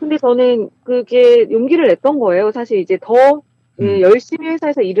 그렇군요. 근데 저는 그게 용기를 냈던 거예요. 사실 이제 더 열심히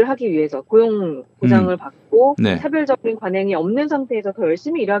회사에서 일을 하기 위해서 고용 보장을 받고 네. 차별적인 관행이 없는 상태에서 더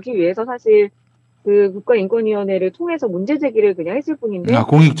열심히 일하기 위해서 사실 그 국가인권위원회를 통해서 문제 제기를 그냥 했을 뿐인데. 아,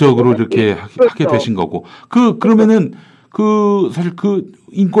 공익적으로 이렇게 하게 그렇죠. 되신 거고. 그러면은 사실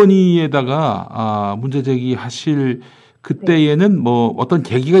인권위에다가 문제 제기하실 그때에는 뭐 어떤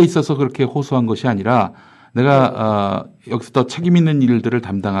계기가 있어서 그렇게 호소한 것이 아니라 내가 여기서 더 책임 있는 일들을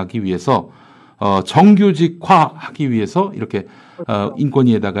담당하기 위해서 정규직화하기 위해서 이렇게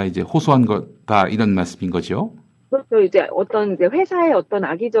인권위에다가 이제 호소한 거다 이런 말씀인 거죠. 그렇죠. 이제 어떤 이제 회사의 어떤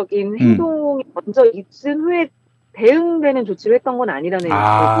악의적인 행동이 먼저 있은 후에 대응되는 조치를 했던 건 아니라는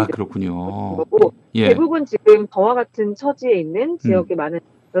그렇군요. 거고 대부분 지금 저와 같은 처지에 있는 지역에 많은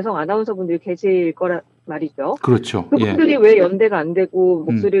여성 아나운서분들이 계실 거라 말이죠. 그렇죠. 그분들이 왜 연대가 안 되고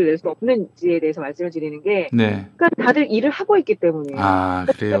목소리를 낼 수 없는지에 대해서 말씀을 드리는 게, 그러니까 다들 일을 하고 있기 때문이에요.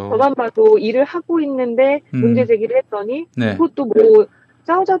 그래요. 저만 봐도 일을 하고 있는데 문제 제기를 했더니 그것도 뭐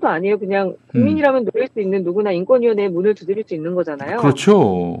싸우자도 아니에요. 그냥 국민이라면 노릴 수 있는 누구나 인권위원회에 문을 두드릴 수 있는 거잖아요.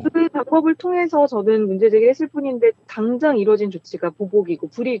 그렇죠. 그 방법을 통해서 저는 문제 제기를 했을 뿐인데 당장 이뤄진 조치가 보복이고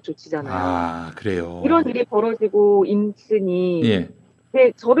불이익 조치잖아요. 그래요. 이런 일이 벌어지고 있으니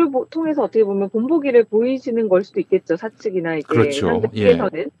저를 통해서 어떻게 보면 본보기를 보이시는 걸 수도 있겠죠. 사측이나 이제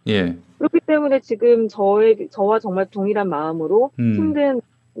현장에서는. 그렇기 때문에 지금 저와 정말 동일한 마음으로 힘든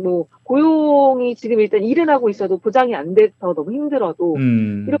뭐 고용이 지금 일단 일은 하고 있어도 보장이 안 돼서 너무 힘들어도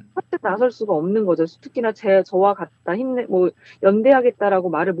이렇게 확 나설 수가 없는 거죠. 특히나 저와 같다 연대하겠다라고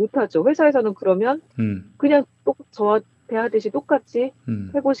말을 못 하죠. 회사에서는 그러면 그냥 저와 대하듯이 똑같이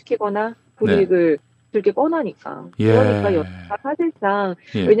회고시키거나 불이익을 들게 뻔하니까. 그러니까 연대가 사실상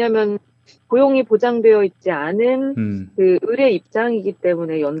왜냐하면 고용이 보장되어 있지 않은 그 의뢰 입장이기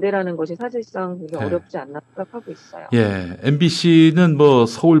때문에 연대라는 것이 사실상 굉장히 어렵지 않나 생각하고 있어요. MBC는 뭐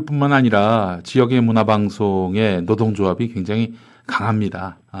서울뿐만 아니라 지역의 문화방송의 노동조합이 굉장히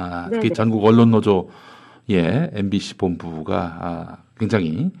강합니다. 특히 전국 언론노조의 MBC 본부가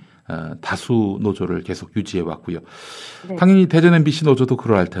굉장히 다수 노조를 계속 유지해 왔고요. 당연히 대전 MBC 노조도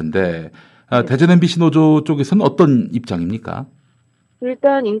그러할 텐데 대전 MBC 노조 쪽에서는 어떤 입장입니까?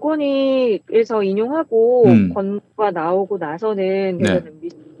 일단 인권위에서 인용하고 권고가 나오고 나서는 대전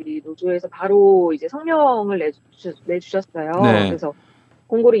MBC 노조에서 바로 이제 성명을 내주셨어요. 그래서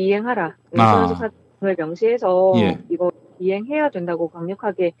공고를 이행하라. 손현숙 사장을 명시해서 이거 이행해야 된다고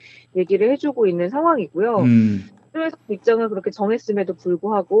강력하게 얘기를 해주고 있는 상황이고요. 그래서 입장을 그렇게 정했음에도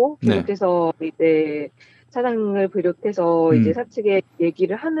불구하고 계속해서 이제 사장을 비롯해서 이제 사측에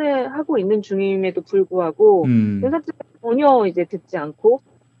얘기를 하고 있는 중임에도 불구하고 사측은 전혀 이제 듣지 않고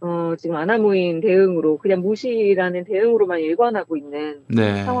지금 아나무인 대응으로 그냥 무시라는 대응으로만 일관하고 있는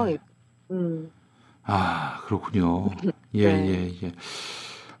상황입니다. 그렇군요.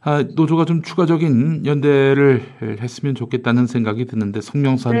 노조가 좀 추가적인 연대를 했으면 좋겠다는 생각이 드는데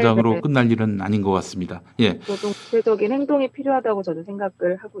성명산장으로 끝날 일은 아닌 것 같습니다. 좀 구체적인 행동이 필요하다고 저는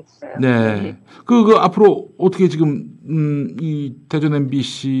생각을 하고 있어요. 그 앞으로 어떻게 지금 이 대전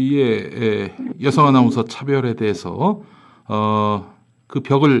MBC의 여성 아나운서 차별에 대해서 그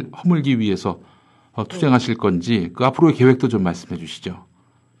벽을 허물기 위해서 투쟁하실 건지 그 앞으로의 계획도 좀 말씀해 주시죠.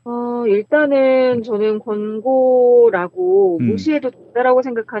 일단은 저는 권고라고 무시해도 된다라고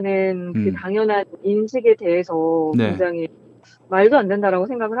생각하는 그 당연한 인식에 대해서 굉장히 말도 안 된다라고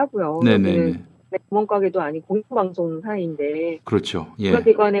생각을 하고요. 구멍가게도 아닌 공영방송사인데 그렇죠.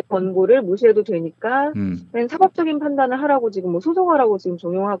 국가기관의 권고를 무시해도 되니까 그냥 사법적인 판단을 하라고 지금 소송하라고 지금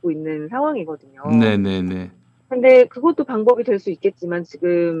종용하고 있는 상황이거든요. 근데 그것도 방법이 될 수 있겠지만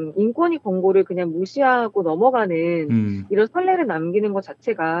지금 인권위 권고를 그냥 무시하고 넘어가는 이런 선례를 남기는 것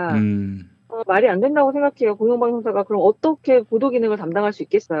자체가 말이 안 된다고 생각해요. 공영방송사가 그럼 어떻게 보도 기능을 담당할 수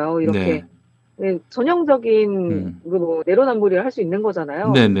있겠어요? 이렇게 전형적인 내로남불을 할 수 있는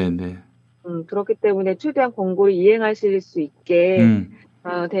거잖아요. 그렇기 때문에 최대한 권고를 이행하실 수 있게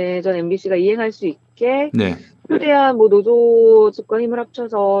대전 MBC가 이행할 수 있게 최대한 노조 측과 힘을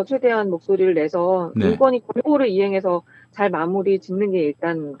합쳐서 최대한 목소리를 내서 인권위 권고를 이행해서 잘 마무리 짓는 게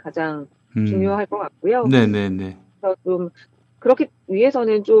일단 가장 중요할 것 같고요. 그래서 좀 그렇기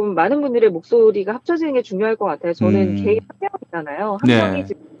위해서는 좀 많은 분들의 목소리가 합쳐지는 게 중요할 것 같아요. 저는 개인 한 명이잖아요. 한 명이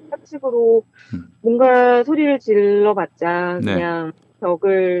지금 사측으로 뭔가 소리를 질러봤자 그냥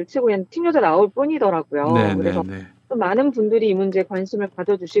벽을 치고 그냥 팀여자 나올 뿐이더라고요. 그래서 좀 많은 분들이 이 문제에 관심을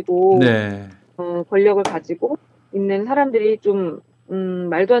가져주시고 권력을 가지고 있는 사람들이 좀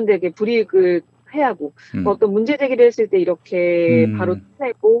말도 안 되게 불이익을 해하고 어떤 문제 제기를 했을 때 이렇게 바로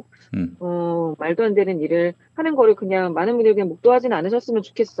쳐내고 말도 안 되는 일을 하는 거를 그냥 많은 분들이 그냥 목도하지는 않으셨으면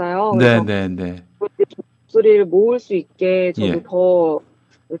좋겠어요. 목소리를 모을 수 있게 저도 더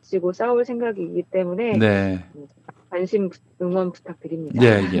외치고 싸울 생각이기 때문에 관심 응원 부탁드립니다.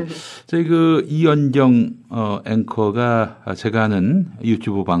 저희 그 이연경 앵커가 제가 하는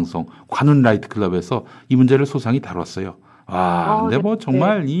유튜브 방송 관훈 라이트 클럽에서 이 문제를 소상히 다뤘어요. 근데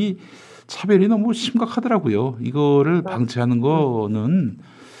정말 이 차별이 너무 심각하더라고요. 이거를 방치하는 거는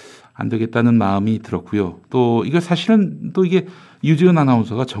안 되겠다는 마음이 들었고요. 또 이거 사실은 또 이게 유지은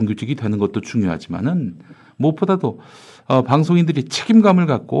아나운서가 정규직이 되는 것도 중요하지만은 무엇보다도 방송인들이 책임감을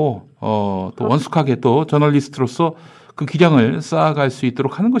갖고 또 원숙하게 또 저널리스트로서 그 기량을 쌓아갈 수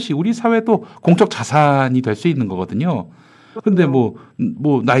있도록 하는 것이 우리 사회도 공적 자산이 될 수 있는 거거든요. 근데 뭐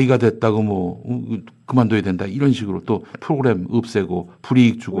나이가 됐다고 그만둬야 된다 이런 식으로 또 프로그램 없애고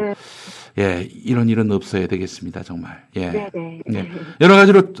불이익 주고 예, 이런 없어야 되겠습니다, 정말. 예. 네. 여러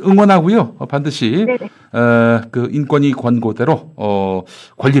가지로 응원하고요. 반드시 그 인권위 권고대로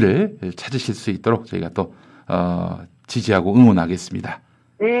권리를 찾으실 수 있도록 저희가 또 지지하고 응원하겠습니다.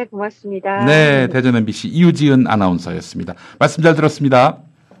 네, 고맙습니다. 네, 대전 MBC 이유지은 아나운서였습니다. 말씀 잘 들었습니다.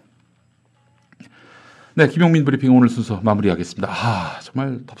 네, 김용민 브리핑 오늘 순서 마무리하겠습니다.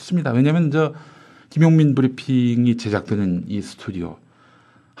 정말 덥습니다. 왜냐하면 김용민 브리핑이 제작되는 이 스튜디오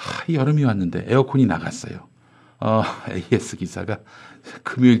이 여름이 왔는데 에어컨이 나갔어요. AS 기사가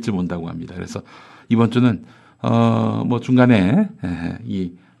금요일쯤 온다고 합니다. 그래서 이번 주는 중간에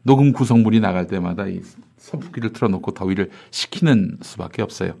이 녹음 구성물이 나갈 때마다 이 선풍기를 틀어놓고 더위를 식히는 수밖에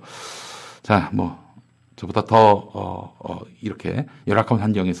없어요. 자, 저보다 더 이렇게 열악한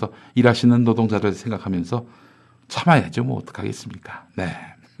환경에서 일하시는 노동자들 생각하면서 참아야죠. 어떡하겠습니까? 네.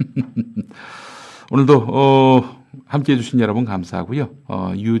 오늘도 함께해 주신 여러분 감사하고요.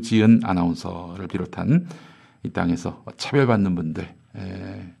 유지은 아나운서를 비롯한 이 땅에서 차별받는 분들,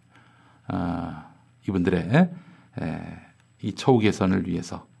 이분들의 이 처우 개선을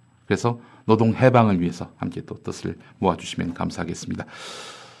위해서, 그래서 노동 해방을 위해서 함께 또 뜻을 모아주시면 감사하겠습니다.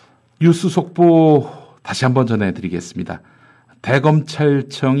 뉴스 속보 다시 한번 전해드리겠습니다.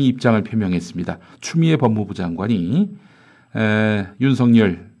 대검찰청이 입장을 표명했습니다. 추미애 법무부 장관이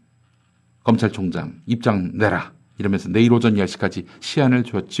윤석열 검찰총장 입장 내라 이러면서 내일 오전 10시까지 시한을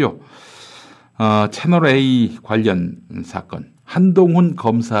줬지요. 채널A 관련 사건, 한동훈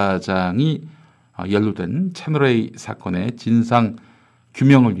검사장이 연루된 채널A 사건의 진상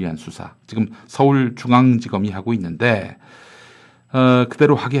규명을 위한 수사, 지금 서울중앙지검이 하고 있는데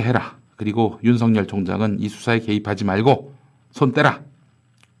그대로 하게 해라. 그리고 윤석열 총장은 이 수사에 개입하지 말고 손 떼라.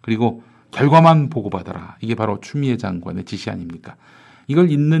 그리고 결과만 보고받아라. 이게 바로 추미애 장관의 지시 아닙니까?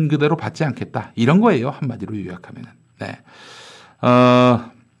 이걸 있는 그대로 받지 않겠다. 이런 거예요. 한마디로 요약하면은. 네.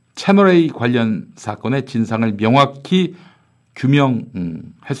 채널A 관련 사건의 진상을 명확히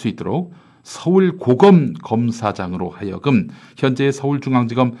규명할 수 있도록 서울고검 검사장으로 하여금 현재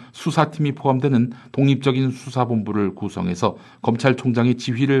서울중앙지검 수사팀이 포함되는 독립적인 수사본부를 구성해서 검찰총장의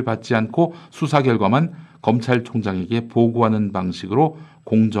지휘를 받지 않고 수사 결과만 검찰총장에게 보고하는 방식으로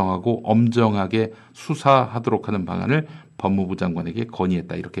공정하고 엄정하게 수사하도록 하는 방안을 법무부 장관에게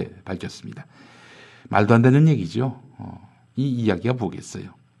건의했다 이렇게 밝혔습니다. 말도 안 되는 얘기죠. 이 이야기가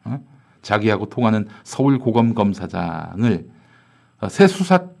뭐겠어요. 자기하고 통하는 서울고검 검사장을 새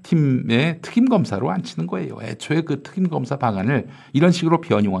수사팀의 특임검사로 앉히는 거예요. 애초에 그 특임검사 방안을 이런 식으로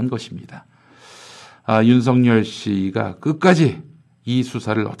변용한 것입니다. 윤석열 씨가 끝까지 이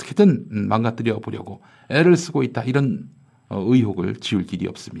수사를 어떻게든 망가뜨려 보려고 애를 쓰고 있다. 이런 의혹을 지울 길이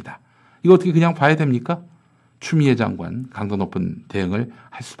없습니다. 이거 어떻게 그냥 봐야 됩니까? 추미애 장관 강도 높은 대응을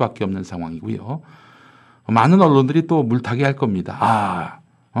할 수밖에 없는 상황이고요. 많은 언론들이 또 물타기 할 겁니다.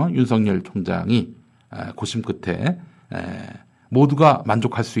 윤석열 총장이 고심 끝에 모두가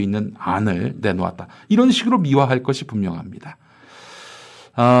만족할 수 있는 안을 내놓았다. 이런 식으로 미화할 것이 분명합니다.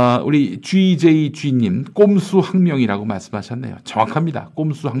 우리 GJG님 꼼수 항명이라고 말씀하셨네요. 정확합니다.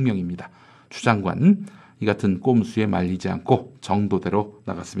 꼼수 항명입니다. 추 장관 이 같은 꼼수에 말리지 않고 정도대로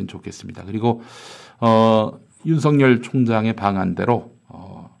나갔으면 좋겠습니다. 그리고 윤석열 총장의 방안대로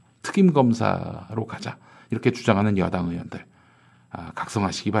특임검사로 가자 이렇게 주장하는 여당 의원들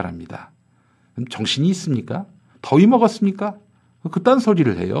각성하시기 바랍니다. 정신이 있습니까? 더위 먹었습니까? 그딴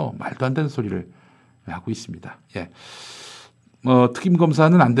소리를 해요. 말도 안 되는 소리를 하고 있습니다. 예.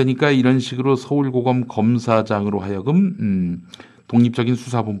 특임검사는 안 되니까 이런 식으로 서울고검 검사장으로 하여금 독립적인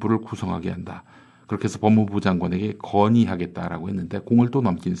수사본부를 구성하게 한다. 그렇게 해서 법무부 장관에게 건의하겠다라고 했는데 공을 또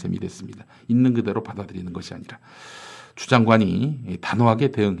넘긴 셈이 됐습니다. 있는 그대로 받아들이는 것이 아니라 추 장관이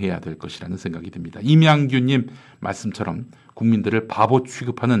단호하게 대응해야 될 것이라는 생각이 듭니다. 임양규님 말씀처럼 국민들을 바보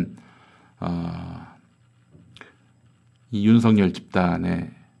취급하는 이 윤석열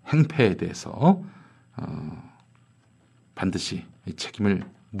집단의 행패에 대해서 반드시 책임을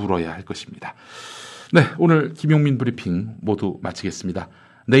물어야 할 것입니다. 네, 오늘 김용민 브리핑 모두 마치겠습니다.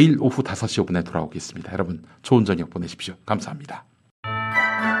 내일 오후 5시 5분에 돌아오겠습니다. 여러분 좋은 저녁 보내십시오. 감사합니다.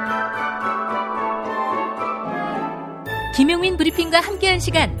 김용민 브리핑과 함께한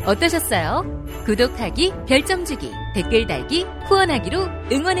시간 어떠셨어요? 구독하기, 별점 주기, 댓글 달기, 후원하기로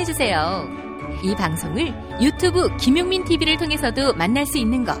응원해주세요. 이 방송을 유튜브 김용민 TV를 통해서도 만날 수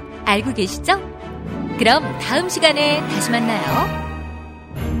있는 거 알고 계시죠? 그럼 다음 시간에 다시 만나요.